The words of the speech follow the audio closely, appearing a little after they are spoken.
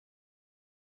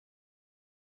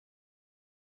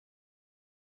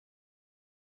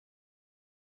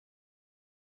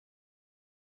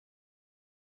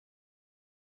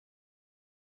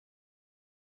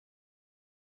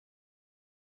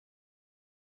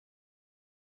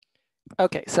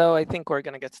Okay, so I think we're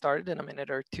gonna get started in a minute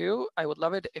or two. I would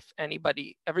love it if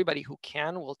everybody who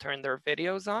can will turn their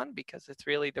videos on because it's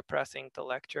really depressing to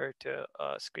lecture to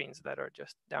screens that are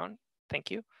just down.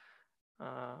 Thank you.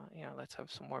 Yeah, let's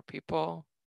have some more people.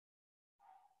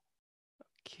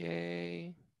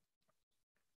 Okay.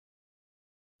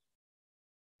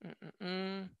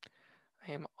 I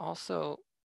am also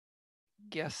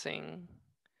guessing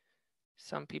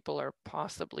some people are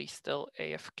possibly still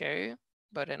AFK,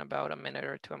 but in about a minute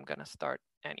or two, I'm gonna start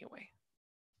anyway.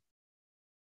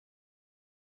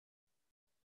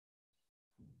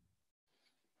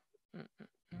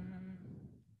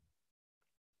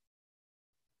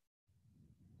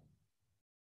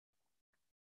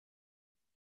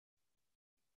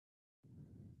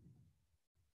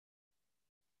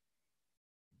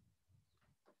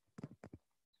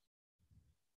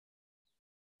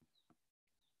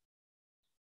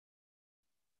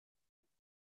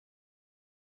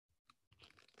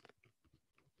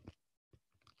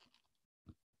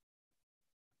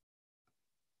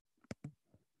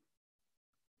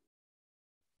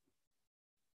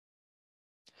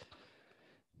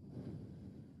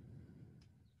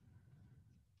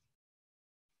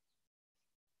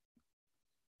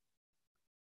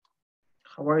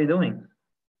 How are you doing?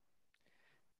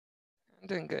 I'm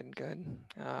doing good.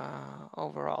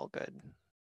 Overall good.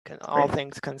 All Great.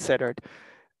 things considered.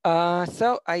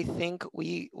 So I think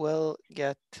we will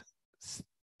get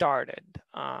started.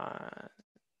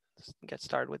 Get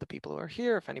started with the people who are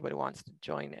here. If anybody wants to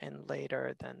join in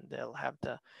later, then they'll have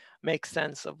to make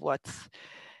sense of what's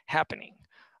happening.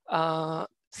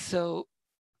 So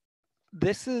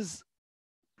this is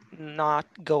not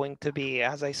going to be,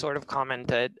 as I sort of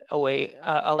commented, a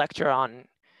lecture on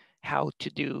how to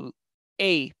do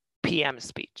a PM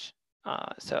speech.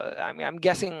 So I'm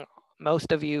guessing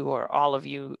most of you or all of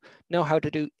you know how to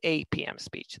do a PM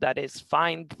speech. That is,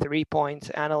 find 3 points,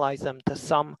 analyze them to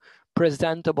some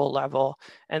presentable level,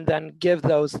 and then give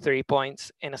those 3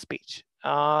 points in a speech.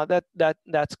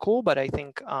 That's cool, but I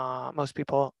think most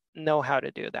people know how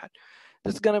to do that.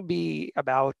 This is going to be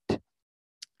about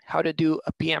how to do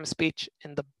a PM speech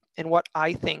in what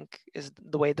I think is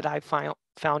the way that I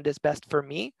found is best for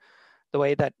me, the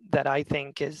way that I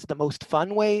think is the most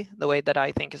fun way, the way that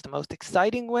I think is the most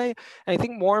exciting way. And I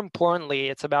think more importantly,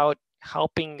 it's about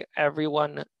helping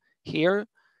everyone here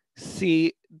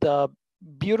see the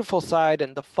beautiful side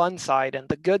and the fun side and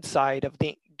the good side of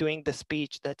doing the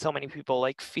speech that so many people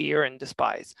like fear and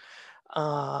despise.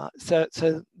 So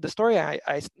the story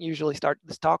I usually start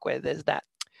this talk with is that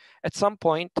at some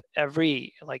point,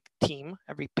 every team,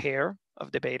 every pair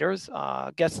of debaters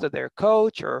gets to their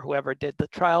coach or whoever did the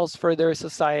trials for their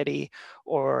society,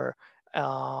 or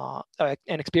an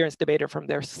experienced debater from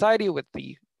their society with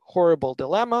the horrible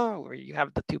dilemma where you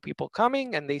have the two people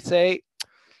coming and they say,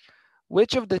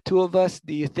 which of the two of us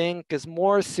do you think is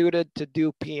more suited to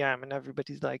do PM? And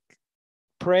everybody's like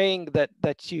praying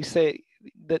that you say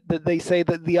that they say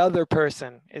that the other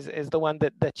person is the one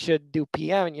that should do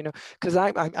PM, because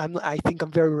I think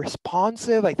I'm very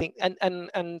responsive. I think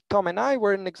and Tom and I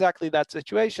were in exactly that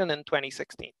situation in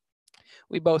 2016.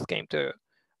 We both came to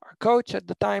our coach at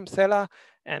the time, Sela,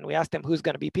 and we asked him who's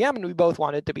going to be PM, and we both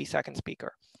wanted to be second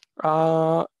speaker.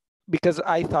 Because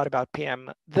I thought about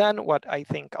PM then what I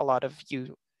think a lot of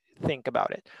you think about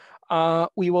it.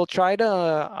 We will try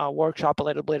to workshop a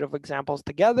little bit of examples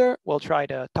together. We'll try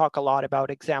to talk a lot about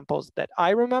examples that I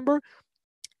remember.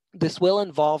 This will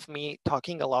involve me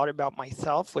talking a lot about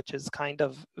myself, which is kind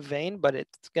of vain, but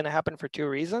it's going to happen for two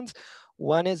reasons.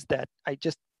 One is that I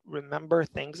just remember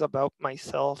things about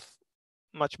myself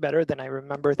much better than I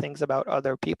remember things about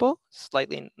other people.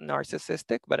 Slightly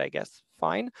narcissistic, but I guess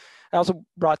fine. I also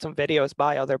brought some videos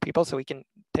by other people so we can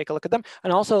take a look at them.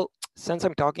 And also, since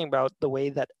I'm talking about the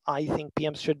way that I think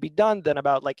PMs should be done, then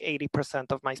about like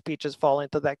 80% of my speeches fall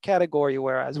into that category,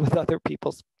 whereas with other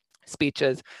people's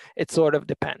speeches, it sort of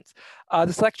depends.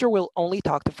 This lecture will only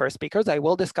talk to first speakers. I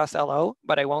will discuss LO,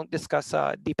 but I won't discuss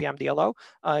DPM DLO.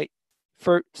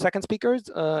 For second speakers,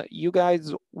 you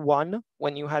guys won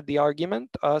when you had the argument,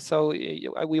 so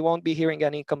we won't be hearing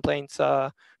any complaints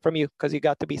from you because you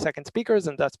got to be second speakers,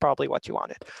 and that's probably what you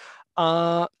wanted.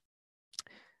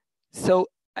 So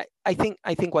I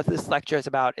think what this lecture is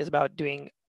about doing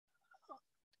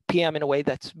PM in a way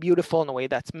that's beautiful, in a way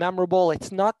that's memorable.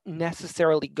 It's not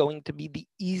necessarily going to be the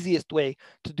easiest way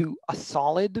to do a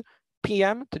solid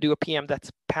PM, to do a PM that's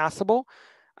passable.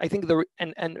 I think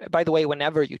and by the way,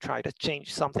 whenever you try to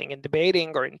change something in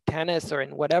debating or in tennis or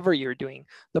in whatever you're doing,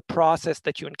 the process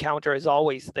that you encounter is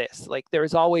always this. Like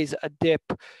there's always a dip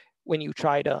when you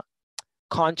try to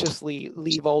consciously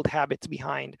leave old habits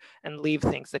behind and leave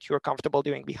things that you're comfortable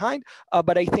doing behind.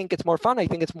 But I think it's more fun. I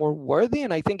think it's more worthy.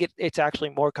 And I think it's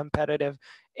actually more competitive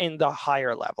in the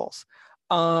higher levels.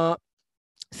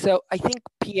 So I think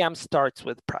PM starts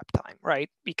with prep time, right?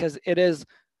 Because it is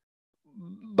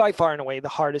by far and away the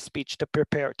hardest speech to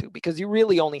prepare to, because you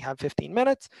really only have 15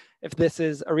 minutes. If this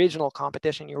is a regional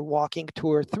competition, you're walking 2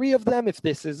 or 3 of them. If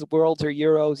this is Worlds or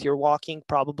Euros, you're walking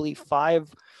probably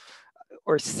 5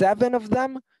 or 7 of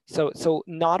them. So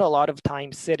not a lot of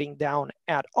time sitting down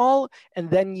at all. And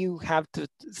then you have to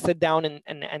sit down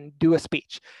and do a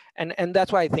speech. And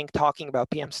that's why I think talking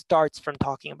about PM starts from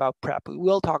talking about prep. We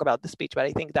will talk about the speech, but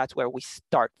I think that's where we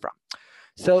start from.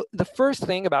 So the first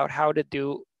thing about how to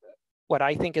do what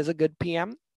I think is a good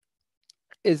PM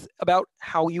is about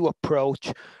how you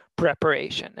approach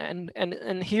preparation.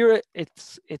 And here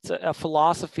it's a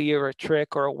philosophy or a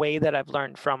trick or a way that I've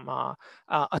learned from a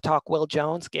talk Will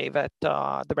Jones gave at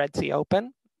the Red Sea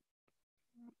Open,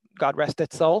 God rest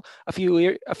its soul, a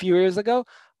few years ago.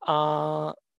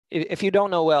 If you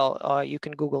don't know Will, you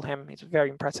can Google him. He's a very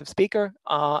impressive speaker,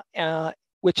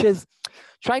 which is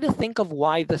try to think of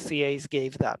why the CAs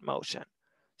gave that motion.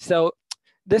 So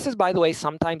this is, by the way,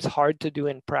 sometimes hard to do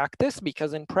in practice,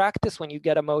 because in practice, when you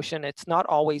get a motion, it's not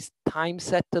always time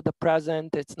set to the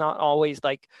present. It's not always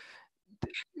like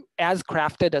as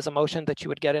crafted as a motion that you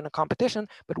would get in a competition.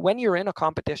 But when you're in a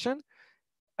competition,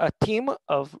 a team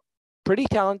of pretty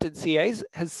talented CAs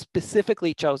has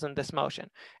specifically chosen this motion.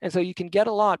 And so you can get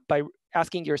a lot by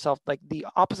asking yourself like the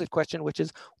opposite question, which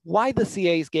is why the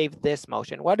CAs gave this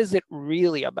motion? What is it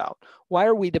really about? Why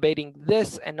are we debating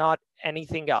this and not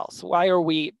anything else? Why are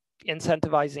we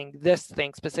incentivizing this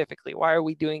thing specifically? Why are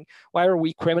we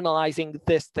criminalizing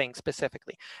this thing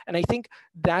specifically? And I think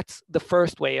that's the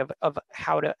first way of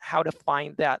how to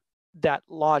find that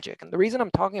logic. And the reason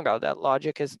I'm talking about that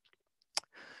logic is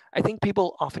I think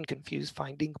people often confuse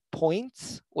finding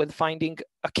points with finding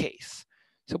a case.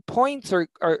 So points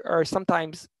are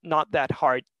sometimes not that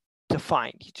hard to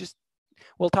find.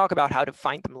 We'll talk about how to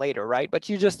find them later, right? But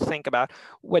you just think about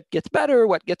what gets better,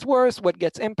 what gets worse, what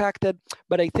gets impacted.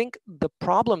 But I think the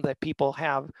problem that people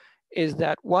have is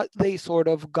that what they sort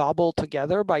of gobble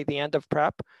together by the end of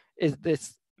prep is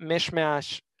this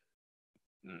mishmash,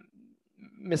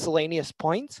 miscellaneous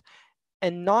points,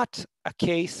 and not a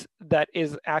case that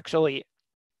is actually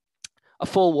a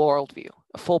full worldview,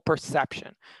 a full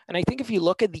perception. And I think if you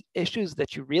look at the issues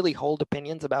that you really hold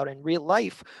opinions about in real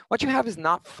life, what you have is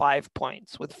not 5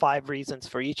 points with 5 reasons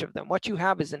for each of them. What you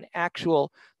have is an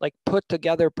actual like put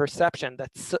together perception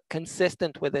that's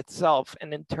consistent with itself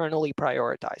and internally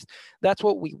prioritized. That's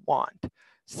what we want.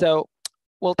 So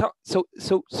we'll talk. So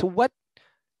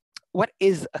what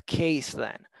is a case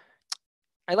then?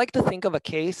 I like to think of a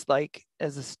case like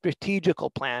as a strategical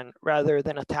plan rather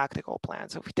than a tactical plan.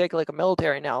 So if we take like a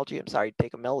military analogy, I'm sorry to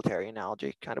take a military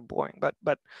analogy, kind of boring, but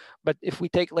if we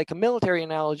take like a military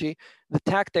analogy, the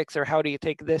tactics are how do you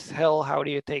take this hill, how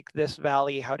do you take this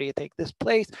valley, how do you take this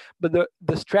place, but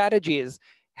the strategy is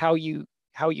how you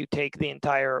take the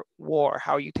entire war,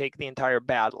 how you take the entire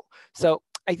battle. So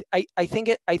I think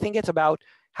it's about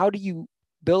how do you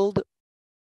build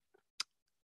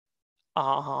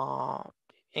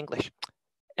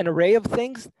an array of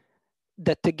things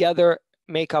that together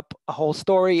make up a whole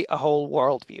story, a whole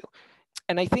worldview.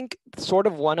 And I think sort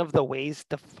of one of the ways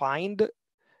to find,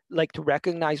 like to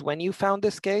recognize when you found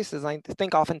this case is I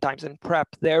think oftentimes in prep,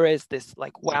 there is this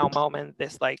like wow moment,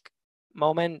 this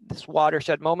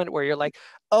watershed moment where you're like,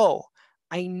 oh,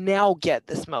 I now get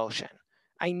this motion.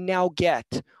 I now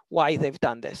get why they've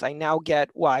done this. I now get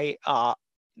why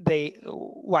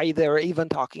they're even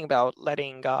talking about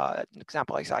letting an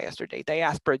example I saw yesterday,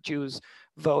 diaspora Jews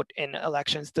vote in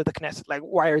elections to the Knesset. Like,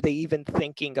 why are they even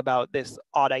thinking about this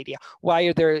odd idea?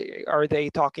 Why are they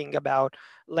talking about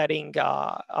letting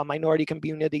minority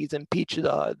communities impeach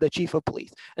the chief of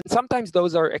police? And sometimes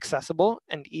those are accessible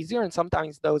and easier, and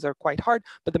sometimes those are quite hard.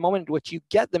 But the moment in which you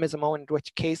get them is a moment in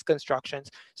which case constructions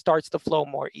starts to flow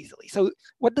more easily. So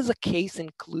what does a case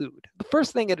include? The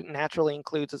first thing it naturally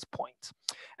includes is points.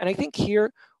 And I think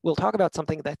here we'll talk about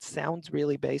something that sounds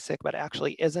really basic, but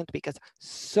actually isn't, because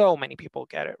so many people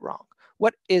get it wrong.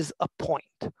 What is a point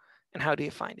and how do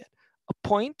you find it? A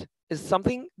point is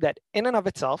something that in and of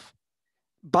itself,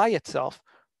 by itself,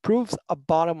 proves a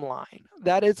bottom line.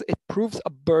 That is, it proves a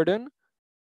burden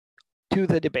to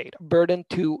the debate, a burden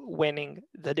to winning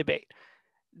the debate.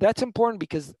 That's important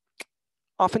because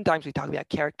oftentimes we talk about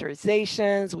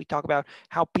characterizations, we talk about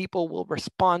how people will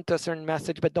respond to a certain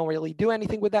message but don't really do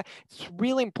anything with that. It's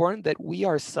really important that we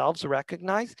ourselves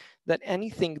recognize that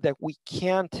anything that we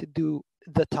can't do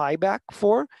the tie back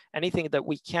for, anything that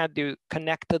we can't do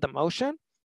connect to the motion,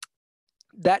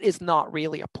 that is not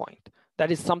really a point.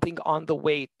 That is something on the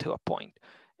way to a point.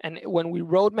 And when we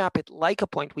roadmap it like a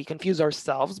point, we confuse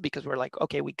ourselves because we're like,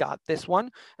 okay, we got this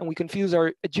one. And we confuse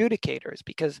our adjudicators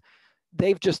because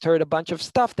they've just heard a bunch of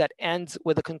stuff that ends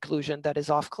with a conclusion that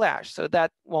is off clash. So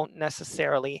that won't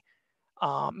necessarily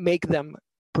make them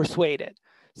persuaded.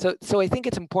 So I think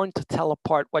it's important to tell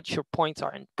apart what your points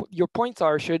are. And your points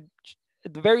are should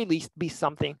at the very least be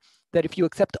something that if you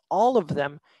accept all of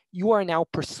them, you are now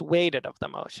persuaded of the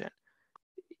motion.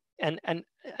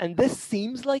 And this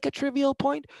seems like a trivial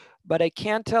point, but I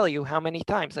can't tell you how many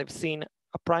times I've seen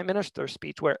a prime minister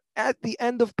speech where at the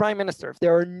end of prime minister, if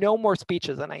there are no more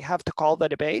speeches and I have to call the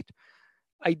debate,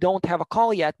 I don't have a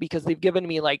call yet because they've given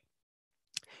me like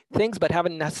things, but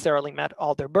haven't necessarily met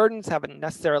all their burdens, haven't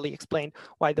necessarily explained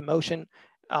why the motion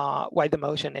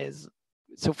is.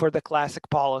 So for the classic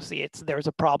policy, there's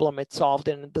a problem, it's solved,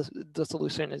 and the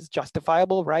solution is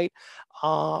justifiable, right?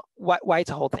 Why it's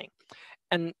a whole thing.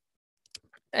 And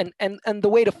the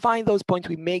way to find those points,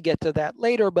 we may get to that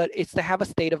later, but it's to have a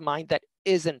state of mind that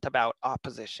isn't about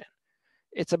opposition.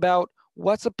 It's about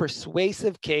what's a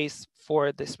persuasive case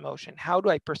for this motion? How do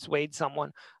I persuade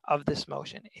someone of this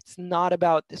motion? It's not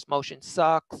about this motion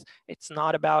sucks. It's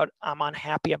not about I'm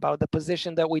unhappy about the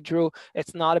position that we drew.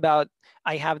 It's not about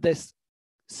I have this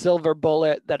silver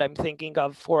bullet that I'm thinking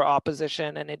of for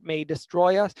opposition and it may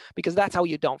destroy us, because that's how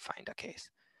you don't find a case.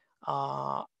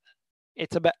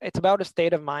 It's about a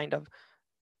state of mind of,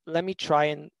 let me try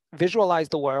and visualize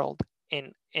the world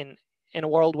in a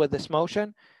world with this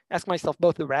motion, ask myself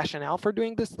both the rationale for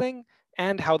doing this thing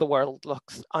and how the world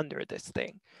looks under this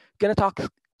thing.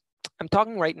 I'm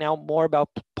talking right now more about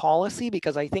policy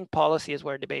because I think policy is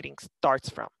where debating starts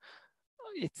from.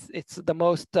 It's the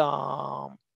most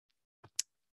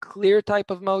clear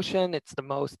type of motion. It's the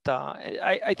most,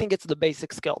 I think it's the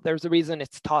basic skill. There's a reason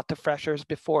it's taught to freshers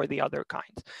before the other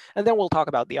kinds. And then we'll talk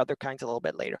about the other kinds a little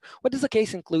bit later. What does a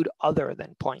case include other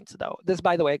than points though? This is,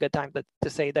 by the way, a good time to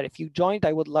say that if you joined,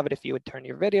 I would love it if you would turn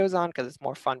your videos on because it's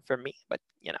more fun for me, but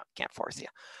you know, can't force you.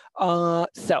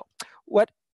 So what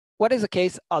is a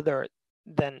case other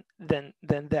than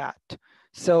that?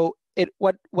 So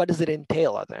what does it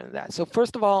entail other than that? So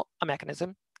first of all, a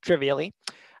mechanism, trivially.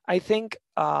 I think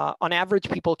on average,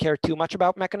 people care too much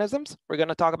about mechanisms. We're going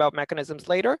to talk about mechanisms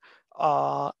later,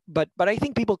 but I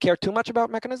think people care too much about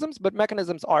mechanisms, but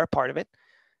mechanisms are a part of it.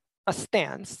 A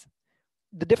stance,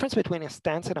 the difference between a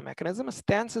stance and a mechanism, a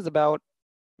stance is about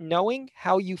knowing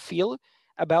how you feel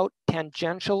about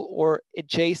tangential or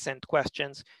adjacent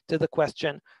questions to the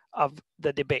question of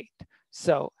the debate.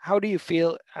 So how do you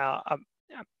feel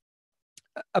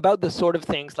about the sort of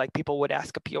things like people would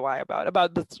ask a POI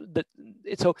about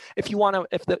so if you want to,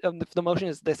 if the motion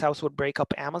is this house would break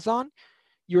up Amazon,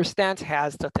 your stance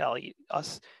has to tell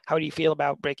us how do you feel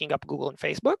about breaking up Google and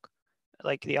Facebook,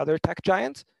 like the other tech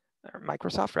giants, or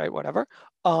Microsoft, right, whatever.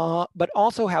 But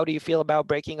also how do you feel about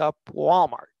breaking up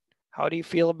Walmart? How do you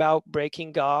feel about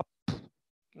breaking up,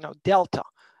 you know, Delta?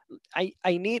 I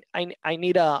need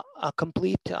a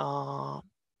complete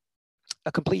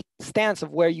stance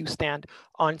of where you stand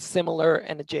on similar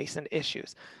and adjacent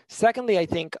issues. Secondly, I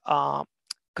think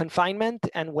confinement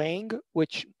and weighing,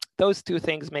 which those two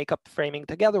things make up framing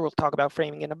together. We'll talk about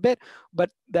framing in a bit,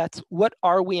 but that's what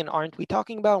are we and aren't we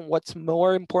talking about, and what's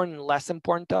more important and less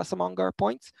important to us among our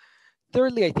points.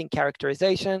 Thirdly, I think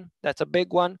characterization, that's a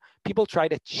big one. People try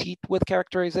to cheat with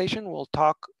characterization. We'll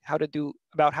talk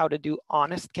about how to do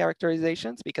honest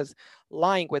characterizations, because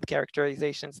lying with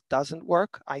characterizations doesn't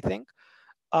work, I think.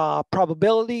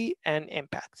 Probability and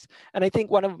impacts. And I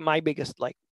think one of my biggest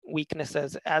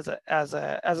weaknesses as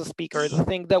a speaker, the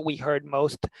thing that we heard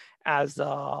most as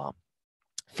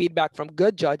feedback from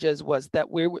good judges was that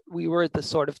we were the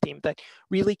sort of team that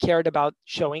really cared about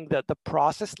showing that the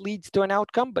process leads to an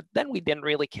outcome, but then we didn't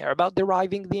really care about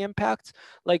deriving the impacts.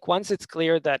 Like once it's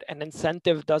clear that an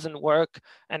incentive doesn't work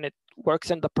and it works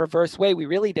in the perverse way, we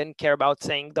really didn't care about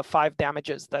saying the 5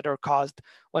 damages that are caused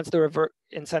once the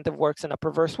incentive works in a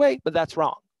perverse way, but that's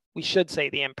wrong. We should say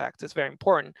the impact is very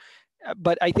important.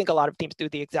 But I think a lot of teams do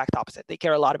the exact opposite. They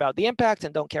care a lot about the impact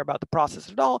and don't care about the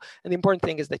process at all. And the important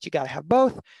thing is that you got to have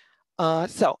both.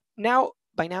 So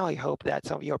by now, I hope that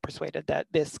some of you are persuaded that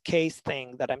this case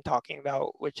thing that I'm talking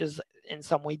about, which is in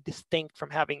some way distinct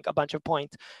from having a bunch of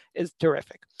points, is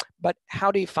terrific. But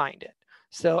how do you find it?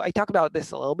 So I talked about this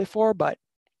a little before, but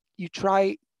you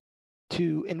try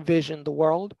to envision the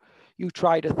world. You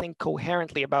try to think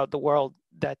coherently about the world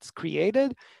that's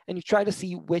created, and you try to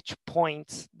see which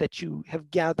points that you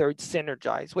have gathered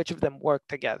synergize, which of them work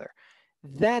together.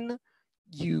 Then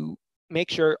you make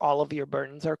sure all of your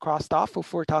burdens are crossed off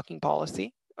if we're talking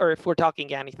policy, or if we're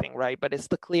talking anything, right? But it's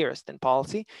the clearest in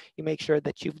policy. You make sure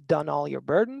that you've done all your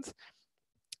burdens,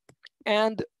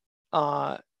 and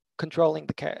controlling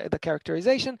the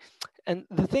characterization. And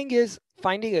the thing is,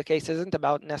 finding a case isn't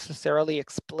about necessarily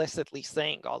explicitly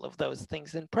saying all of those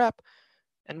things in prep.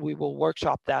 And we will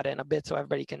workshop that in a bit so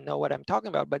everybody can know what I'm talking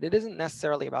about. But it isn't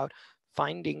necessarily about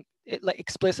finding it, like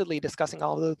explicitly discussing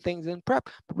all of the things in prep,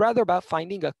 but rather about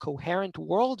finding a coherent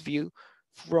worldview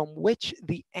from which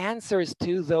the answers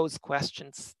to those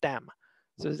questions stem.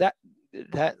 So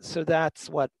that's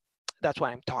what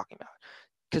I'm talking about.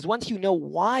 Because once you know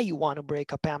why you want to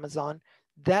break up Amazon,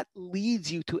 that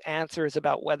leads you to answers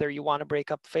about whether you want to break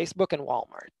up Facebook and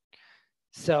Walmart.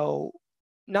 So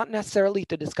not necessarily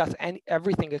to discuss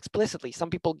everything explicitly. Some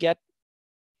people get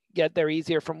there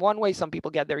easier from one way, some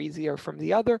people get there easier from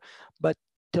the other, but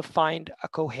to find a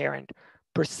coherent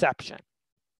perception.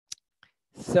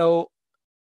 So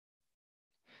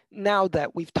now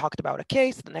that we've talked about a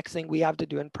case, the next thing we have to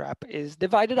do in prep is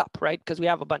divide it up, right? Because we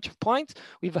have a bunch of points.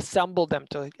 We've assembled them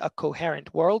to a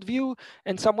coherent worldview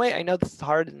in some way. I know this is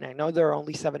hard, and I know there are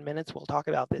only 7 minutes. We'll talk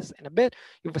about this in a bit.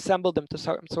 You've assembled them to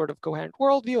some sort of coherent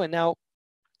worldview, and now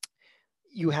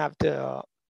you have to,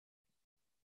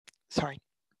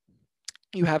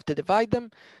 you have to divide them.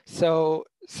 So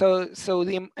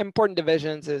the important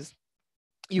divisions is,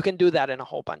 you can do that in a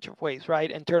whole bunch of ways,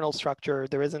 right? Internal structure,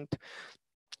 there isn't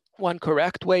one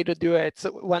correct way to do it.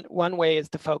 So one way is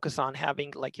to focus on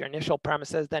having like your initial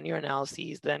premises, then your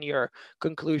analyses, then your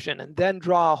conclusion, and then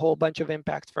draw a whole bunch of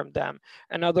impacts from them.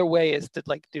 Another way is to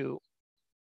like do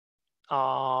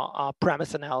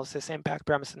premise analysis, impact,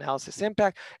 premise analysis,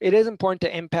 impact. It is important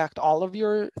to impact all of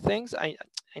your things. I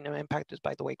know impact is,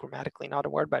 by the way, grammatically not a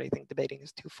word, but I think debating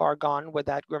is too far gone with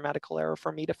that grammatical error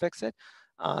for me to fix it.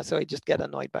 So I just get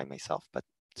annoyed by myself, but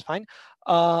it's fine.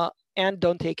 And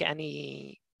don't take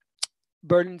any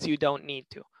burdens you don't need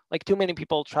to. Like, too many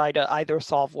people try to either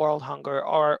solve world hunger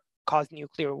or cause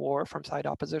nuclear war from side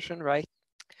opposition, right?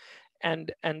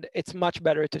 And it's much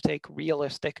better to take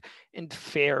realistic and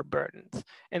fair burdens.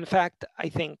 In fact, I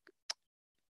think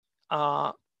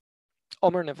Omer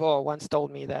Nevo once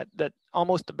told me that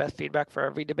almost the best feedback for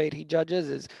every debate he judges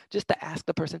is just to ask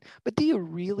the person, but do you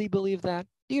really believe that?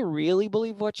 Do you really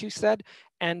believe what you said?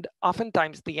 And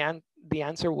oftentimes the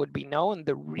answer would be no. And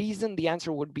the reason the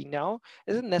answer would be no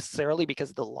isn't necessarily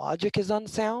because the logic is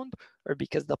unsound, or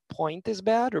because the point is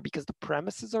bad, or because the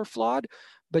premises are flawed,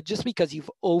 but just because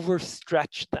you've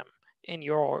overstretched them in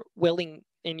your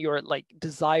like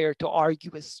desire to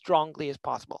argue as strongly as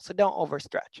possible. So don't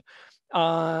overstretch.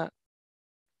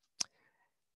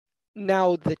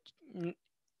 Now that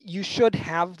you should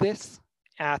have this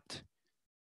at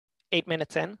 8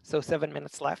 minutes in, so 7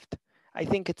 minutes left. I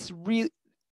think it's really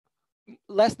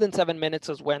less than 7 minutes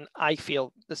is when I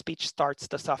feel the speech starts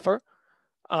to suffer.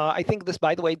 I think this,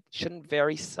 by the way, shouldn't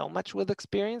vary so much with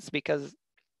experience, because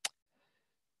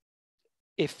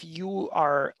if you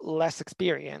are less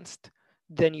experienced,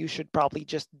 then you should probably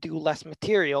just do less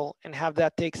material and have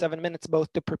that take 7 minutes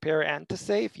both to prepare and to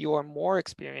say. If you are more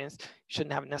experienced, you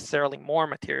shouldn't have necessarily more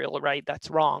material, right? That's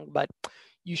wrong, but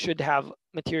you should have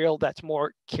material that's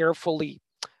more carefully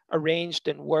arranged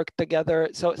and worked together.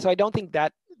 So I don't think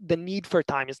that the need for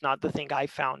time is not the thing I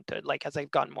found to, like, as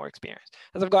I've gotten more experience.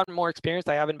 As I've gotten more experience,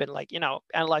 I haven't been like,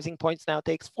 analyzing points now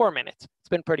takes 4 minutes. It's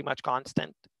been pretty much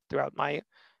constant throughout my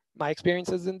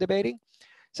experiences in debating.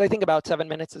 So I think about 7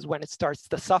 minutes is when it starts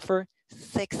to suffer.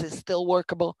 6 is still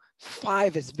workable.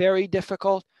 5 is very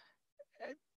difficult.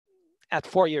 At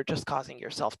 4, you're just causing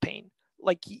yourself pain.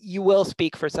 Like, you will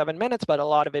speak for 7 minutes, but a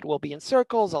lot of it will be in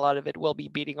circles. A lot of it will be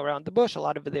beating around the bush. A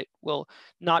lot of it will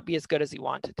not be as good as you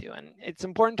want it to. And it's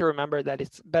important to remember that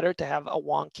it's better to have a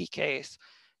wonky case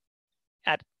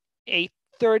at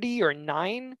 8:30 or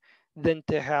 9 than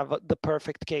to have the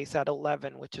perfect case at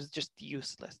 11, which is just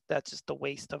useless. That's just a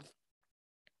waste of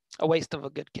a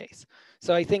good case.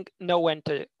 So I think know when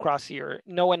to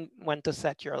when to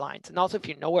set your lines. And also, if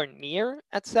you're nowhere near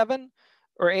at 7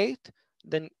 or 8,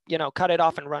 then cut it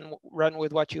off and run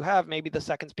with what you have. Maybe the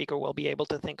second speaker will be able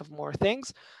to think of more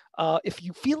things. If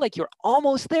you feel like you're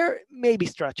almost there, maybe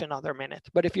stretch another minute.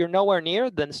 But if you're nowhere near,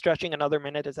 then stretching another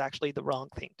minute is actually the wrong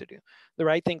thing to do. The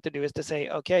right thing to do is to say,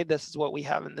 okay, this is what we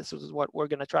have, and this is what we're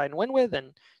going to try and win with,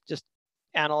 and just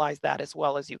analyze that as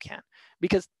well as you can.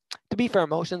 Because to be fair,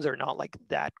 emotions are not like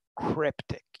that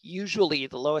cryptic. Usually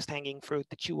the lowest hanging fruit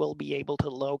that you will be able to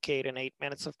locate in 8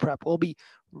 minutes of prep will be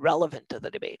relevant to the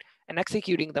debate. And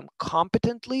executing them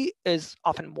competently is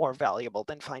often more valuable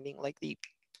than finding like the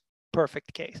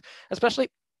perfect case, especially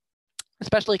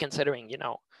considering,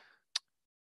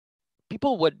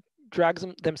 people would drag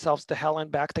themselves to hell and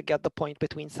back to get the point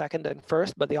between second and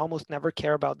first, but they almost never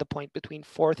care about the point between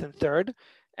fourth and third.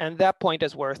 And that point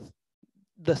is worth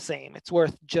the same. It's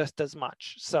worth just as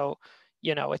much. So,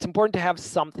 you know, it's important to have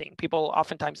something. People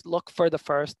oftentimes look for the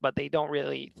first, but they don't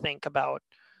really think about,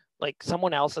 like,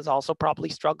 someone else is also probably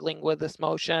struggling with this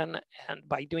motion. And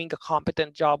by doing a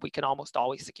competent job, we can almost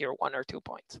always secure 1 or 2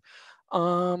 points.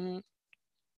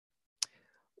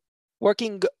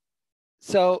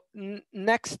 So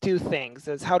next two things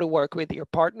is how to work with your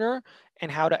partner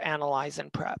and how to analyze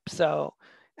and prep. So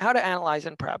how to analyze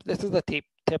and prep. This is the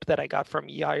tip that I got from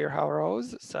Yair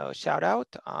Haroz. So shout out,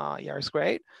 Yair's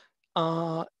great.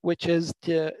 Which is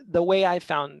the way I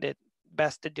found it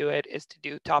best to do it is to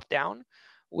do top down,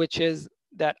 which is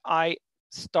that I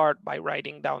start by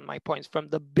writing down my points from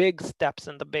the big steps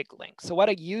and the big links. So what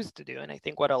I used to do, and I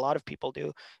think what a lot of people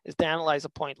do, is to analyze a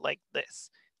point like this.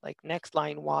 Like next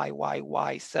line,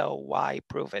 why, so why,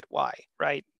 prove it, why,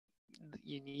 right?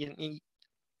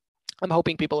 I'm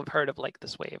hoping people have heard of like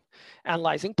this way of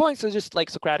analyzing points. So just like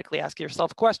Socratically ask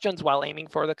yourself questions while aiming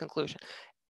for the conclusion.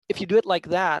 If you do it like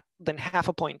that, then half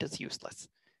a point is useless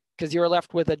because you're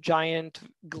left with a giant,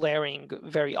 glaring,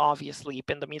 very obvious leap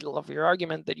in the middle of your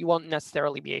argument that you won't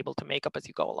necessarily be able to make up as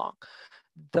you go along.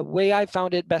 The way I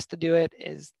found it best to do it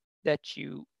is that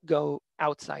you go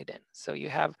outside in. So you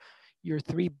have your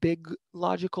 3 big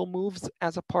logical moves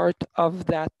as a part of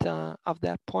that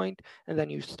point, and then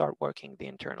you start working the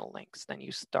internal links. Then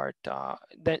you start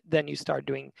then you start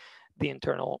doing the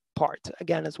internal part.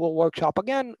 Again, as we'll workshop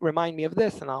again, remind me of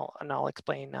this, and I'll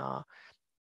explain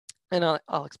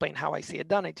I'll explain how I see it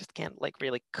done. I just can't like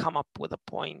really come up with a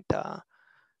point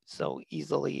so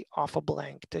easily off a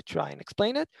blank to try and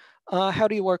explain it. How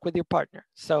do you work with your partner?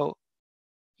 So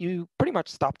you pretty much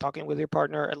stop talking with your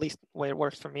partner, at least the way it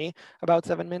works for me, about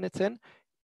 7 minutes in.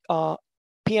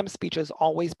 PM speech is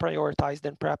always prioritized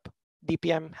in prep.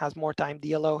 DPM has more time,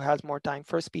 DLO has more time.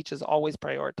 First speech is always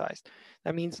prioritized.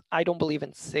 That means I don't believe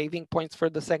in saving points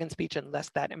for the second speech unless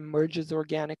that emerges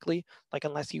organically, like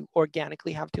unless you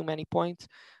organically have too many points.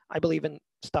 I believe in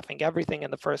stuffing everything in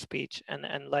the first speech and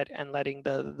letting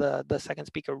the second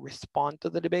speaker respond to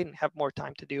the debate and have more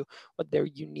time to do what they're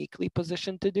uniquely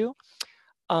positioned to do.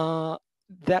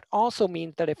 That also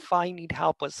means that if I need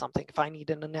help with something, if I need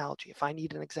an analogy, if I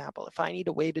need an example, if I need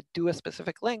a way to do a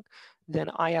specific link, then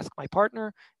I ask my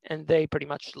partner and they pretty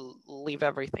much leave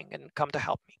everything and come to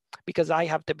help me because I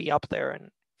have to be up there in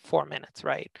 4 minutes,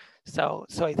 right? So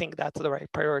I think that's the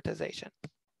right prioritization.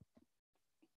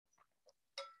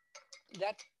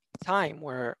 That time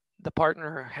where the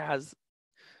partner has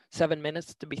 7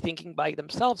 minutes to be thinking by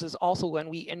themselves is also when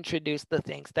we introduce the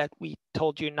things that we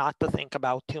told you not to think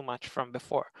about too much from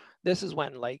before. This is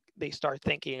when like they start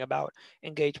thinking about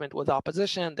engagement with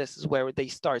opposition. This is where they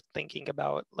start thinking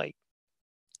about like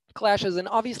clashes, and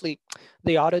obviously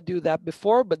they ought to do that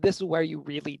before, but this is where you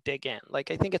really dig in. Like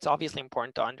I think it's obviously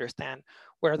important to understand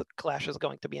where the clash is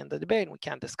going to be in the debate, and we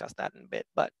can discuss that in a bit,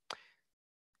 but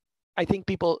I think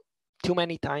people too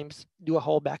many times do a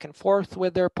whole back and forth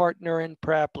with their partner in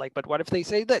prep, like, but what if they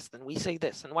say this, then we say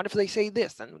this, and what if they say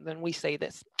this, and then we say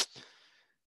this.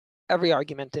 Every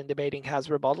argument in debating has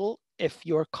rebuttal. If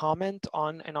your comment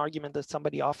on an argument that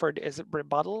somebody offered is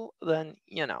rebuttal, then,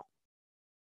 you know,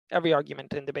 every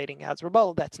argument in debating has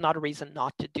rebuttal. That's not a reason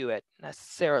not to do it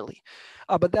necessarily.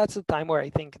 But that's the time where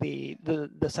I think the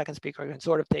second speaker can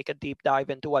sort of take a deep dive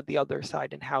into what the other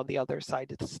side and how the other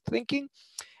side is thinking,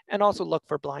 and also look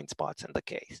for blind spots in the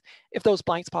case. If those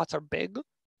blind spots are big,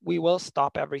 we will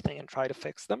stop everything and try to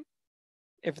fix them.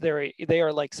 If they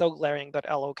are like so glaring that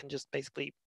LO can just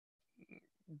basically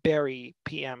bury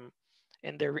PM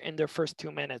in their first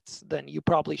 2 minutes, then you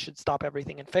probably should stop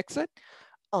everything and fix it.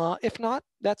 If not,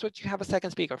 that's what you have a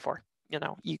second speaker for. You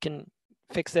know, you can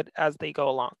fix it as they go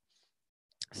along.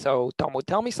 So Tom would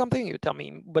tell me something, you tell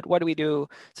me, but what do we do?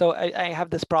 So I have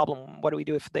this problem. What do we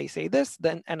do if they say this?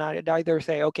 Then, and I'd either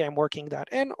say, okay, I'm working that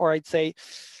in, or I'd say,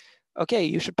 okay,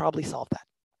 you should probably solve that.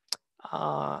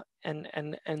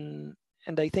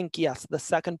 And I think, yes, the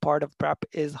second part of prep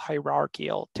is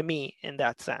hierarchical to me in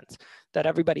that sense, that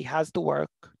everybody has to work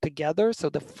together so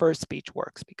the first speech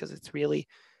works because it's really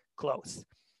close.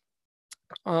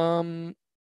 And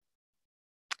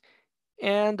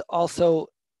also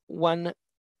one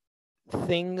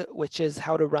thing, which is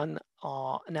how to run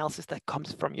analysis that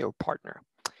comes from your partner.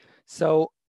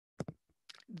 So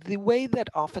the way that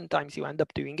oftentimes you end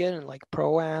up doing it in like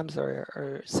pro-ams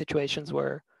or situations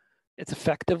where it's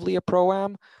effectively a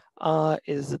pro-am,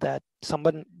 is that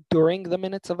someone during the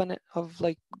minutes of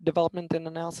like development and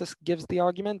analysis gives the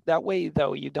argument. That way,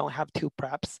 though, you don't have two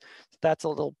preps. That's a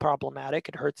little problematic.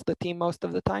 It hurts the team most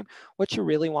of the time. What you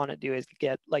really want to do is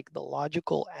get like the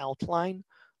logical outline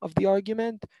of the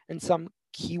argument and some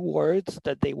keywords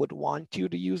that they would want you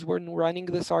to use when running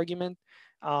this argument.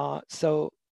 And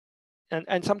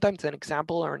sometimes an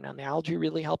example or an analogy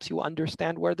really helps you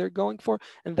understand where they're going for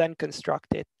and then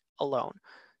construct it alone.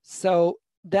 So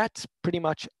that's pretty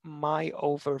much my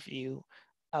overview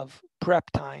of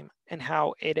prep time and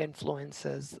how it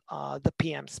influences the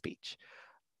PM speech.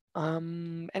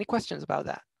 Any questions about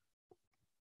that?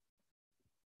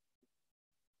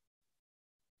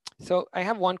 So I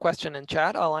have one question in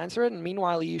chat. I'll answer it. And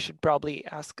meanwhile, you should probably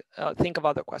think of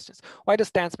other questions. Why does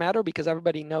stance matter? Because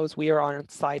everybody knows we are on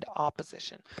side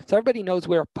opposition. So everybody knows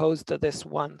we're opposed to this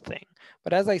one thing.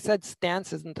 But as I said,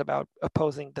 stance isn't about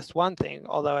opposing this one thing,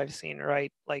 although I've seen,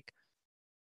 right, like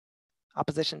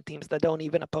opposition teams that don't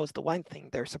even oppose the one thing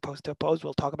they're supposed to oppose.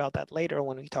 We'll talk about that later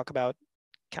when we talk about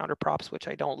counter props, which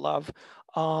I don't love.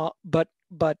 But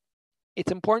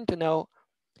it's important to know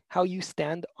how you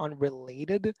stand on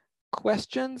related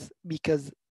questions,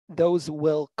 because those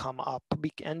will come up,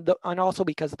 and also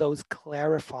because those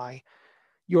clarify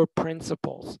your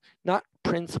principles. Not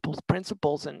principles.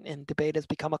 Principles in debate has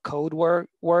become a code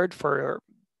word for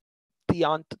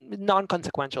the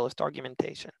non-consequentialist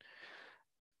argumentation.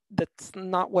 That's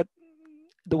not what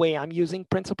the way I'm using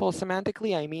principles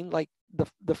semantically. I mean like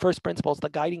the first principles, the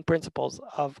guiding principles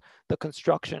of the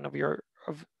construction of your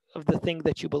of the thing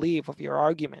that you believe, of your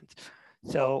argument.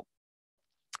 So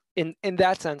in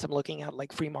that sense, I'm looking at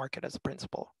like free market as a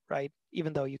principle, right?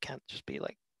 Even though you can't just be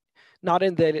like, not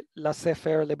in the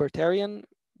laissez-faire libertarian,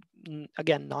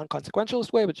 again,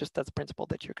 non-consequentialist way, but just as a principle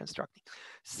that you're constructing.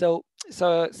 So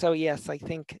yes, I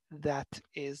think that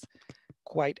is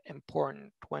quite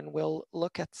important. When we'll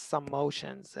look at some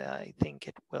motions, I think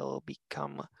it will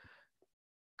become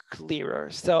clearer.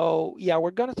 So yeah,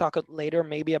 we're going to talk later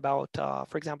maybe about,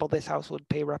 for example, this House would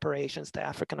pay reparations to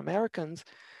African Americans.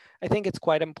 I think it's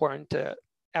quite important to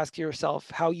ask yourself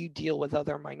how you deal with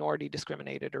other minority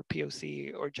discriminated or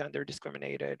POC or gender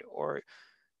discriminated or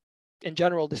in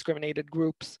general discriminated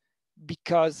groups,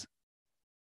 because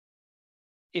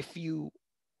if you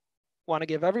want to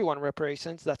give everyone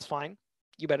reparations, that's fine.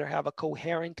 You better have a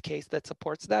coherent case that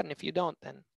supports that. And if you don't,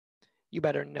 then you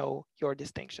better know your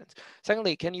distinctions.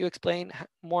 Secondly, can you explain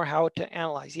more how to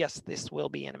analyze? Yes, this will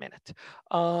be in a minute.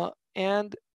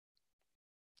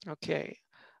 Okay.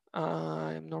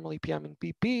 I'm normally PM in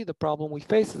PP. The problem we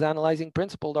face is analyzing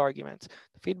principled arguments.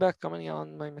 The feedback coming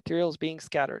on my materials being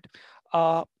scattered.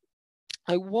 I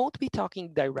won't be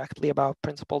talking directly about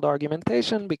principled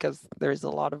argumentation because there's a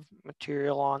lot of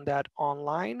material on that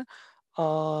online.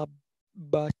 Or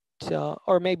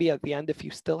maybe at the end, if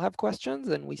you still have questions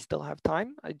and we still have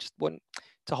time, I just wouldn't,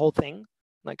 it's a whole thing.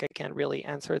 Like I can't really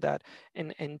answer that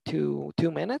in 2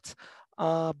 minutes.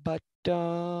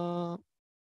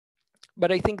 But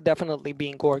I think definitely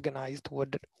being organized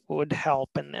would help.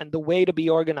 And the way to be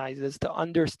organized is to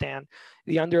understand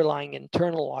the underlying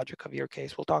internal logic of your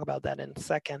case. We'll talk about that in a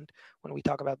second when we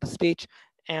talk about the speech,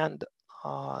 and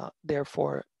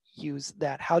therefore use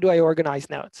that. How do I organize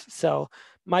notes? So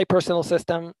my personal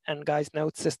system and guys'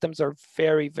 note systems are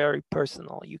very, very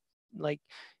personal. You like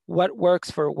what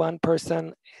works for one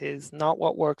person is not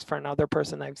what works for another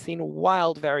person. I've seen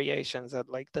wild variations at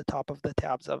like the top of the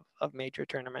tabs of major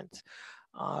tournaments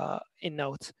in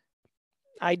notes.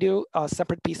 I do a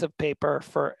separate piece of paper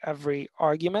for every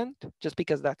argument, just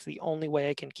because that's the only way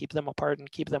I can keep them apart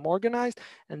and keep them organized.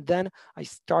 And then I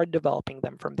start developing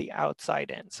them from the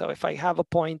outside in. So if I have a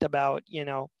point about, you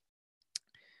know,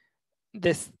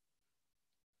 this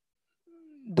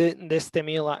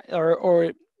stimuli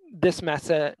or this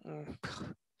message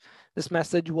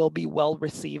will be well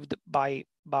received by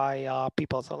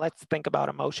people. So let's think about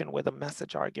a motion with a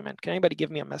message argument. Can anybody give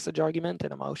me a message argument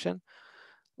in a motion?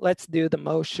 Let's do the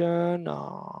motion.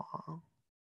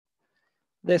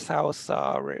 This house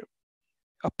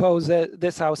opposes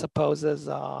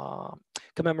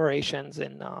commemorations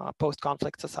in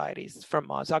post-conflict societies from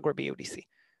Zagreb UDC,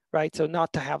 right? So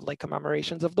not to have like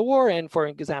commemorations of the war and, for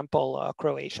example,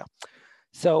 Croatia.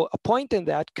 So a point in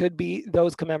that could be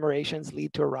those commemorations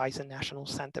lead to a rise in national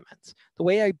sentiments. The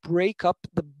way I break up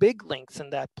the big links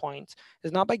in that point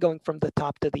is not by going from the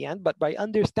top to the end, but by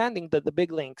understanding that the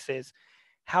big links is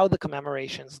how the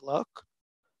commemorations look,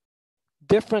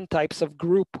 different types of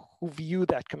group who view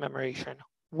that commemoration,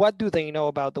 what do they know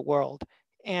about the world,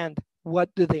 and what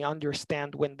do they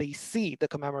understand when they see the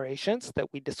commemorations that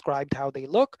we described how they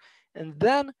look, and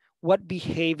then what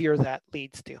behavior that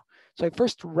leads to. So I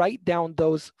first write down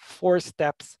those 4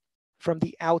 steps from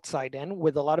the outside in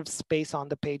with a lot of space on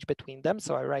the page between them.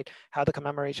 So I write how the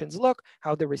commemorations look,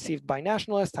 how they're received by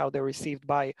nationalists, how they're received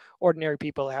by ordinary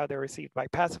people, how they're received by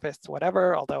pacifists,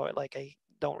 whatever, although like I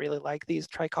don't really like these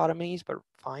trichotomies, but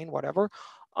fine, whatever.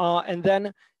 And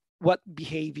then what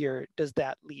behavior does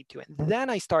that lead to? And then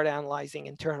I start analyzing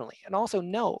internally. And also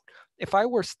note, if I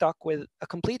were stuck with a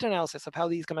complete analysis of how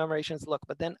these commemorations look,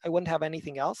 but then I wouldn't have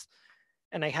anything else,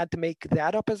 and I had to make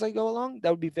that up as I go along, that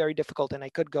would be very difficult. And I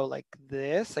could go like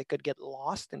this, I could get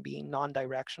lost in being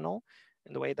non-directional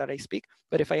in the way that I speak.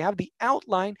 But if I have the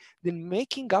outline, then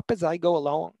making up as I go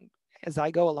along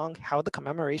how the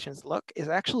commemorations look is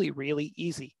actually really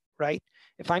easy, right?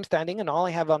 If I'm standing and all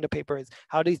I have on the paper is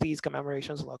how do these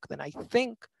commemorations look, then I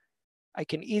think I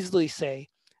can easily say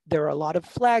there are a lot of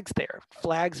flags there.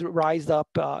 Flags rise up,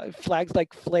 flags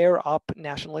like flare up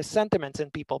nationalist sentiments in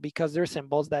people because they're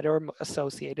symbols that are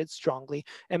associated strongly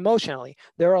emotionally.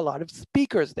 There are a lot of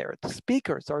speakers there. The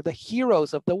speakers are the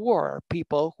heroes of the war,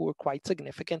 people who are quite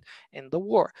significant in the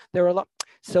war. There are a lot.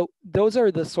 So those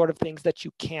are the sort of things that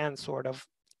you can sort of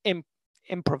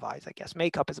improvise, I guess.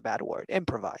 Make up is a bad word.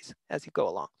 Improvise as you go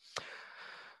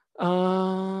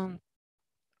along.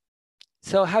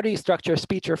 So how do you structure a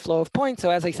speech or flow of points? So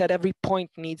as I said, every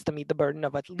point needs to meet the burden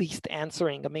of at least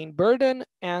answering a main burden,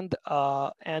 and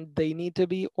they need to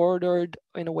be ordered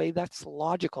in a way that's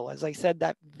logical. As I said,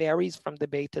 that varies from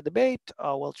debate to debate.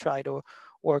 We'll try to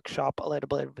workshop a little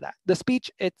bit of that. The speech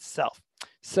itself.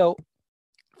 So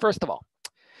first of all,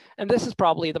 and this is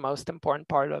probably the most important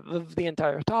part of the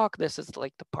entire talk. This is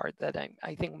like the part that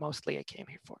I think mostly I came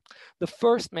here for. The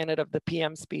first minute of the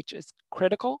PM speech is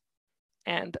critical.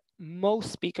 And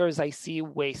most speakers I see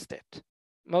waste it.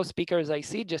 Most speakers I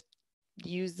see just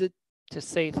use it to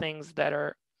say things that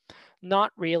are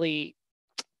not really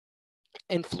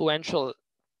influential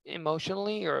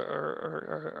emotionally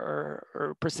or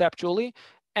perceptually,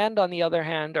 and on the other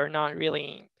hand, are not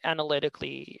really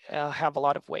analytically have a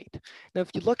lot of weight. Now, if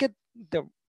you look at the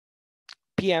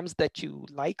PMs that you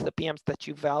like, the PMs that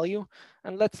you value,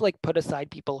 and let's like put aside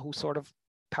people who sort of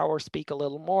power speak a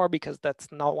little more, because that's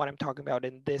not what I'm talking about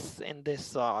in this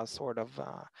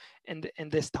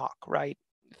talk, right?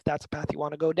 If that's a path you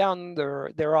want to go down,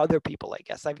 there are other people, I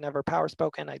guess. I've never power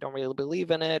spoken. I don't really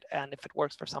believe in it. And if it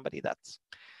works for somebody, that's,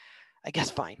 I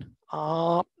guess, fine.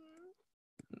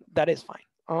 That is fine.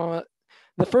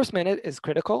 The first minute is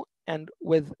critical. And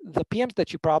with the PMs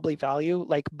that you probably value,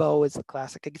 like Bo is a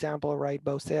classic example, right?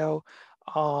 Bo Seo,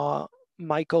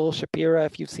 Michael Shapira,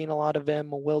 if you've seen a lot of him,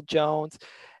 Will Jones,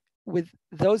 with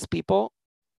those people,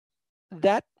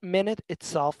 that minute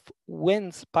itself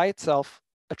wins by itself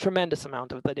a tremendous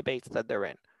amount of the debates that they're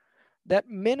in. That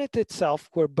minute itself,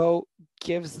 where Bo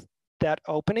gives that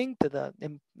opening to the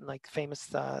like famous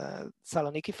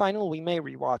Saloniki final, we may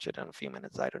rewatch it in a few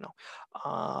minutes, I don't know.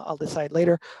 I'll decide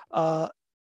later.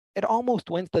 It almost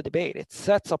wins the debate. It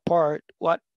sets apart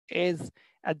what is,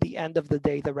 at the end of the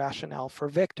day, the rationale for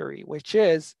victory, which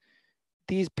is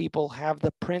these people have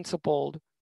the principled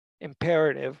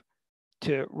imperative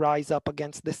to rise up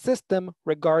against the system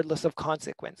regardless of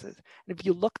consequences. And if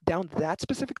you look down that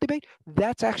specific debate,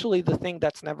 that's actually the thing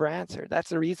that's never answered. That's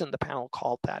the reason the panel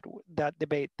called that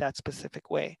debate that specific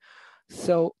way.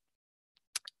 So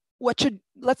let's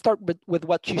start with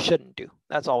what you shouldn't do.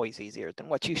 That's always easier than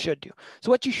what you should do.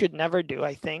 So what you should never do,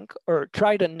 I think, or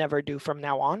try to never do from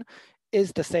now on,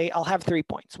 is to say, I'll have 3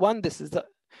 points. One, this is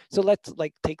so let's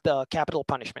like take the capital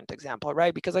punishment example,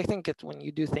 right? Because I think it's when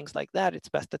you do things like that, it's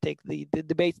best to take the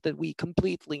debates that we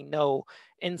completely know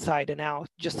inside and out,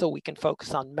 just so we can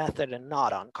focus on method and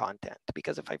not on content.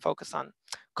 Because if I focus on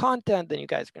content, then you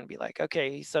guys are going to be like,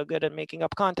 okay, he's so good at making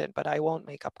up content, but I won't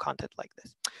make up content like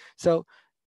this. So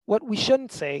what we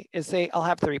shouldn't say is say, I'll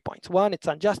have 3 points. 1, it's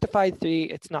unjustified. 3,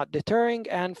 it's not deterring.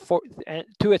 And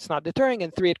 2, it's not deterring.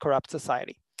 And 3, it corrupts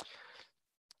society.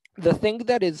 The thing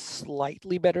that is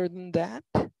slightly better than that,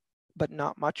 but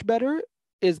not much better,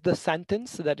 is the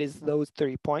sentence that is those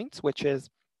 3 points, which is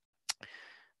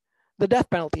the death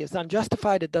penalty is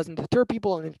unjustified, it doesn't deter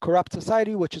people, and it corrupts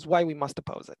society, which is why we must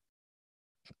oppose it.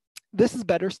 This is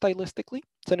better stylistically.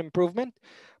 It's an improvement,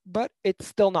 but it's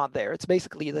still not there. It's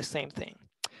basically the same thing.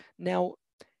 Now,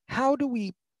 how do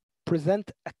we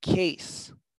present a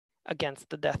case against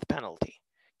the death penalty,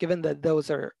 given that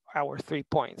those are our 3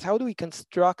 points? How do we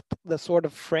construct the sort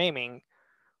of framing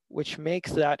which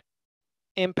makes that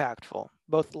impactful,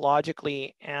 both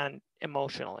logically and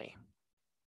emotionally?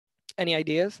 Any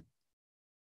ideas?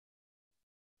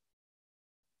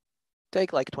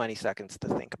 Take like 20 seconds to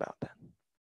think about that.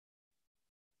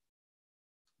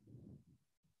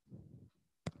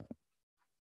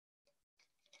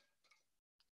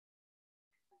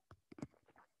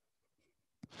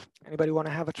 Anybody want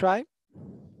to have a try?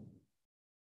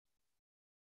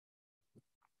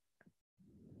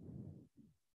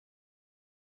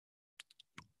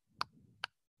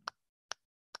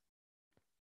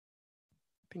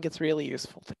 I think it's really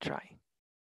useful to try.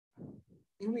 I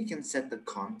think we can set the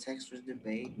context for the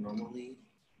debate normally.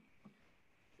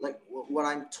 Like what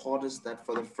I'm taught is that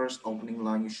for the first opening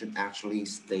line, you should actually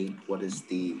state what is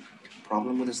the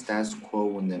problem with the status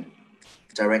quo and then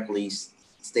directly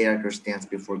state out your stance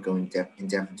before going in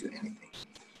depth into anything.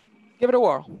 Give it a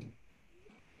whirl.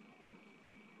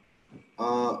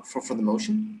 For the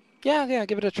motion? Yeah,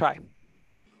 give it a try.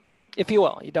 If you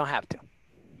will, you don't have to.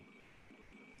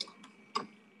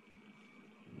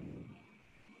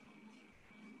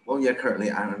 Well, yeah,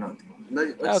 currently, I don't know.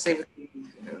 Let's Okay.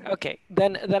 Okay,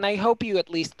 then I hope you at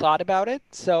least thought about it.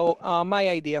 So my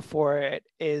idea for it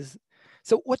is,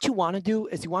 so what you want to do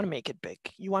is you want to make it big.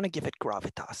 You want to give it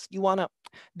gravitas. You want to,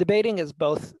 debating is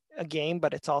both a game,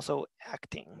 but it's also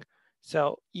acting.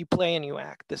 So you play and you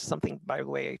act. This is something, by the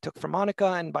way, I took from Monica.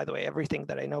 And by the way, everything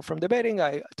that I know from debating,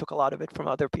 I took a lot of it from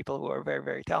other people who are very,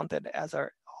 very talented, as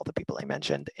are all the people I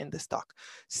mentioned in this talk.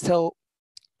 So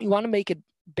you want to make it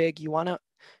big. You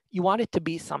want it to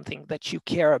be something that you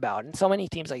care about. And so many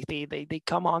teams like they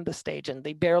come on the stage and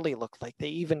they barely look like they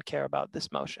even care about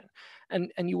this motion.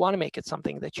 And you want to make it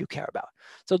something that you care about.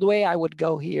 So the way I would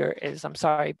go here is, I'm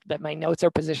sorry that my notes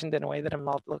are positioned in a way that I'm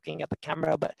not looking at the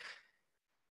camera, but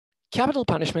capital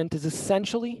punishment is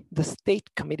essentially the state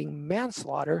committing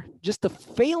manslaughter just to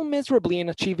fail miserably in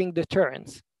achieving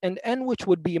deterrence, and which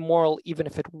would be immoral even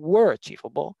if it were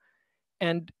achievable.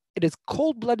 And it is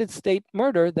cold-blooded state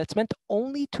murder that's meant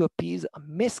only to appease a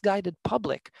misguided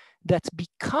public that's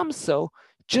become so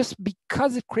just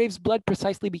because it craves blood,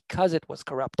 precisely because it was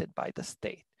corrupted by the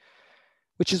state.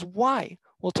 Which is why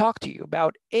we'll talk to you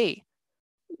about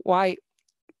why,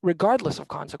 regardless of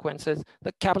consequences,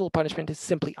 the capital punishment is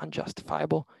simply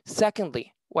unjustifiable.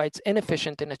 Secondly, why it's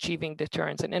inefficient in achieving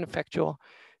deterrence and ineffectual.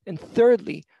 And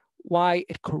thirdly, why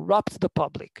it corrupts the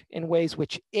public in ways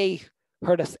which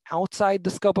hurt us outside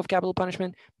the scope of capital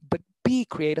punishment, but B,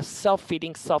 create a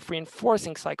self-feeding,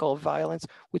 self-reinforcing cycle of violence,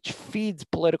 which feeds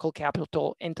political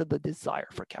capital into the desire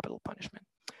for capital punishment.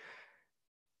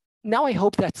 Now I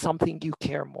hope that's something you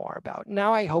care more about.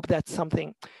 Now I hope that's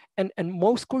something, and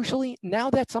most crucially,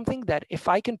 now that's something that if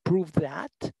I can prove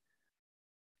that,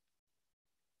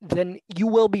 then you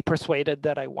will be persuaded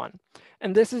that I won.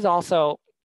 And this is also,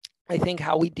 I think,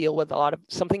 how we deal with a lot of,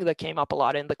 something that came up a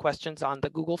lot in the questions on the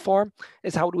Google form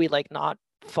is how do we like not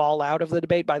fall out of the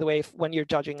debate? By the way, when you're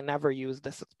judging, never use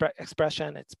this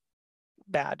expression. It's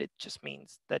bad. It just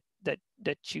means that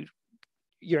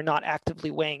you're not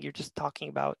actively weighing. You're just talking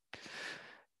about,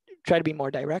 try to be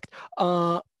more direct.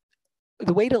 The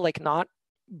way to like not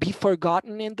be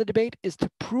forgotten in the debate is to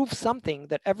prove something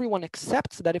that everyone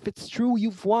accepts that if it's true,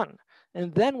 you've won.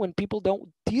 And then when people don't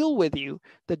deal with you,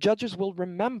 the judges will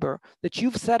remember that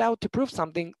you've set out to prove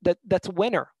something that's a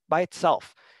winner by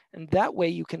itself. And that way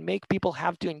you can make people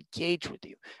have to engage with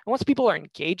you. And once people are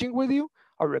engaging with you,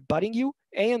 are rebutting you,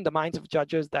 in the minds of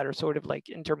judges that are sort of like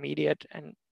intermediate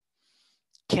and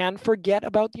can forget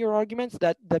about your arguments,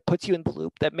 that puts you in the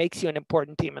loop, that makes you an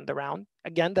important team in the round.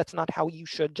 Again, that's not how you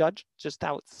should judge, just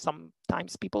how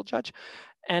sometimes people judge.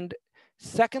 And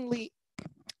secondly,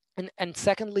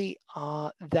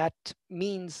 that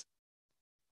means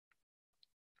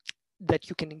that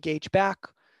you can engage back,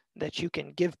 that you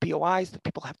can give POIs, that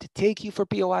people have to take you for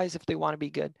POIs if they want to be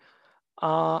good.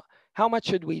 How much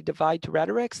should we divide to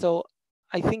rhetoric? So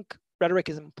I think rhetoric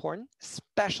is important,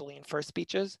 especially in first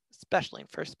speeches,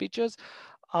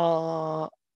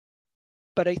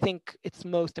 but I think it's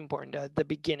most important at the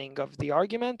beginning of the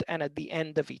argument and at the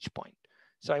end of each point.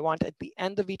 So I want at the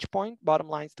end of each point, bottom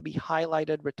lines to be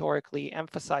highlighted rhetorically,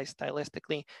 emphasized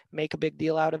stylistically, make a big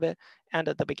deal out of it, and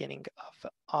at the beginning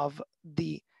of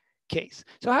the case.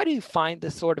 So how do you find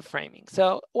this sort of framing?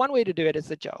 So one way to do it is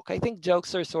a joke. I think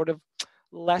jokes are sort of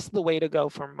less the way to go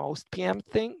for most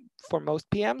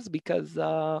PMs, because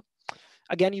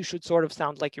again, you should sort of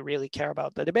sound like you really care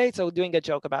about the debate. So doing a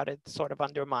joke about it sort of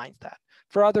undermines that.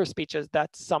 For other speeches,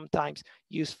 that's sometimes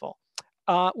useful.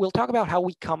 We'll talk about how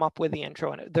we come up with the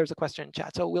intro, and there's a question in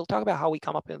chat. So we'll talk about how we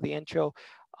come up with the intro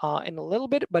in a little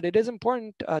bit, but it is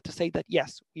important to say that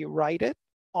yes, we write it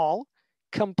all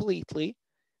completely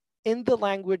in the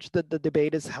language that the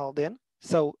debate is held in.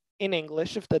 So in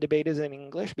English, if the debate is in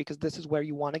English, because this is where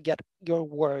you want to get your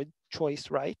word choice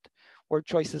right. Word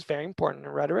choice is very important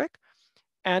in rhetoric,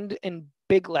 and in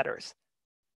big letters.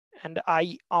 And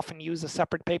I often use a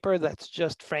separate paper that's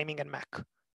just framing and mech,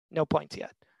 no points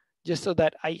yet, just so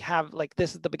that I have like,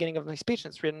 this is the beginning of my speech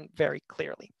and it's written very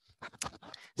clearly.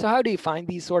 So how do you find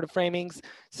these sort of framings?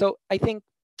 So I think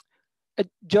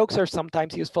jokes are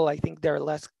sometimes useful. I think they're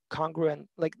less congruent,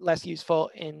 like less useful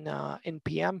in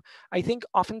PM. I think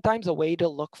oftentimes a way to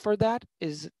look for that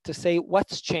is to say,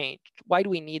 what's changed? Why do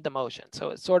we need the motion?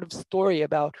 So it's sort of story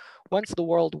about once the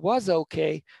world was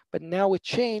okay, but now it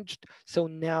changed. So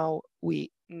now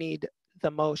we need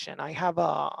the motion. I have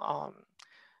a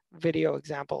video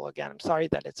example again. I'm sorry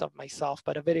that it's of myself,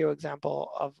 but a video example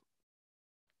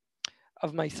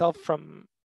of myself from,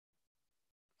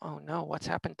 oh no, what's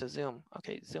happened to Zoom?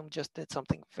 Okay, Zoom just did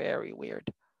something very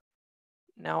weird.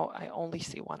 Now I only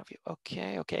see one of you.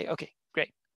 Okay,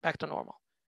 great, back to normal.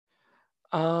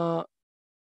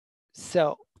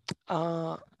 So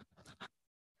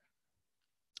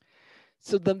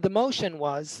the motion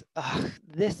was,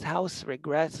 this house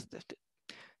regrets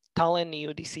Tallinn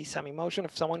UDC semi-motion.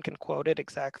 If someone can quote it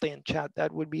exactly in chat,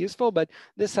 that would be useful. But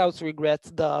this house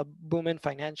regrets the boom in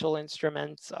financial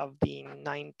instruments of the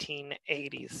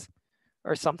 1980s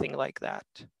or something like that.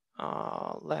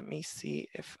 Let me see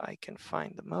if I can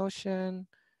find the motion.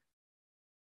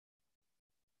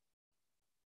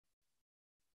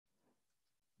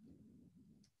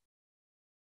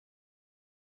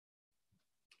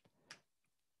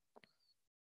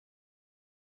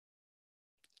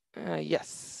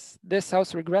 Yes, this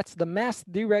house regrets the mass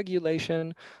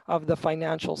deregulation of the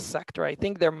financial sector. I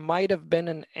think there might have been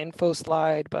an info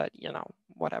slide, but you know,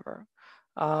 whatever.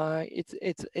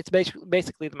 It's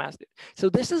basically the mass. So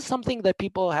this is something that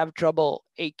people have trouble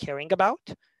A, caring about.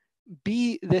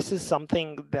 B, this is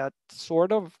something that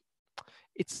sort of,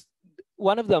 it's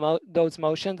one of those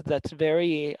motions that's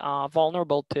very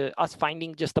vulnerable to us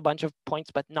finding just a bunch of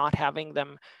points, but not having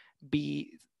them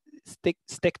be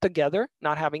stick together,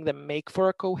 not having them make for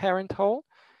a coherent whole.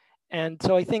 And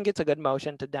so I think it's a good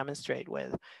motion to demonstrate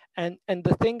with. And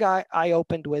the thing I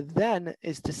opened with then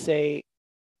is to say,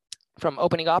 from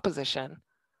opening opposition,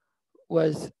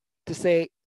 was to say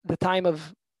the time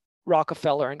of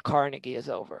Rockefeller and Carnegie is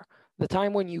over. The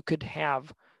time when you could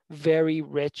have very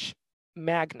rich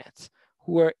magnates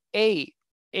who were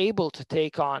able to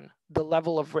take on the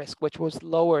level of risk, which was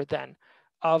lower than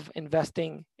of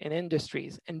investing in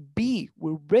industries, and B,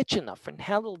 were rich enough and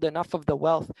handled enough of the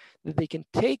wealth that they can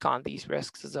take on these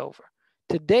risks is over.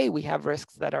 Today, we have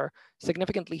risks that are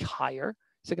significantly higher,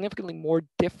 significantly more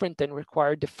different and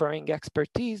require deferring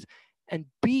expertise, and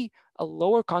B, a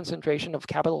lower concentration of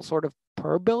capital sort of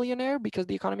per billionaire because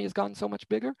the economy has gotten so much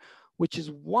bigger, which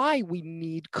is why we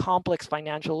need complex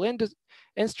financial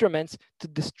instruments to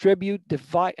distribute,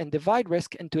 divide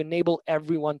risk and to enable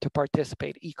everyone to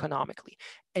participate economically.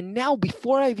 And now,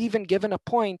 before I've even given a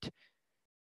point,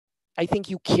 I think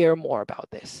you care more about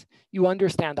this. You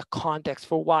understand the context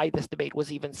for why this debate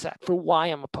was even set, for why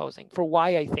I'm opposing, for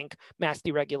why I think mass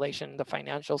deregulation in the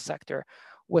financial sector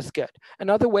was good.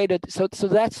 Another way to, so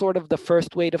that's sort of the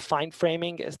first way to find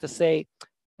framing, is to say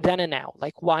then and now,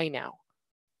 like why now?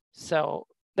 So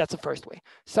that's the first way.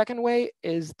 Second way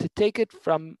is to take it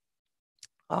from,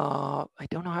 I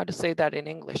don't know how to say that in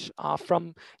English,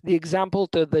 from the example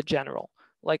to the general,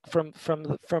 like from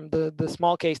the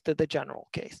small case to the general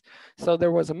case. So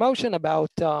there was a motion about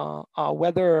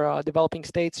whether developing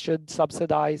states should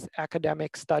subsidize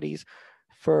academic studies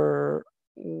for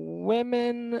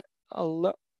women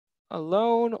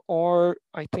alone, or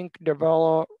I think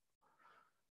develop,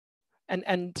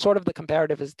 and sort of the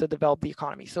comparative is to develop the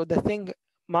economy. So the thing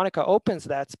Monica opens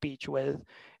that speech with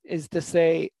is to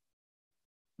say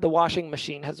the washing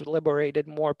machine has liberated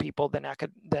more people than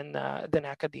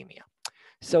academia.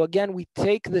 So again, we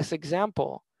take this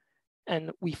example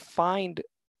and we find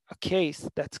a case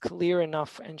that's clear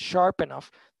enough and sharp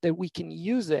enough that we can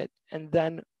use it, and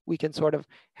then we can sort of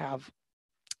have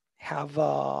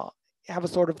a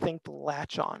sort of thing to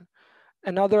latch on.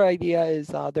 Another idea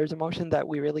is there's a motion that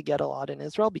we really get a lot in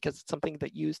Israel because it's something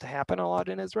that used to happen a lot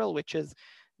in Israel, which is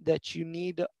that you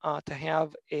need to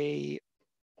have a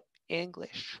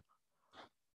English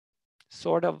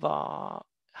sort of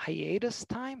hiatus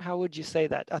time. How would you say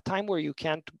that? A time where you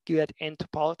can't get into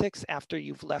politics after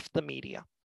you've left the media.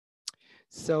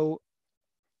 So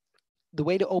the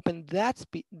way to open that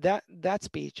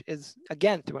speech is,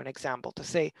 again, through an example, to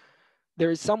say, there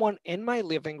is someone in my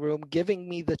living room giving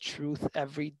me the truth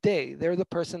every day. They're the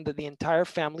person that the entire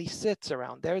family sits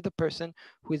around. They're the person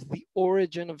who is the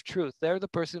origin of truth. They're the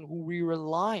person who we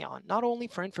rely on, not only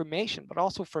for information, but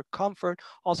also for comfort,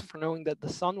 also for knowing that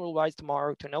the sun will rise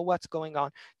tomorrow, to know what's going on,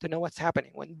 to know what's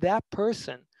happening. When that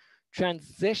person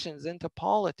transitions into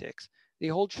politics, they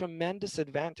hold tremendous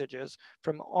advantages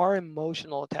from our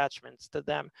emotional attachments to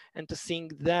them and to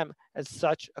seeing them as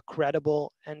such a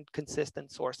credible and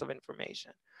consistent source of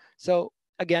information. So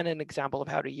again, an example of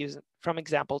how to use it from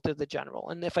example to the general.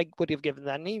 And if I would have given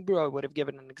that in Hebrew, I would have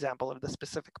given an example of the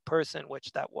specific person,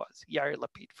 which that was Yair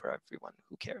Lapid, for everyone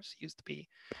who cares. He used to be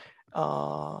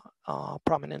a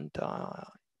prominent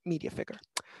media figure.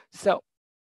 So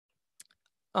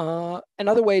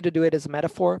another way to do it is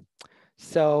metaphor.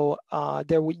 So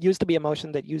there used to be a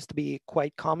motion that used to be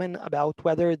quite common about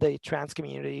whether the trans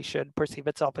community should perceive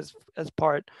itself as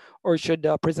part or should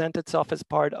present itself as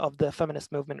part of the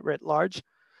feminist movement writ large.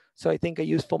 So I think a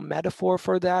useful metaphor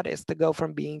for that is to go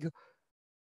from being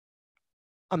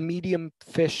a medium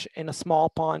fish in a small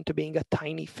pond to being a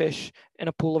tiny fish in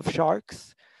a pool of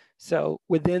sharks. So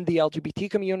within the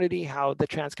LGBT community, how the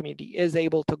trans community is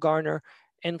able to garner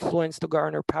influence, to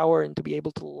garner power, and to be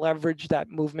able to leverage that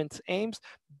movement's aims.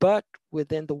 But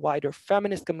within the wider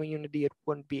feminist community, it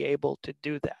wouldn't be able to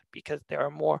do that because there are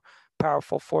more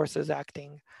powerful forces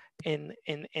acting in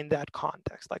that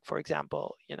context. Like, for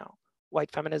example, you know,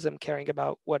 white feminism caring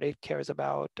about what it cares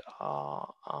about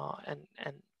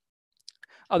and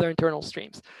other internal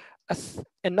streams.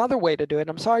 Another way to do it,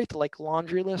 I'm sorry to like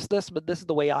laundry list this, but this is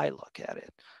the way I look at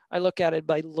it. I look at it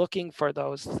by looking for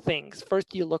those things.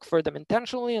 First, you look for them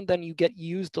intentionally, and then you get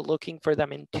used to looking for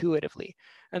them intuitively.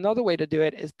 Another way to do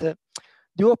it is to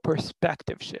do a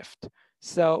perspective shift.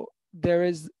 So there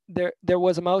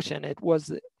was a motion. It was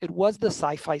the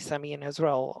sci-fi semi in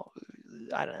Israel,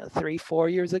 I don't know,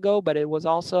 3-4 years ago, but it was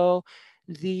also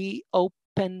the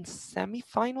Open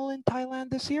semi-final in Thailand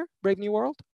this year, Brave New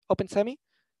World, Open semi.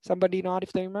 Somebody nod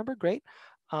if they remember, great.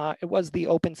 It was the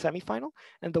Open semi-final,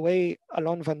 and the way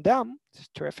Alon Van Dam,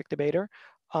 terrific debater,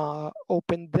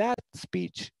 opened that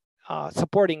speech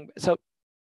supporting, so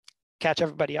catch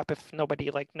everybody up if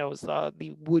nobody like knows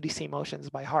the Woody C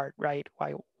motions by heart, right?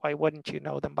 Why wouldn't you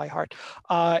know them by heart?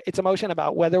 It's a motion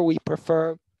about whether we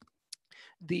prefer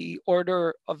the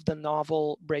order of the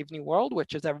novel Brave New World,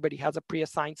 which is everybody has a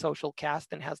pre-assigned social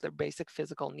caste and has their basic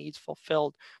physical needs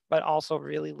fulfilled, but also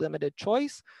really limited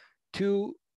choice,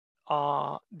 to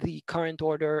the current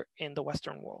order in the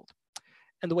Western world.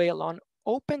 And the way Alon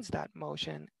opens that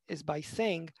motion is by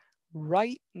saying,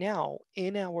 right now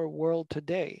in our world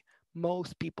today,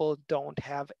 most people don't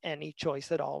have any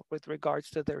choice at all with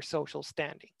regards to their social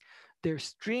standing. They're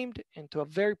streamed into a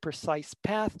very precise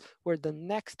path where the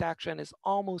next action is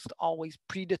almost always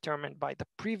predetermined by the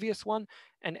previous one,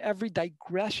 and every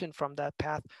digression from that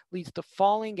path leads to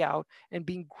falling out and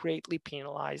being greatly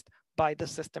penalized by the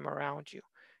system around you.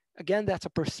 Again, that's a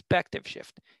perspective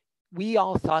shift. We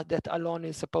all thought that Alon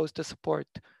is supposed to support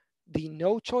the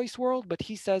no choice world, but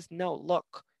he says, no,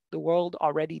 look, the world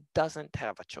already doesn't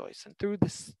have a choice. And through the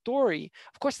story,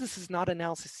 of course, this is not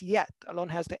analysis yet. Alon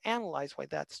has to analyze why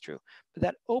that's true. But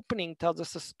that opening tells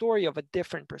us a story of a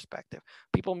different perspective.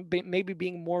 People maybe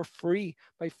being more free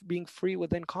by being free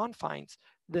within confines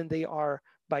than they are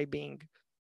by being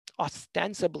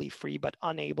ostensibly free, but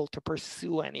unable to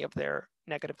pursue any of their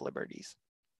negative liberties.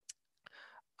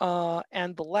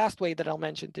 And the last way that I'll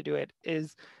mention to do it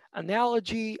is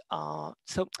analogy.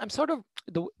 So I'm sort of,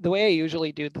 the way I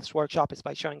usually do this workshop is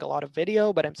by showing a lot of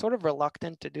video, but I'm sort of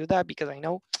reluctant to do that because I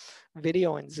know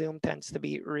video in Zoom tends to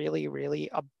be really, really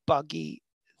a buggy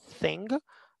thing.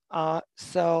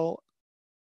 So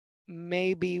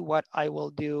maybe what I will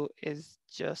do is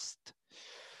just,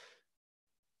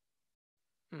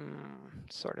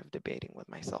 sort of debating with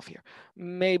myself here.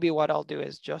 Maybe what I'll do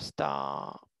is just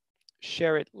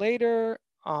share it later,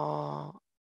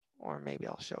 or maybe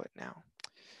I'll show it now.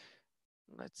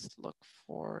 Let's look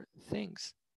for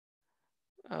things.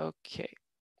 Okay.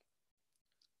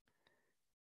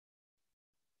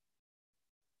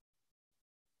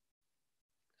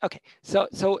 Okay, so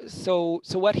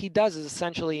what he does is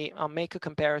essentially make a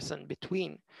comparison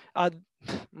between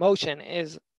motion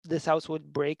is this house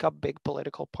would break up big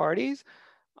political parties.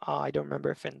 I don't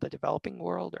remember if in the developing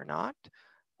world or not.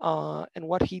 And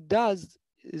what he does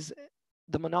is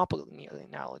the monopoly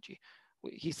analogy.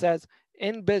 He says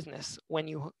in business, when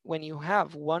you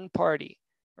have one party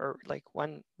or like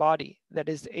one body that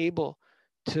is able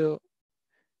to,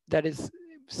 that is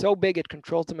so big it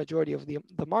controls the majority of the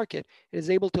market, it is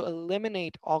able to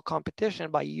eliminate all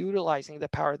competition by utilizing the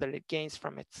power that it gains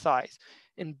from its size.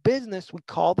 In business, we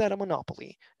call that a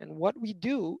monopoly. And what we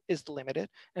do is limit it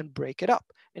and break it up.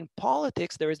 In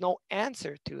politics, there is no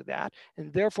answer to that.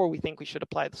 And therefore, we think we should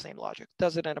apply the same logic.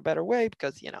 Does it in a better way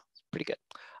because, you know, it's pretty good.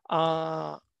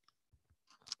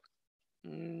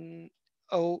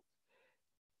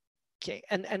 Okay,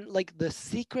 and like the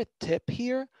secret tip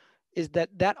here is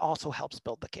that also helps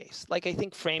build the case. Like I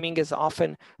think framing is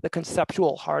often the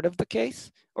conceptual heart of the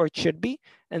case, or it should be.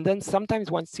 And then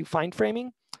sometimes once you find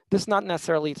framing, this is not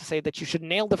necessarily to say that you should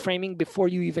nail the framing before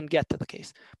you even get to the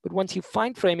case. But once you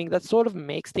find framing, that sort of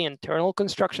makes the internal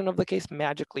construction of the case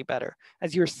magically better.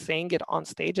 As you're saying it on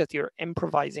stage, as you're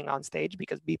improvising on stage,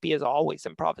 because BP is always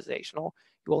improvisational.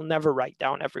 You will never write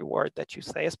down every word that you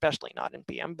say, especially not in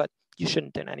PM, but you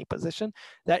shouldn't in any position.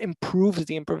 That improves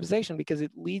the improvisation because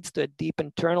it leads to a deep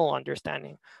internal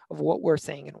understanding of what we're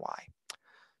saying and why.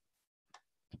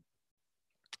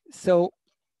 So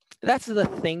that's the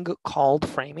thing called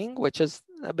framing, which is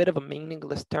a bit of a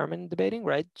meaningless term in debating,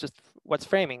 right? Just what's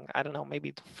framing? I don't know, maybe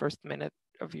the first minute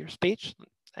of your speech.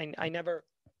 I never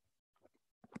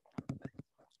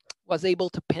was able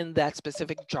to pin that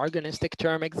specific jargonistic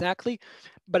term exactly,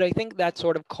 but I think that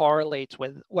sort of correlates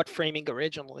with what framing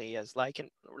originally is like in,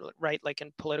 right? Like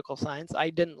in political science.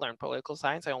 I didn't learn political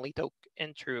science. I only took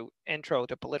intro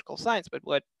to political science, but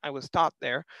what I was taught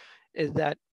there is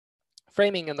that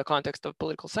framing in the context of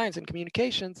political science and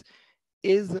communications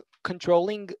is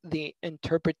controlling the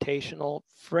interpretational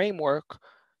framework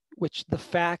which the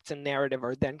facts and narrative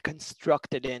are then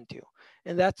constructed into.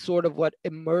 And that's sort of what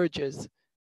emerges.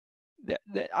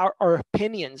 Our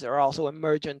opinions are also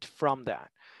emergent from that.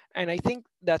 And I think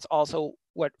that's also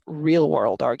what real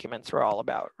world arguments are all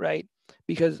about, right?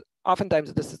 Because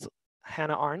oftentimes this is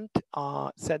Hannah Arendt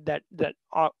said that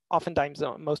oftentimes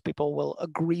most people will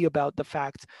agree about the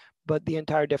facts, but the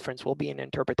entire difference will be in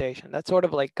interpretation. That's sort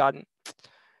of like gotten,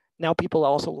 now people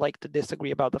also like to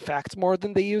disagree about the facts more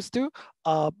than they used to,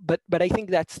 but I think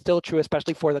that's still true,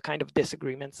 especially for the kind of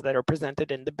disagreements that are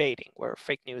presented in debating, where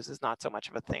fake news is not so much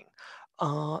of a thing.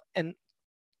 And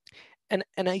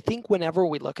I think whenever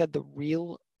we look at the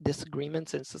real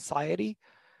disagreements in society,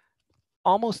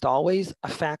 almost always a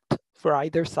fact for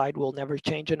either side will never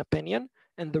change an opinion.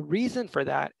 And the reason for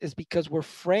that is because we're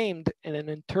framed in an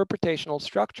interpretational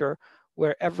structure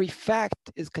where every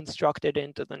fact is constructed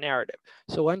into the narrative.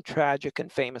 So one tragic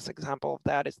and famous example of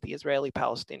that is the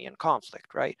Israeli-Palestinian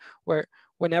conflict, right? Where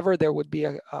whenever there would be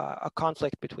a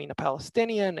conflict between a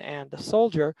Palestinian and a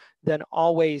soldier, then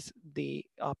always the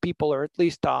people, or at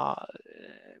least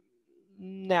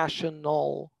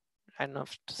national, I don't know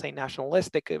if to say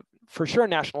nationalistic, for sure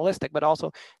nationalistic, but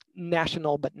also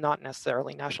national, but not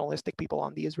necessarily nationalistic people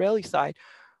on the Israeli side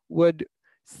would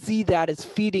see that as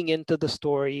feeding into the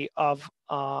story of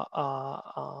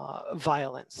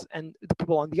violence. And the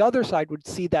people on the other side would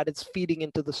see that as feeding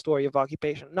into the story of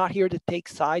occupation. I'm not here to take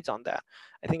sides on that.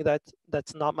 I think that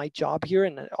that's not my job here,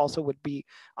 and it also would be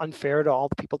unfair to all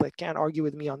the people that can't argue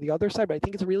with me on the other side, but I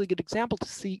think it's a really good example to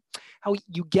see how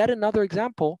you get another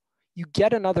example, you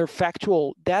get another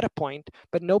factual data point,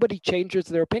 but nobody changes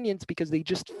their opinions because they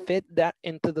just fit that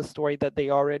into the story that they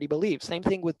already believe. Same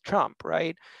thing with Trump,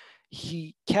 right?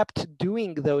 He kept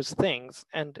doing those things,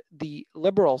 and the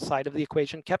liberal side of the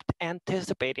equation kept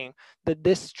anticipating that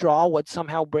this straw would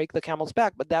somehow break the camel's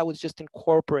back, but that was just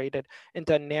incorporated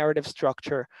into a narrative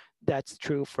structure that's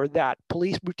true for that.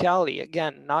 Police brutality,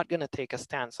 again, not going to take a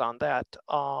stance on that.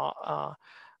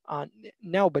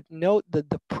 No, but note that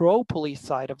the pro-police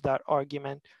side of that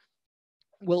argument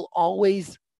will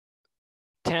always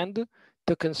tend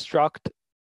to construct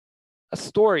a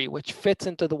story which fits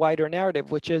into the wider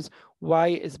narrative, which is, why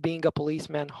is being a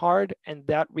policeman hard? And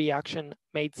that reaction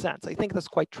made sense. I think that's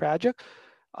quite tragic.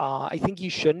 I think you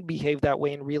shouldn't behave that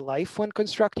way in real life when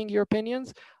constructing your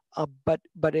opinions, but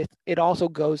it also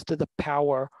goes to the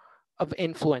power of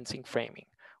influencing framing,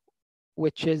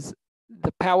 which is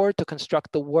the power to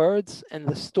construct the words and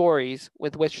the stories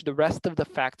with which the rest of the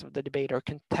facts of the debate are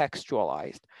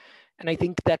contextualized. And I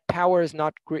think that power is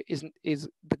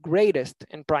the greatest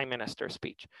in prime minister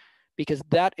speech, because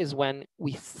that is when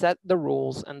we set the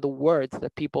rules and the words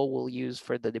that people will use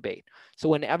for the debate. So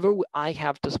whenever I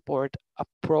have to support a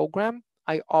program,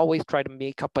 I always try to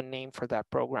make up a name for that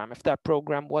program if that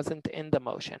program wasn't in the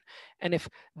motion. And if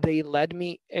they led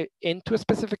me into a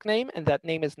specific name and that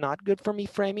name is not good for me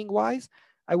framing wise,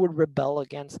 I would rebel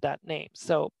against that name.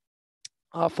 So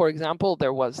for example,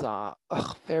 there was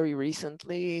very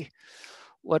recently,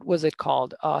 what was it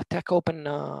called? Tech Open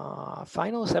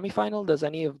final, semifinal. Does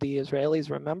any of the Israelis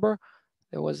remember?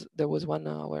 There was one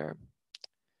where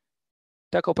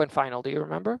Tech Open final. Do you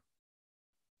remember?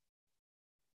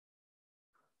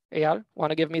 Eyal,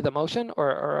 want to give me the motion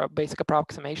or a basic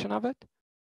approximation of it?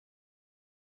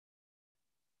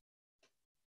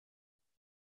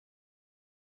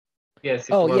 Yes.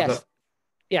 Yes.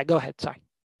 Yeah, go ahead. Sorry.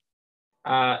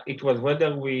 It was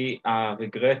whether we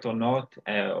regret or not,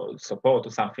 or support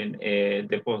or something,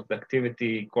 the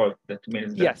productivity cult. That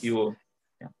means that yes. you.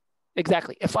 Yeah.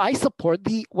 Exactly. If I support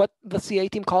what the CA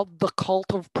team called the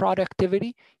cult of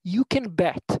productivity, you can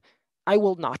bet I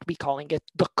will not be calling it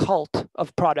the cult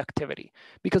of productivity,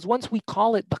 because once we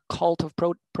call it the cult of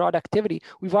productivity,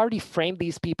 we've already framed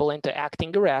these people into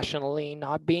acting irrationally,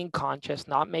 not being conscious,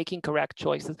 not making correct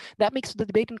choices. That makes the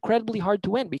debate incredibly hard to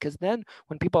win, because then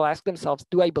when people ask themselves,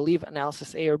 do I believe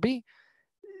analysis A or B?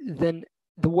 Then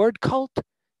the word cult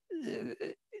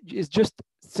is just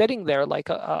sitting there like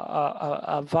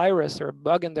a virus or a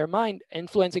bug in their mind,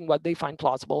 influencing what they find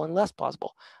plausible and less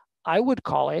plausible. I would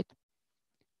call it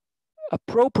a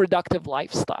pro-productive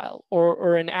lifestyle,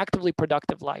 or an actively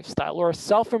productive lifestyle, or a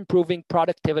self-improving,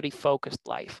 productivity-focused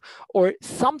life, or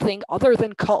something other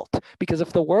than cult. Because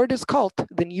if the word is cult,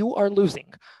 then you are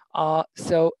losing.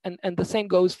 So the same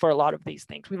goes for a lot of these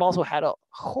things. We've also had a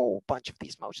whole bunch of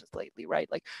these motions lately,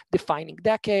 right? Like defining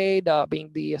decade,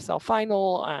 being the ESL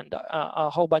final, and a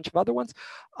whole bunch of other ones.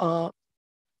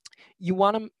 You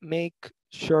want to make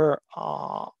sure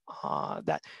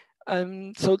that.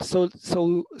 So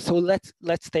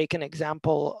let's take an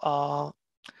example.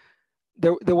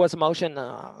 There was a motion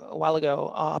a while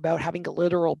ago about having a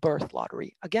literal birth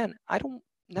lottery. Again, I don't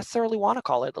necessarily want to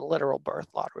call it a literal birth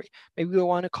lottery. Maybe we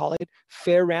want to call it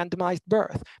fair randomized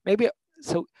birth. Maybe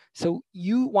so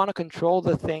you want to control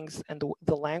the things and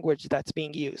the language that's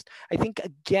being used. I think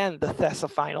again the THESA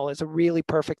final is a really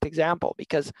perfect example,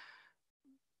 because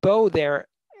Bo there.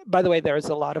 By the way, there's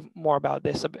a lot of more about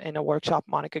this in a workshop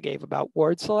Monica gave about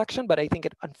word selection, but I think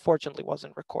it unfortunately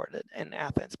wasn't recorded in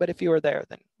Athens. But if you were there,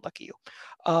 then lucky you.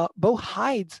 Bo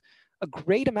hides a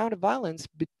great amount of violence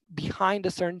behind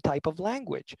a certain type of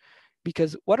language.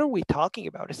 Because what are we talking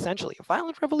about? Essentially, a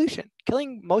violent revolution,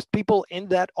 killing most people in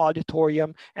that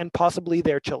auditorium and possibly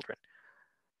their children.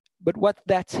 But what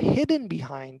that's hidden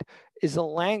behind is a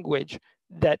language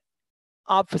that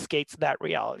obfuscates that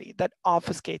reality, that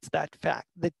obfuscates that fact,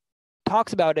 that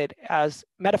talks about it as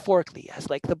metaphorically, as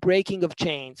like the breaking of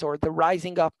chains or the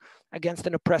rising up against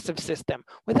an oppressive system,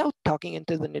 without talking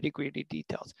into the nitty-gritty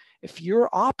details. If you're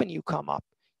op and you come up,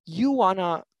 you want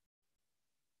to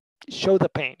show the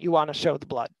pain, you want to show the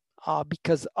blood,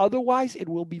 because otherwise it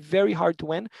will be very hard to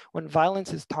win when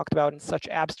violence is talked about in such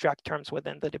abstract terms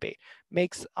within the debate.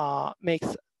 Makes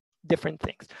different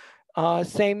things.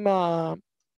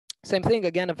 Same thing,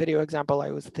 again, a video example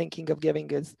I was thinking of giving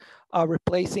is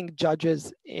replacing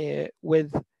judges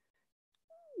with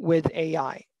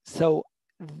AI. So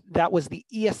that was the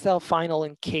ESL final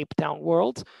in Cape Town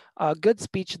Worlds. Good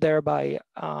speech there by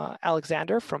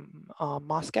Alexander from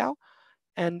Moscow.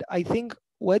 And I think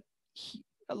a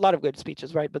lot of good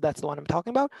speeches, right? But that's the one I'm talking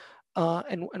about.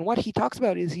 And what he talks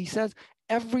about is, he says,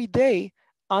 every day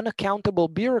unaccountable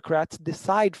bureaucrats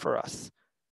decide for us,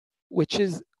 which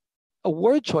is a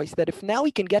word choice that if now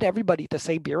we can get everybody to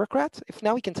say bureaucrats, if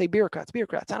now we can say bureaucrats,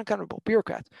 unaccountable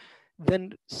bureaucrats,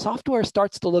 then software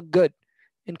starts to look good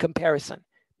in comparison,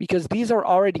 because these are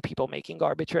already people making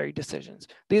arbitrary decisions.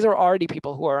 These are already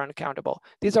people who are unaccountable.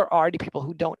 These are already people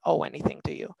who don't owe anything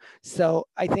to you. So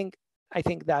I think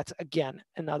that's, again,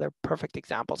 another perfect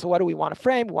example. So what do we want to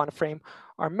frame? We want to frame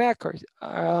our mech, or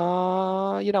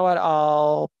you know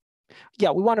what,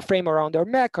 we want to frame around our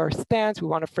mech, our stance. We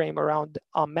want to frame around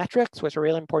metrics, which are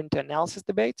really important to analysis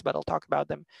debates, but I'll talk about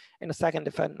them in a second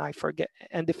if I forget.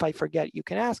 And if I forget, you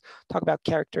can ask. Talk about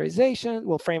characterization.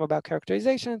 We'll frame about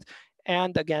characterizations.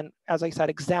 And again, as I said,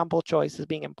 example choice is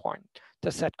being important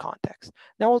to set context.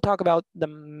 Now we'll talk about the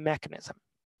mechanism.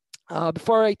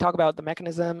 Before I talk about the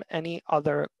mechanism, any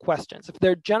other questions? If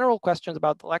there are general questions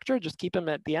about the lecture, just keep them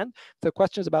at the end. If there are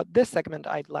questions about this segment,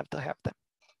 I'd love to have them.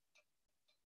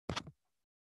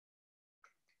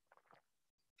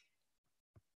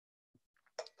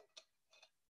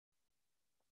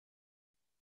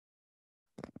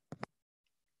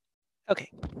 Okay,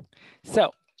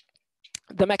 so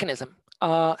the mechanism.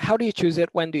 How do you choose it?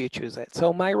 When do you choose it?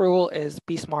 So my rule is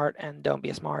be smart and don't be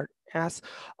a smart ass,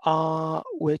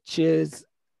 which is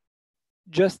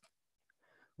just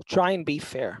try and be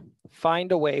fair.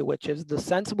 Find a way which is the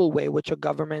sensible way which a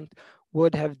government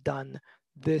would have done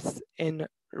this in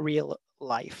real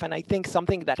life. And I think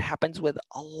something that happens with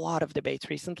a lot of debates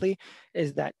recently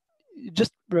is that,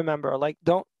 just remember, like,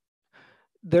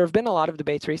 there have been a lot of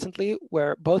debates recently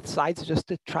where both sides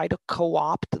just try to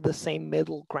co-opt the same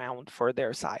middle ground for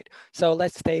their side. So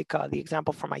let's take the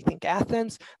example from, I think,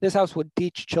 Athens. This house would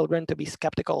teach children to be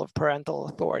skeptical of parental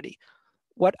authority.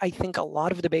 What I think a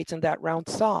lot of debates in that round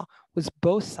saw was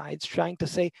both sides trying to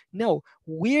say, no,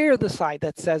 we're the side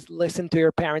that says, listen to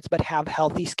your parents, but have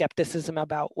healthy skepticism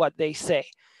about what they say.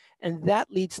 And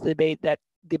that leads to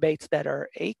debates that are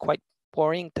A, quite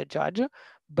boring to judge,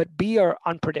 but B, are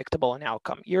unpredictable in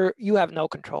outcome. You have no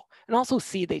control. And also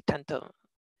C, they tend to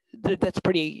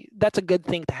that's a good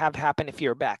thing to have happen if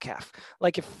you're back half.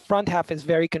 Like if front half is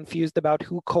very confused about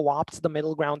who co-opts the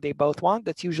middle ground they both want,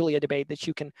 that's usually a debate that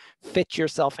you can fit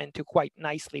yourself into quite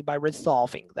nicely by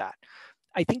resolving that.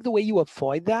 I think the way you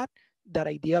avoid that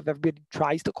idea of everybody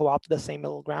tries to co-opt the same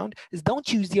middle ground is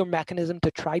don't use your mechanism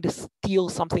to try to steal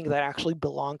something that actually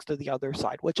belongs to the other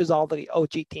side, which is all the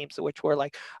OG teams, which were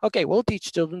like, okay, we'll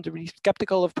teach children to be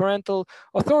skeptical of parental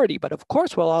authority, but of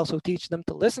course we'll also teach them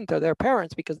to listen to their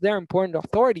parents because they're important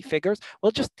authority figures.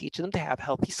 We'll just teach them to have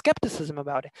healthy skepticism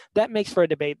about it. That makes for a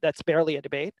debate that's barely a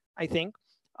debate, I think.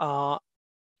 And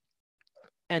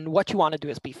what you want to do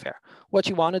is be fair. What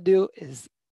you want to do is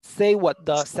say what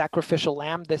the sacrificial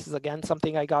lamb, this is again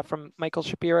something I got from Michael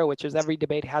Shapiro, which is every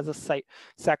debate has a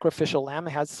sacrificial lamb.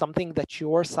 It has something that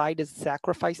your side is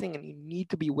sacrificing, and you need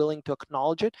to be willing to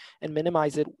acknowledge it and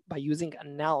minimize it by using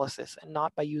analysis and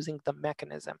not by using the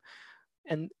mechanism.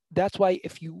 And that's why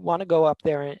if you want to go up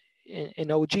there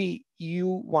in OG, you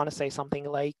want to say something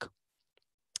like,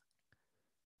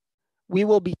 we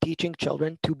will be teaching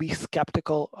children to be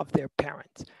skeptical of their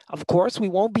parents. Of course, we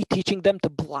won't be teaching them to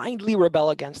blindly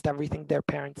rebel against everything their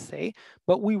parents say,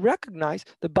 but we recognize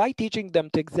that by teaching them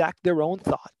to exact their own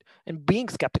thought and being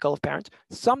skeptical of parents,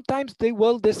 sometimes they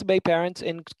will disobey parents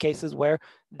in cases where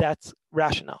that's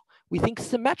rational. We think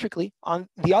symmetrically on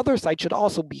the other side should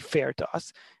also be fair to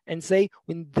us and say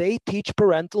when they teach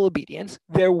parental obedience,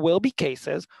 there will be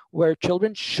cases where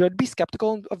children should be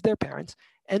skeptical of their parents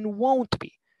and won't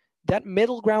be. That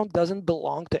middle ground doesn't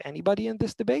belong to anybody in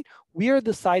this debate. We are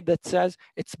the side that says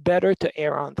it's better to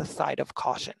err on the side of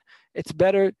caution. It's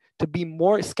better to be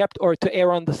more skeptical, or to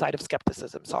err on the side of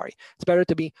skepticism, sorry. It's better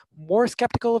to be more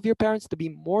skeptical of your parents, to be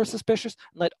more suspicious,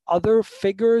 and let other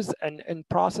figures and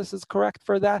processes correct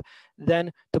for that,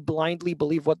 than to blindly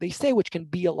believe what they say, which can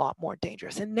be a lot more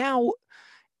dangerous. And now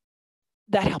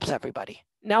that helps everybody.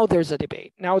 Now there's a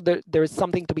debate. Now there's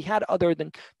something to be had other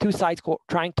than two sides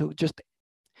trying to just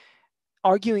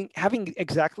arguing, having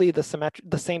exactly the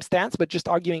same stance, but just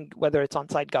arguing whether it's on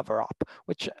side gov or op,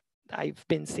 which I've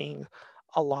been seeing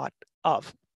a lot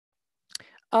of.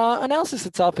 Analysis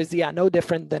itself is no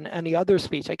different than any other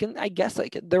speech. I guess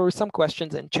there were some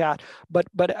questions in chat, but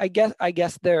I guess I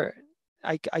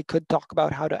could talk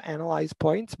about how to analyze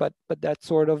points, but that's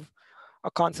sort of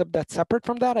a concept that's separate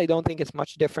from that. I don't think it's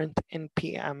much different in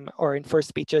PM or in first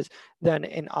speeches than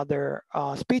in other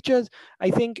speeches. I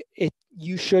think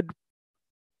you should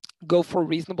go for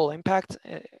reasonable impact.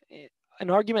 An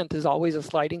argument is always a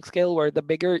sliding scale where the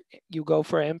bigger you go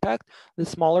for impact, the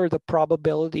smaller the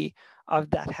probability of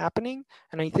that happening.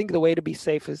 And I think the way to be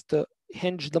safe is to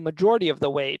hinge the majority of the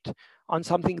weight on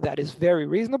something that is very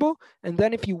reasonable. And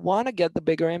then if you want to get the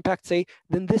bigger impact, say,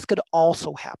 then this could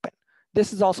also happen.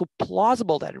 This is also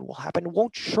plausible that it will happen. It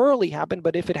won't surely happen,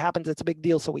 but if it happens, it's a big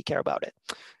deal, so we care about it.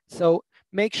 So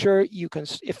make sure you can,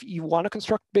 if you want to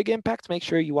construct big impacts, make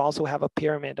sure you also have a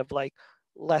pyramid of like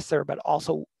lesser, but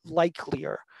also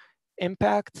likelier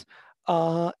impacts.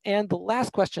 And the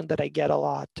last question that I get a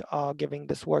lot giving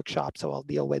this workshop, so I'll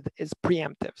deal with, is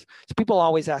preemptives. So people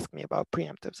always ask me about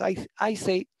preemptives. I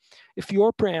say, if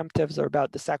your preemptives are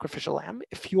about the sacrificial lamb,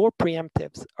 if your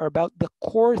preemptives are about the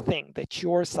core thing that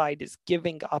your side is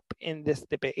giving up in this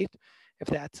debate, if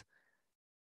that's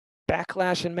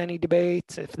backlash in many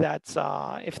debates, if that's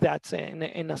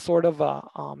in a sort of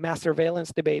a mass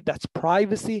surveillance debate, that's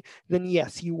privacy, then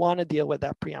yes, you want to deal with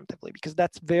that preemptively, because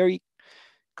that's very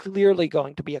clearly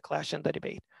going to be a clash in the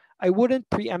debate. I wouldn't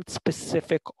preempt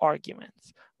specific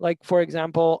arguments. Like, for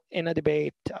example, in a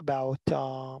debate about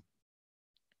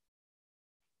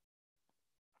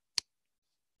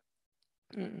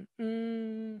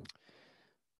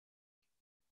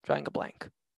drawing a blank.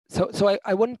 So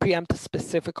I wouldn't preempt a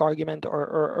specific argument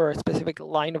or a specific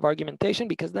line of argumentation,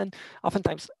 because then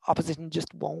oftentimes opposition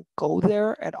just won't go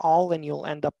there at all and you'll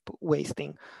end up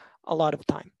wasting a lot of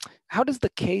time. How does the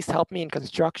case help me in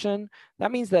construction?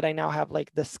 That means that I now have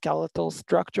like the skeletal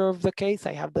structure of the case.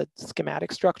 I have the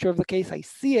schematic structure of the case. I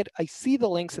see it, I see the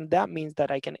links, and that means that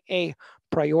I can A,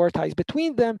 prioritize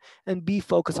between them, and B,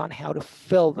 focus on how to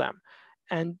fill them.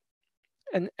 And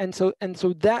so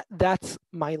that's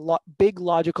my big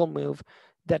logical move,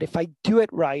 that if I do it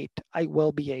right, I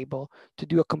will be able to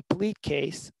do a complete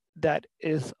case that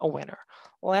is a winner.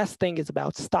 Last thing is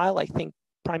about style. I think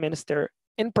Prime Minister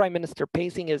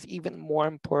pacing is even more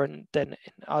important than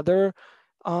in other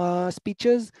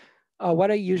speeches.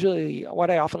 What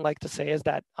I often like to say is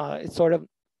that it's sort of,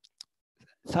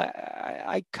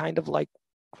 I kind of like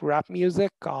rap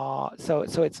music, so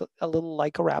it's a little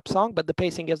like a rap song, but the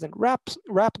pacing isn't rap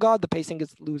god, the pacing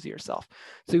is lose yourself.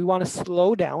 So you want to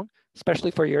slow down,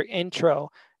 especially for your intro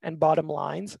and bottom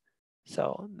lines.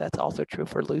 So that's also true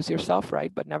for lose yourself,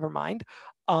 right? But never mind.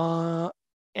 And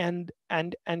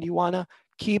you want to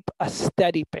keep a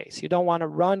steady pace. You don't want to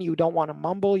run, you don't want to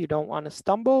mumble, you don't want to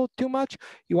stumble too much.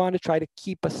 You want to try to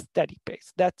keep a steady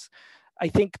pace. That's, I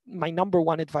think, my number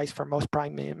one advice for most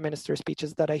prime minister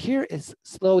speeches that I hear is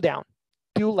slow down.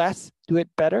 Do less, do it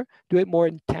better, do it more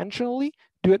intentionally,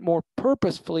 do it more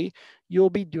purposefully.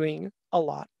 You'll be doing a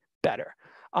lot better.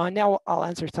 Now I'll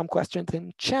answer some questions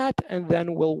in chat, and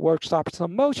then we'll workshop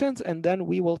some motions, and then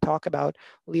we will talk about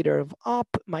leader of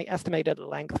op. My estimated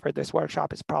length for this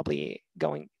workshop is probably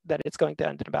it's going to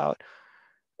end in about,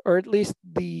 or at least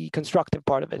the constructive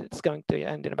part of it, it's going to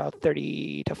end in about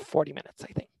 30 to 40 minutes,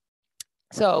 I think.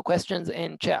 So questions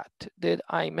in chat. Did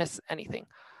I miss anything?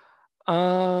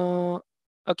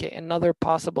 Okay, another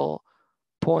possible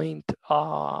point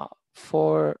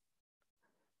for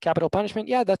capital punishment,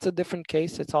 yeah, that's a different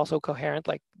case. It's also coherent,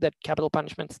 like that capital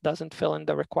punishments doesn't fill in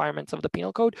the requirements of the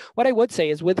penal code. What I would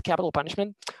say is with capital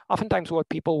punishment, oftentimes what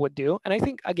people would do, and I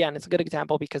think, again, it's a good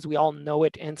example because we all know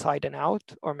it inside and out,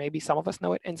 or maybe some of us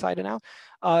know it inside and out,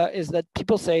 is that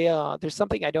people say, there's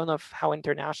something, I don't know how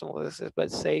international this is,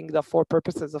 but saying the 4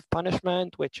 purposes of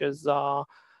punishment, which is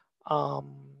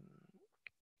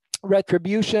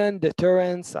retribution,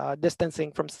 deterrence,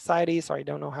 distancing from society, so I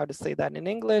don't know how to say that in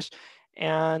English,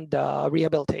 and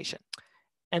rehabilitation,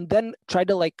 and then try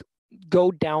to like go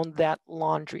down that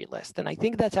laundry list. And I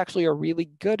think that's actually a really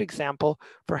good example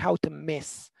for how to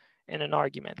miss in an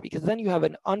argument, because then you have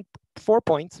 4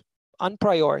 points,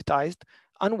 unprioritized,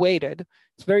 unweighted.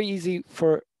 It's very easy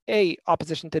for A,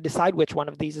 opposition to decide which one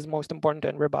of these is most important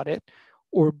and rebut it,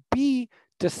 or B,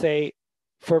 to say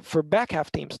for back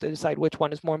half teams to decide which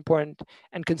one is more important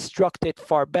and construct it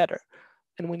far better.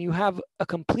 And when you have a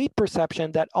complete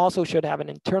perception, that also should have an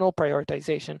internal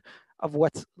prioritization of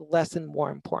what's less and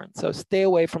more important. So stay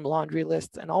away from laundry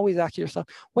lists and always ask yourself,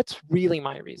 what's really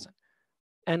my reason?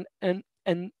 And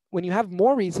when you have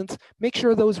more reasons, make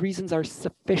sure those reasons are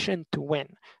sufficient to win.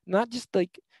 Not just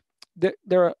like,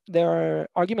 there are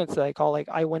arguments that I call like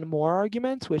I win more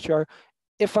arguments, which are,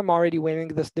 if I'm already winning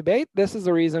this debate, this is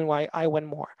the reason why I win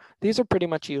more. These are pretty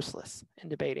much useless in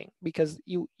debating because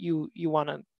you want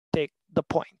to take the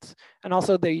points. And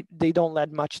also they don't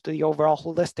lend much to the overall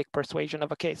holistic persuasion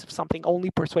of a case. If something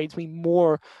only persuades me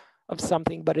more of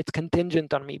something, but it's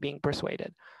contingent on me being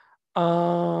persuaded.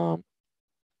 Can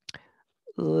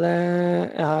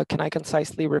I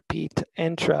concisely repeat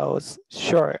intros?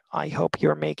 Sure, I hope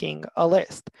you're making a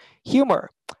list. Humor.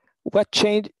 What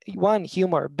changed? 1,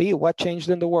 humor. B, what changed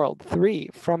in the world? 3,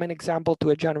 from an example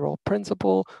to a general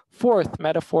principle. 4th,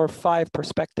 metaphor. 5,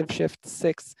 perspective shift.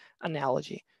 6,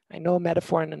 analogy. I know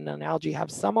metaphor and an analogy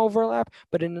have some overlap,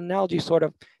 but an analogy sort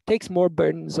of takes more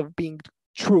burdens of being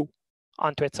true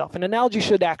onto itself. An analogy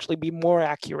should actually be more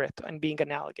accurate and being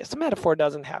analogous. A metaphor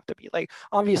doesn't have to be. Like,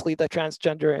 obviously, the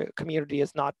transgender community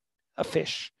is not a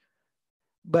fish.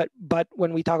 But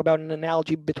when we talk about an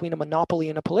analogy between a monopoly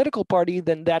and a political party,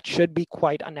 then that should be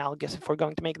quite analogous if we're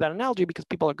going to make that analogy, because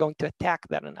people are going to attack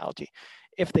that analogy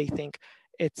if they think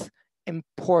it's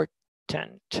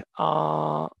important.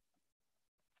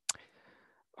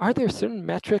 Are there certain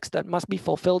metrics that must be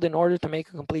fulfilled in order to make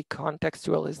a complete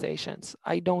contextualizations?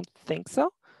 I don't think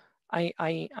so.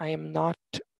 I am not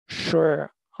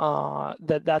sure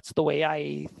that that's the way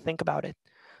I think about it.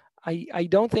 I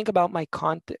don't think about my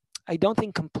I don't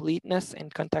think completeness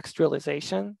and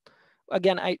contextualization.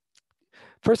 Again,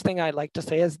 first thing I'd like to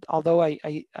say is, although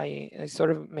I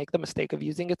sort of make the mistake of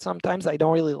using it sometimes, I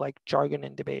don't really like jargon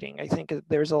in debating. I think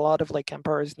there's a lot of like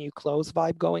Emperor's New Clothes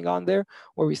vibe going on there,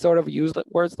 where we sort of use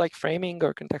words like framing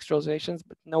or contextualizations,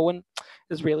 but no one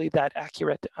is really that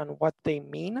accurate on what they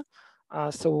mean.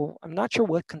 So I'm not sure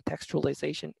what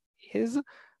contextualization is,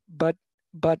 but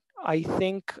I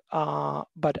think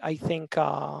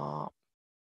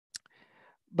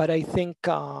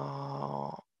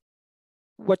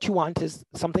what you want is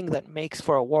something that makes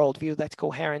for a worldview that's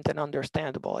coherent and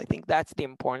understandable. I think that's the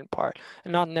important part,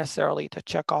 and not necessarily to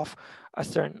check off a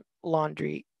certain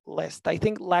laundry list. I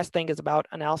think last thing is about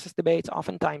analysis debates.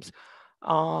 Oftentimes,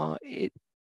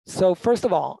 so first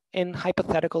of all, in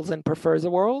hypotheticals and prefers a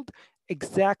world,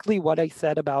 exactly what I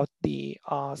said about the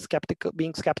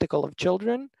being skeptical of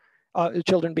children,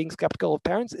 children being skeptical of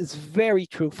parents is very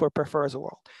true for prefers a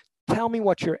world. Tell me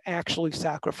what you're actually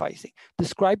sacrificing.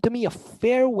 Describe to me a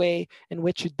fair way in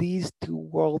which these two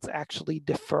worlds actually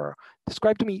differ.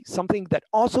 Describe to me something that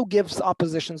also gives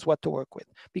oppositions what to work with.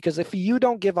 Because if you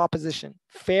don't give opposition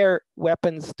fair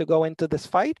weapons to go into this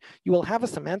fight, you will have a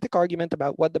semantic argument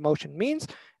about what the motion means,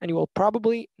 and you will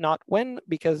probably not win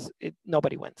because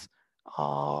nobody wins.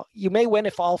 You may win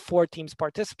if all 4 teams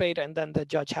participate, and then the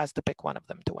judge has to pick one of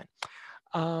them to win.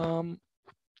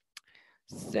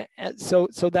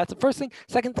 So that's the first thing.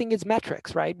 Second thing is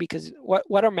metrics, right? Because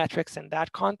what are metrics in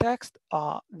that context?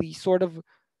 The sort of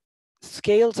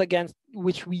scales against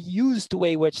which we use to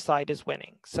weigh which side is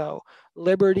winning. So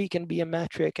liberty can be a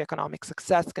metric, economic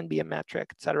success can be a metric,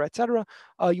 et cetera, et cetera.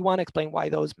 You want to explain why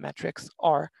those metrics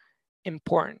are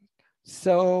important.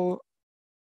 So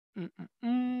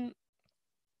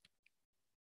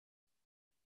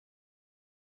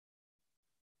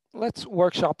let's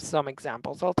workshop some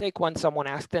examples. I'll take one someone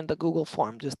asked in the Google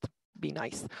form, just to be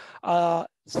nice.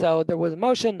 So there was a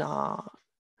motion,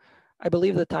 I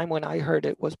believe the time when I heard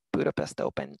it was Budapest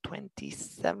Open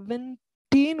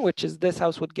 2017, which is this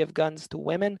house would give guns to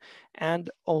women and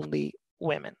only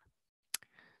women.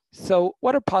 So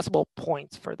what are possible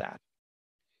points for that?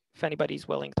 If anybody's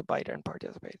willing to bite and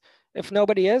participate. If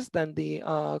nobody is, then the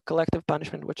collective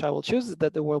punishment, which I will choose, is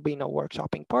that there will be no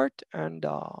workshopping part, and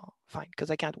fine, because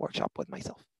I can't workshop with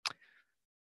myself.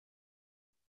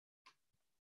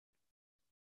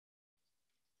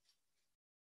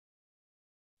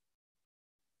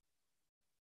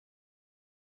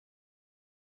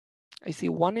 I see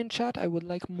one in chat. I would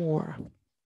like more.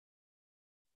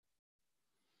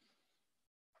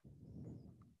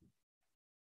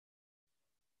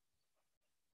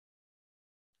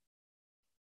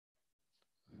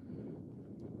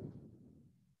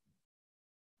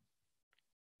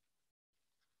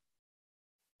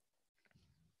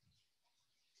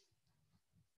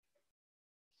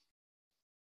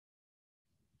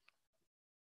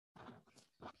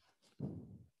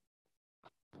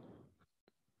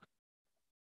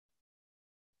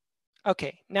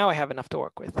 Okay, now I have enough to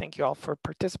work with. Thank you all for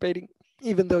participating.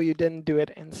 Even though you didn't do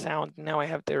it in sound, now I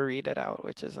have to read it out,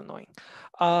 which is annoying.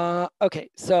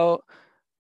 Okay, so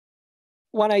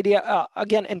one idea,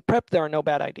 again, in prep, there are no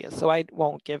bad ideas. So I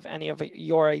won't give any of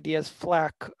your ideas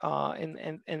flack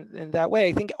in that way.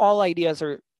 I think all ideas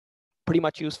are pretty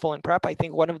much useful in prep. I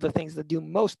think one of the things that do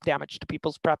most damage to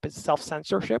people's prep is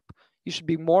self-censorship. You should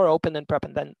be more open in prep,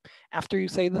 and then after you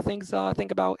say the things, think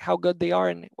about how good they are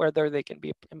and whether they can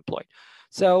be employed.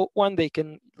 So one, they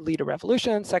can lead a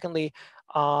revolution. Secondly,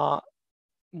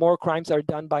 more crimes are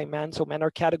done by men, so men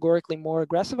are categorically more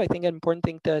aggressive. I think an important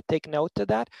thing to take note to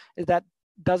that is that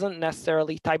doesn't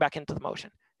necessarily tie back into the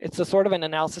motion. It's a sort of an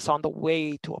analysis on the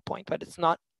way to a point, but it's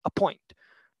not a point.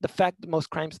 The fact that most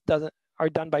crimes are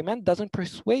done by men doesn't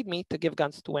persuade me to give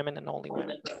guns to women and only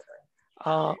women.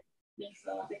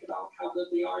 Think about how good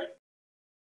they are.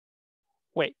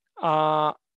 Wait,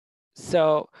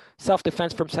 so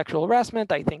self-defense from sexual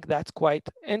harassment, I think that's quite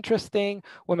interesting.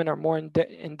 Women are more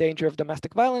in danger of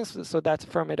domestic violence, so that's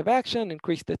affirmative action,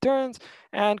 increased deterrence,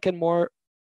 and can more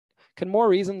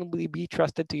reasonably be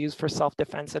trusted to use for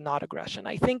self-defense and not aggression.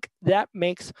 I think that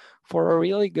makes for a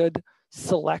really good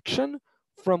selection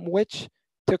from which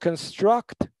to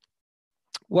construct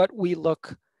what we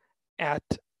look at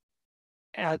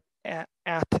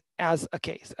as a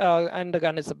case. And the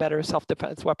gun is a better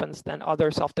self-defense weapons than other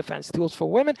self-defense tools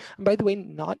for women. And by the way,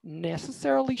 not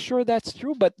necessarily sure that's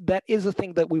true, but that is a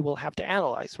thing that we will have to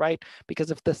analyze, right?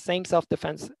 Because if the same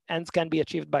self-defense ends can be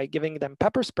achieved by giving them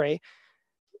pepper spray,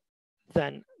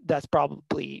 then that's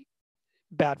probably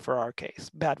bad for our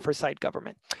case, bad for side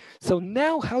government. So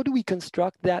now how do we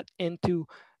construct that into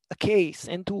a case,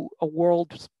 into a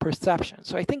world perception?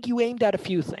 So I think you aimed at a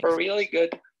few things. A really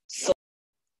good.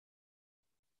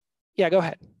 Yeah, go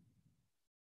ahead.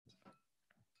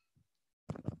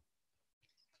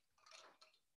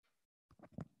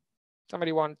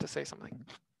 Somebody wanted to say something.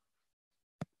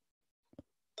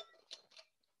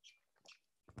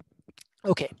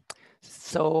 Okay,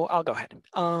 so I'll go ahead.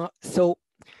 So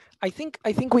I think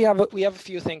we have a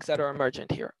few things that are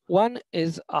emergent here. One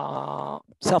is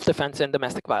self-defense in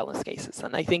domestic violence cases,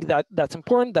 and I think that's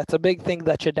important. That's a big thing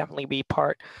that should definitely be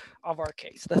part of our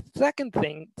case. The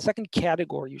second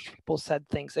category people said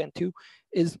things into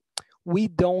is we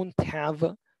don't have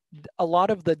a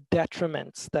lot of the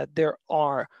detriments that there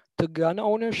are to gun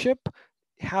ownership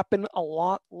happen a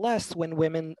lot less when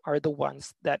women are the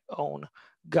ones that own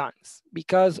guns,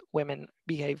 because women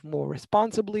behave more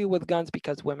responsibly with guns,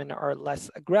 because women are less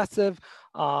aggressive,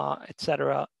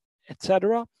 etc.,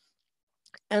 etc.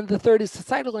 And the third is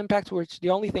societal impact, which the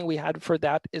only thing we had for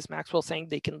that is Maxwell saying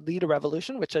they can lead a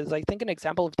revolution, which is, I think, an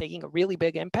example of taking a really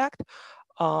big impact.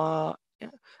 At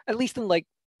least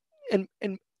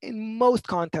in most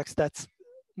contexts, that's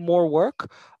more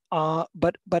work.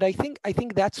 But I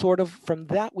think that's sort of, from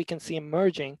that we can see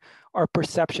emerging our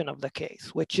perception of the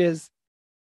case, which is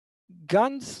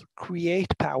guns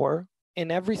create power,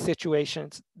 in every situation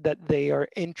that they are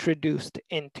introduced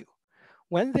into.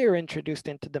 When they're introduced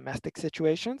into domestic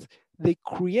situations, they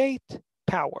create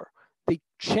power. They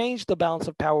change the balance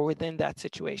of power within that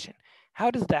situation.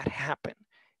 How does that happen?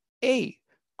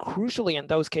 Crucially, in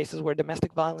those cases where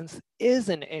domestic violence is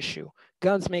an issue,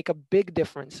 guns make a big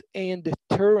difference in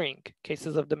deterring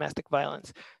cases of domestic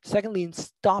violence. Secondly, in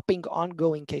stopping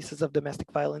ongoing cases of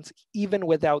domestic violence, even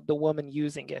without the woman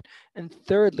using it. And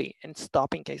thirdly, in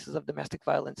stopping cases of domestic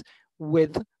violence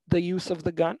with the use of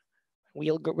the gun.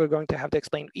 We're going to have to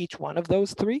explain each one of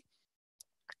those three.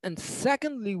 And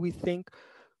secondly, we think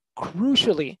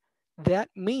crucially, that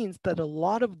means that a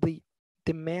lot of the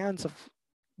demands of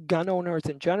gun owners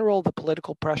in general, the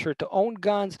political pressure to own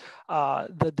guns,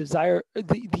 the desire,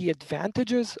 the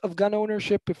advantages of gun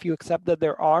ownership, if you accept that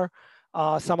there are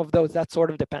some of those, that sort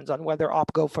of depends on whether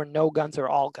op go for no guns or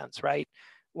all guns, right?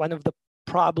 One of the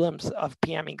problems of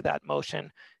PMing that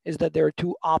motion is that there are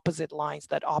two opposite lines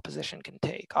that opposition can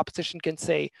take. Opposition can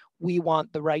say, we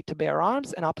want the right to bear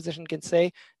arms, and opposition can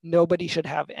say, nobody should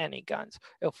have any guns.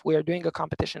 If we're doing a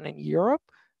competition in Europe,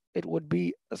 it would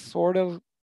be a sort of,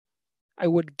 I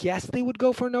would guess they would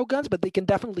go for no guns, but they can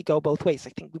definitely go both ways.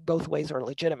 I think both ways are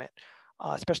legitimate,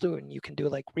 especially when you can do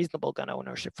like reasonable gun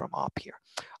ownership from op here.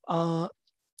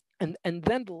 And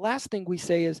then the last thing we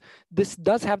say is this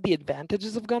does have the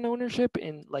advantages of gun ownership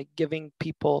in like giving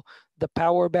people the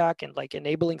power back and like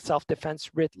enabling self-defense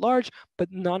writ large,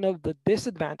 but none of the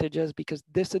disadvantages, because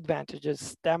disadvantages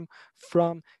stem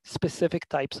from specific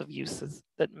types of uses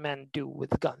that men do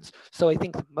with guns. So I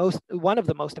think one of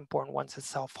the most important ones is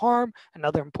self-harm.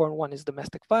 Another important one is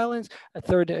domestic violence. A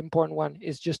third important one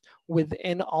is just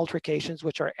within altercations,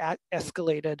 which are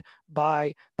escalated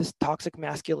by this toxic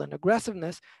masculine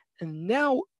aggressiveness. And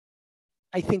now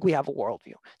I think we have a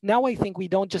worldview. Now I think we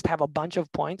don't just have a bunch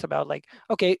of points about like,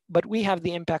 okay, but we have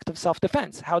the impact of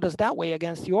self-defense. How does that weigh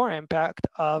against your impact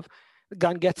of the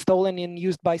gun gets stolen and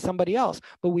used by somebody else?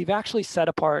 But we've actually set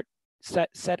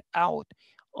out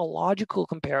a logical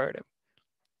comparative.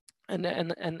 And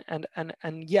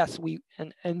yes,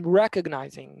 and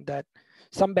recognizing that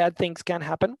some bad things can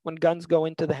happen when guns go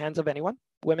into the hands of anyone,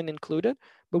 women included,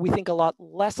 but we think a lot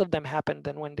less of them happen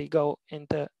than when they go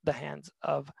into the hands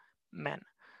of men.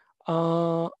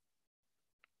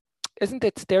 Isn't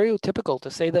it stereotypical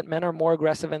to say that men are more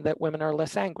aggressive and that women are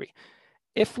less angry?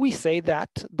 If we say that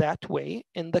way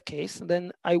in the case,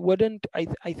 then I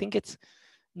think it's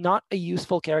not a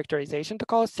useful characterization to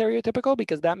call it stereotypical,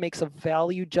 because that makes a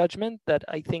value judgment that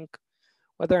I think,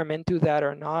 whether I'm into that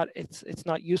or not, it's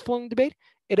not useful in debate.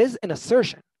 It is an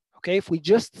assertion, okay? If we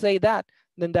just say that,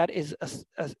 then that is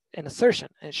an assertion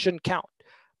and it shouldn't count.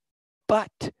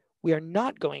 But we are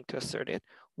not going to assert it.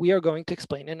 We are going to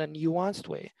explain in a nuanced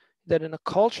way that in a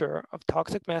culture of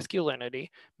toxic masculinity,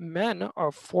 men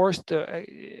are forced to,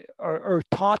 are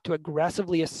taught to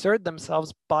aggressively assert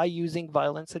themselves by using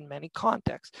violence in many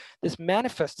contexts. This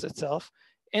manifests itself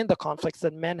in the conflicts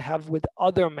that men have with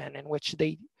other men, in which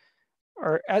they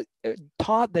are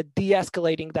taught that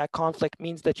de-escalating that conflict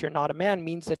means that you're not a man,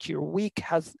 means that you're weak,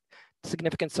 has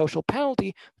significant social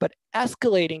penalty, but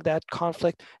escalating that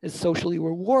conflict is socially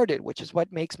rewarded, which is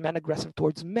what makes men aggressive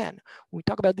towards men. When we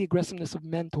talk about the aggressiveness of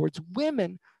men towards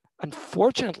women,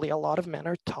 unfortunately, a lot of men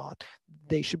are taught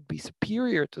they should be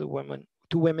superior to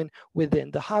women within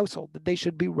the household, that they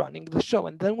should be running the show.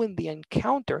 And then when they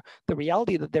encounter the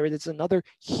reality that there is another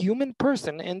human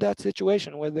person in that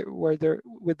situation with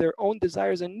their own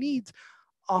desires and needs,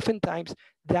 oftentimes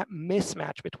that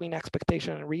mismatch between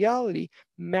expectation and reality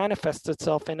manifests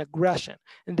itself in aggression.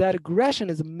 And that aggression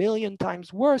is a million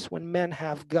times worse when men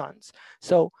have guns.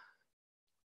 So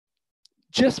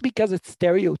just because it's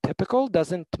stereotypical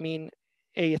doesn't mean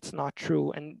A, it's not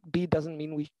true, and B, doesn't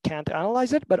mean we can't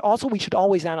analyze it, but also we should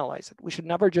always analyze it. We should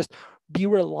never just be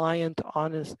reliant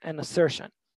on an assertion.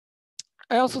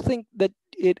 I also think that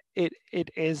it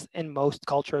is in most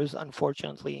cultures,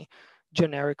 unfortunately,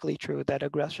 generically true that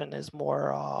aggression is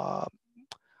more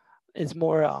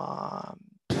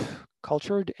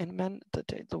cultured in men.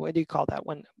 The way do you call that,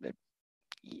 when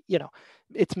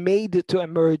it's made to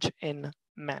emerge in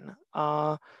men?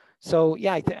 So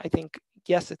yeah, I think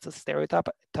yes, it's a stereotype.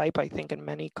 I think in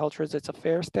many cultures it's a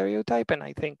fair stereotype, and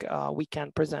I think we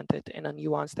can present it in a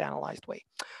nuanced, analyzed way.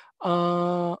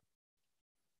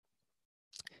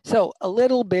 So a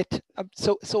little bit,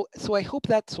 so I hope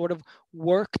that sort of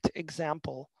worked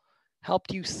example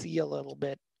helped you see a little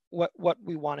bit what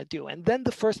we want to do. And then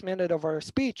the first minute of our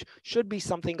speech should be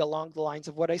something along the lines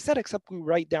of what I said, except we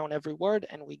write down every word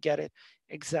and we get it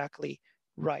exactly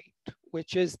right,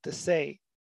 which is to say,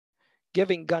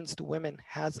 giving guns to women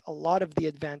has a lot of the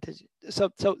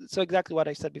so exactly what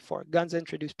I said before. Guns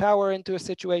introduce power into a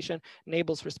situation,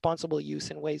 enables responsible use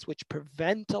in ways which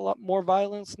prevent a lot more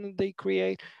violence than they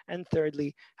create, and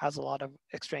thirdly, has a lot of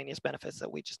extraneous benefits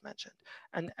that we just mentioned.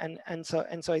 And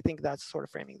so I think that's sort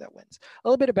of framing that wins. A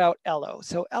little bit about Elo.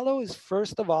 So Elo is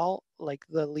first of all like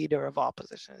the leader of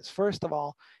opposition. Is first of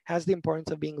all has the importance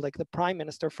of being like the prime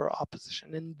minister for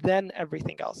opposition, and then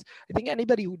everything else. I think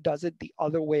anybody who does it the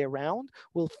other way around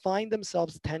will find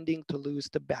themselves tending to lose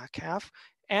the back half,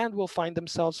 and will find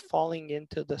themselves falling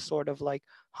into the sort of like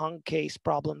hung case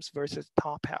problems versus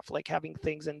top half, like having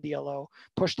things in DLO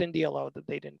pushed in DLO that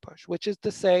they didn't push, which is to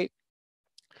say,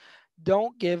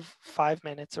 don't give 5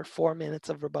 minutes or 4 minutes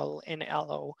of rebuttal in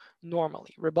LO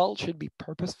normally. Rebuttal should be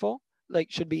purposeful, like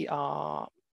should be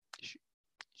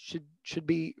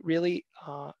really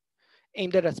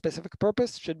aimed at a specific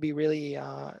purpose, should be really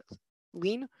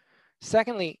lean.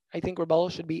 Secondly, I think rebuttal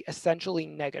should be essentially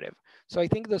negative. So I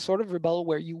think the sort of rebuttal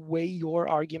where you weigh your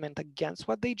argument against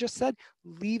what they just said,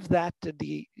 leave that to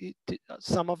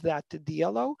some of that to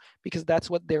DLO, because that's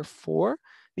what they're for.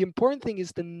 The important thing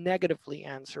is to negatively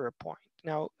answer a point.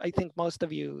 Now, I think most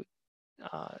of you,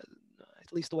 at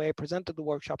least the way I presented the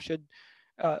workshop, should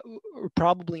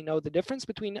probably know the difference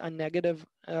between a negative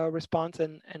response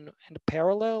and a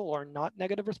parallel or not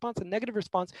negative response. A negative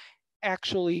response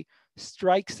actually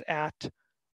strikes at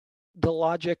the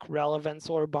logic, relevance,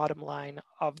 or bottom line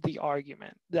of the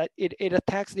argument, that it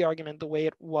attacks the argument the way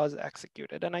it was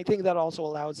executed. And I think that also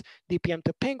allows DPM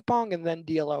to ping pong and then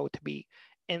DLO to be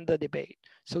in the debate.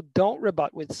 So don't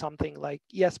rebut with something like,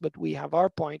 yes, but we have our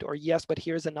point, or yes, but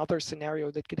here's another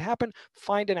scenario that could happen.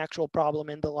 Find an actual problem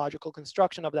in the logical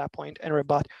construction of that point and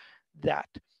rebut that.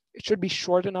 It should be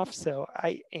short enough. So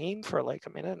I aim for like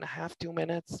 1.5 minutes, 2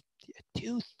 minutes,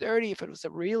 2:30 if it was a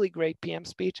really great PM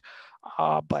speech.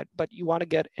 But you want to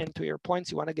get into your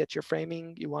points, you want to get your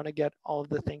framing, you want to get all of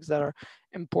the things that are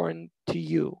important to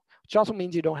you, which also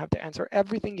means you don't have to answer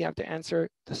everything. You have to answer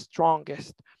the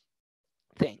strongest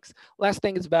things. Last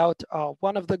thing is about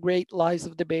one of the great lies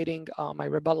of debating. My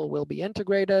rebuttal will be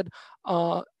integrated.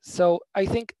 So I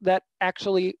think that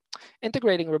actually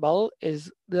integrating rebuttal is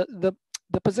the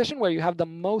position where you have the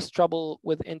most trouble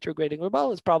with integrating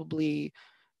rebuttal is probably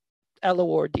LO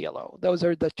or DLO. Those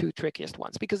are the two trickiest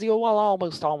ones, because you will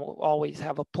almost always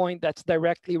have a point that's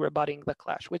directly rebutting the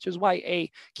clash, which is why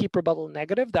keep rebuttal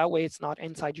negative. That way it's not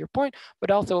inside your point,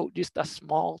 but also just a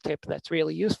small tip that's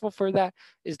really useful for that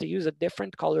is to use a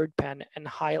different colored pen and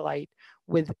highlight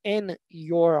within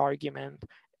your argument.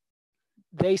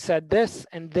 They said this,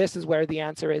 and this is where the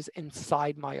answer is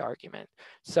inside my argument.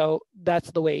 So that's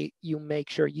the way you make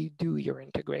sure you do your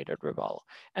integrated rebuttal.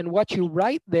 And what you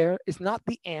write there is not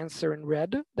the answer in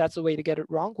red. That's the way to get it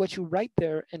wrong. What you write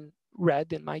there in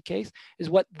red, in my case, is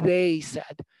what they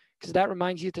said, because that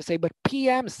reminds you to say, but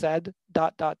PM said ...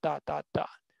 And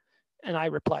I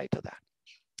reply to that.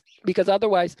 Because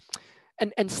otherwise,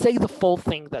 and say the full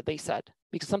thing that they said,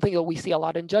 because something that we see a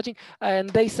lot in judging, and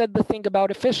they said the thing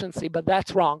about efficiency, but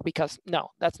that's wrong, because no,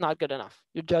 that's not good enough.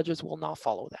 Your judges will not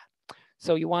follow that.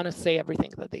 So you want to say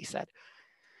everything that they said.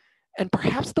 And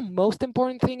perhaps the most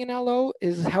important thing in LO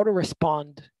is how to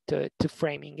respond to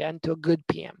framing and to a good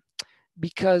PM,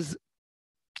 because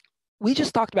we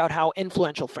just talked about how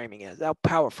influential framing is, how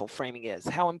powerful framing is,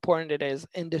 how important it is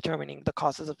in determining the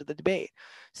causes of the debate.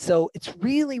 So it's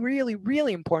really, really,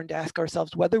 really important to ask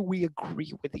ourselves whether we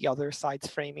agree with the other side's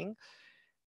framing.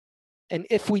 And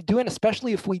if we do, and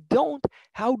especially if we don't,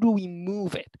 how do we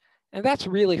move it? And that's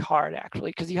really hard,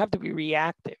 actually, because you have to be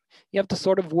reactive. You have to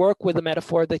sort of work with a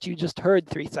metaphor that you just heard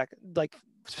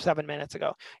 7 minutes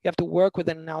ago. You have to work with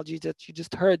an analogy that you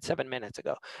just heard 7 minutes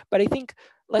ago. But I think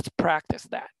let's practice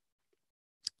that.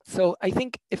 So I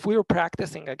think if we were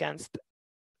practicing against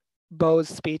Bo's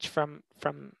speech from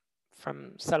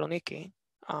Thessaloniki,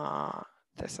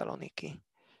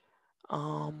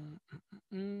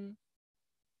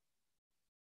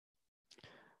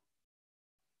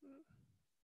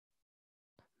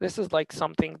 this is like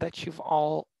something that you've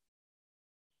all,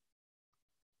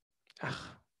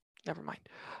 never mind.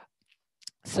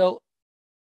 So,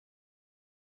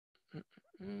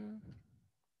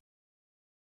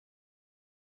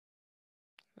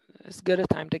 as good a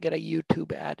time to get a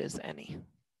YouTube ad as any.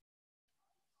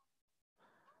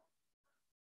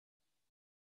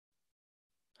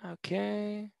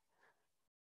 Okay,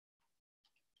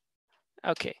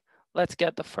 let's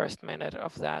get the first minute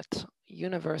of that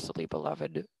universally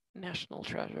beloved national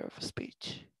treasure of a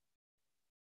speech.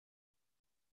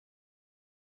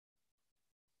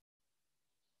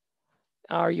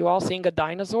 Are you all seeing a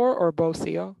dinosaur or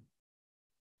Bo-Theo?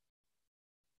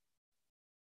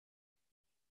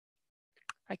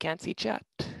 I can't see chat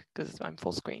because I'm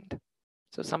full screened.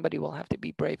 So somebody will have to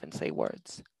be brave and say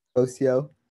words. Ocio.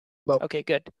 Well, Okay,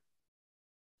 good.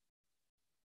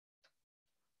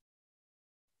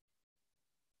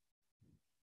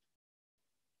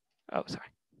 Oh, sorry.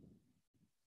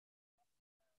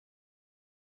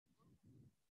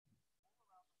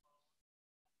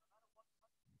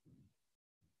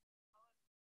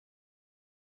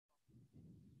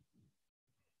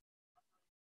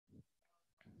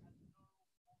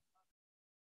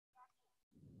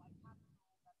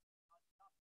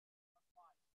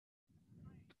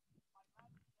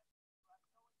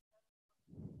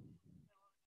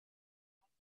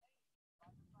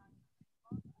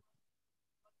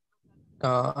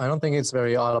 I don't think it's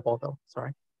very audible though.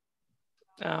 Sorry.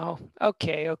 Oh,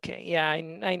 okay. Yeah,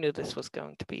 I knew this was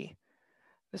going to be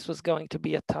a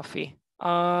toughie.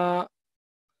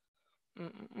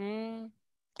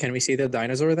 Can we see the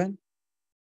dinosaur then?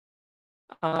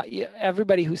 Yeah,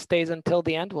 everybody who stays until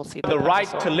the end will see the right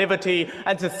to liberty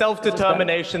and to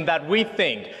self-determination that we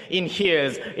think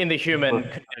inheres in the human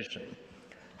condition.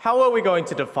 How are we going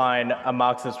to define a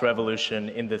Marxist revolution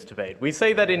in this debate? We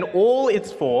say that in all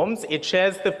its forms, it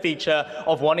shares the feature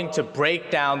of wanting to break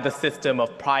down the system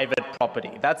of private property.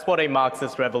 That's what a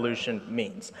Marxist revolution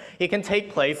means. It can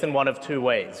take place in one of two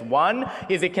ways. One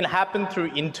is it can happen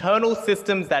through internal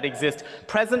systems that exist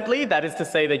presently, that is to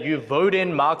say that you vote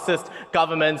in Marxist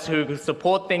governments who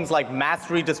support things like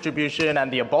mass redistribution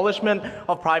and the abolishment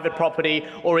of private property,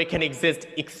 or it can exist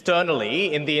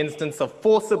externally in the instance of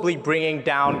forcibly bringing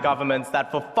down governments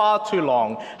that for far too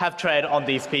long have tread on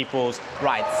these people's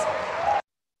rights.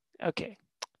 Okay.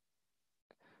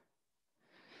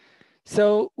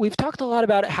 So we've talked a lot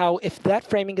about how if that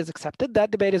framing is accepted,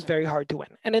 that debate is very hard to win.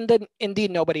 And indeed,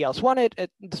 nobody else won it,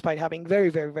 despite having very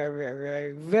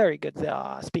good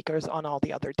speakers on all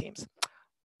the other teams.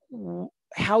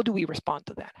 How do we respond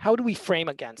to that? How do we frame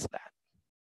against that?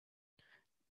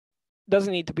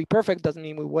 Doesn't need to be perfect, doesn't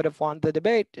mean we would have won the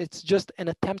debate. It's just an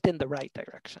attempt in the right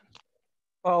direction.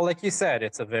 Well, like you said,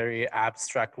 it's a very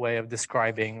abstract way of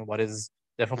describing what is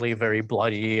definitely a very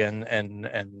bloody and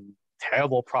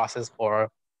terrible process for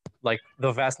like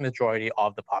the vast majority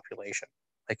of the population,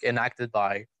 like enacted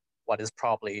by what is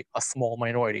probably a small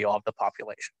minority of the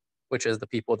population, which is the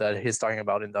people that he's talking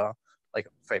about in the like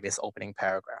previous opening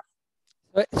paragraph.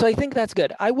 So I think that's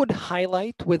good. I would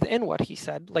highlight within what he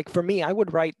said, like for me, I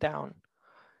would write down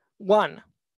 1,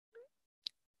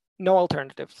 no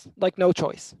alternatives, like no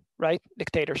choice, right?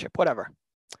 Dictatorship, whatever.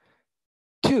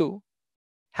 2,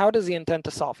 how does he intend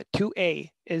to solve it?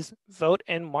 2A is vote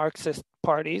in Marxist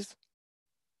parties.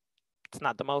 It's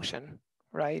not the motion,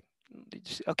 right?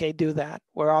 Okay, do that.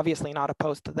 We're obviously not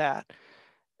opposed to that.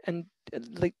 And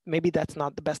like maybe that's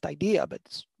not the best idea, but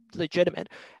it's legitimate.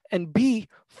 And B,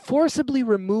 forcibly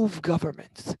remove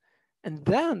governments. And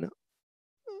then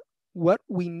what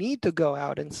we need to go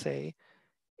out and say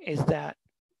is that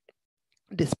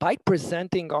despite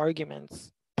presenting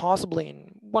arguments, possibly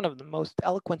in one of the most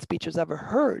eloquent speeches ever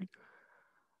heard,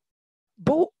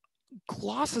 Bo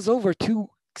glosses over 2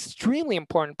 extremely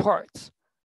important parts,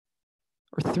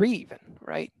 or 3 even,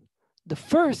 right? The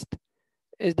first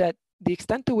is that the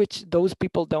extent to which those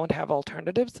people don't have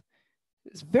alternatives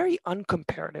is very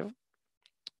uncomparative.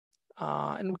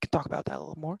 And we can talk about that a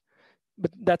little more,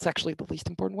 but that's actually the least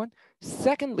important one.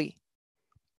 Secondly,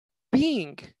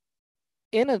 being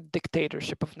in a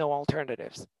dictatorship of no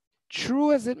alternatives,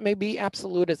 true as it may be,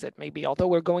 absolute as it may be, although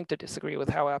we're going to disagree with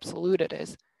how absolute it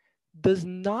is, does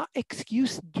not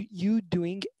excuse you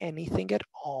doing anything at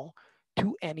all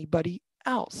to anybody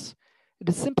else. It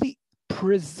is simply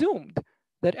presumed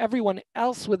that everyone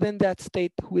else within that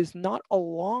state who is not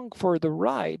along for the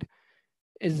ride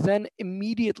is then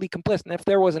immediately complicit. And if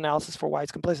there was analysis for why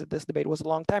it's complicit, this debate was a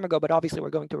long time ago, but obviously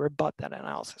we're going to rebut that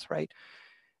analysis, right?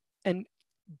 And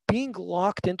being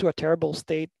locked into a terrible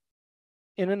state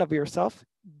in and of yourself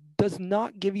does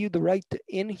not give you the right to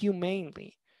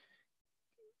inhumanely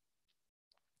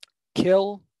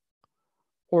kill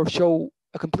or show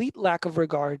a complete lack of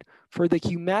regard for the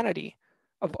humanity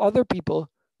of other people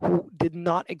who did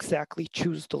not exactly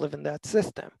choose to live in that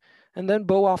system. And then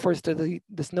Bo offers to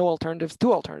this no alternatives,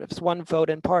 2 alternatives. 1,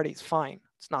 vote in parties, fine,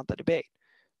 it's not the debate.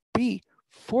 B,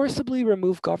 forcibly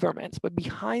remove governments, but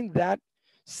behind that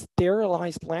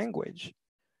sterilized language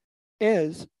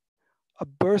is a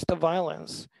burst of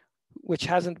violence which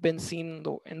hasn't been seen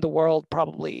in the world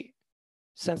probably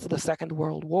since the Second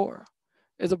World War.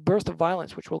 Is a burst of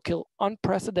violence which will kill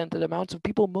unprecedented amounts of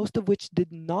people, most of which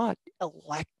did not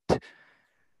elect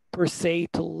per se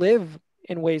to live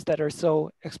in ways that are so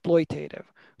exploitative,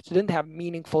 which didn't have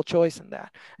meaningful choice in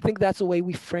that. I think that's the way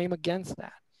we frame against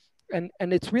that. and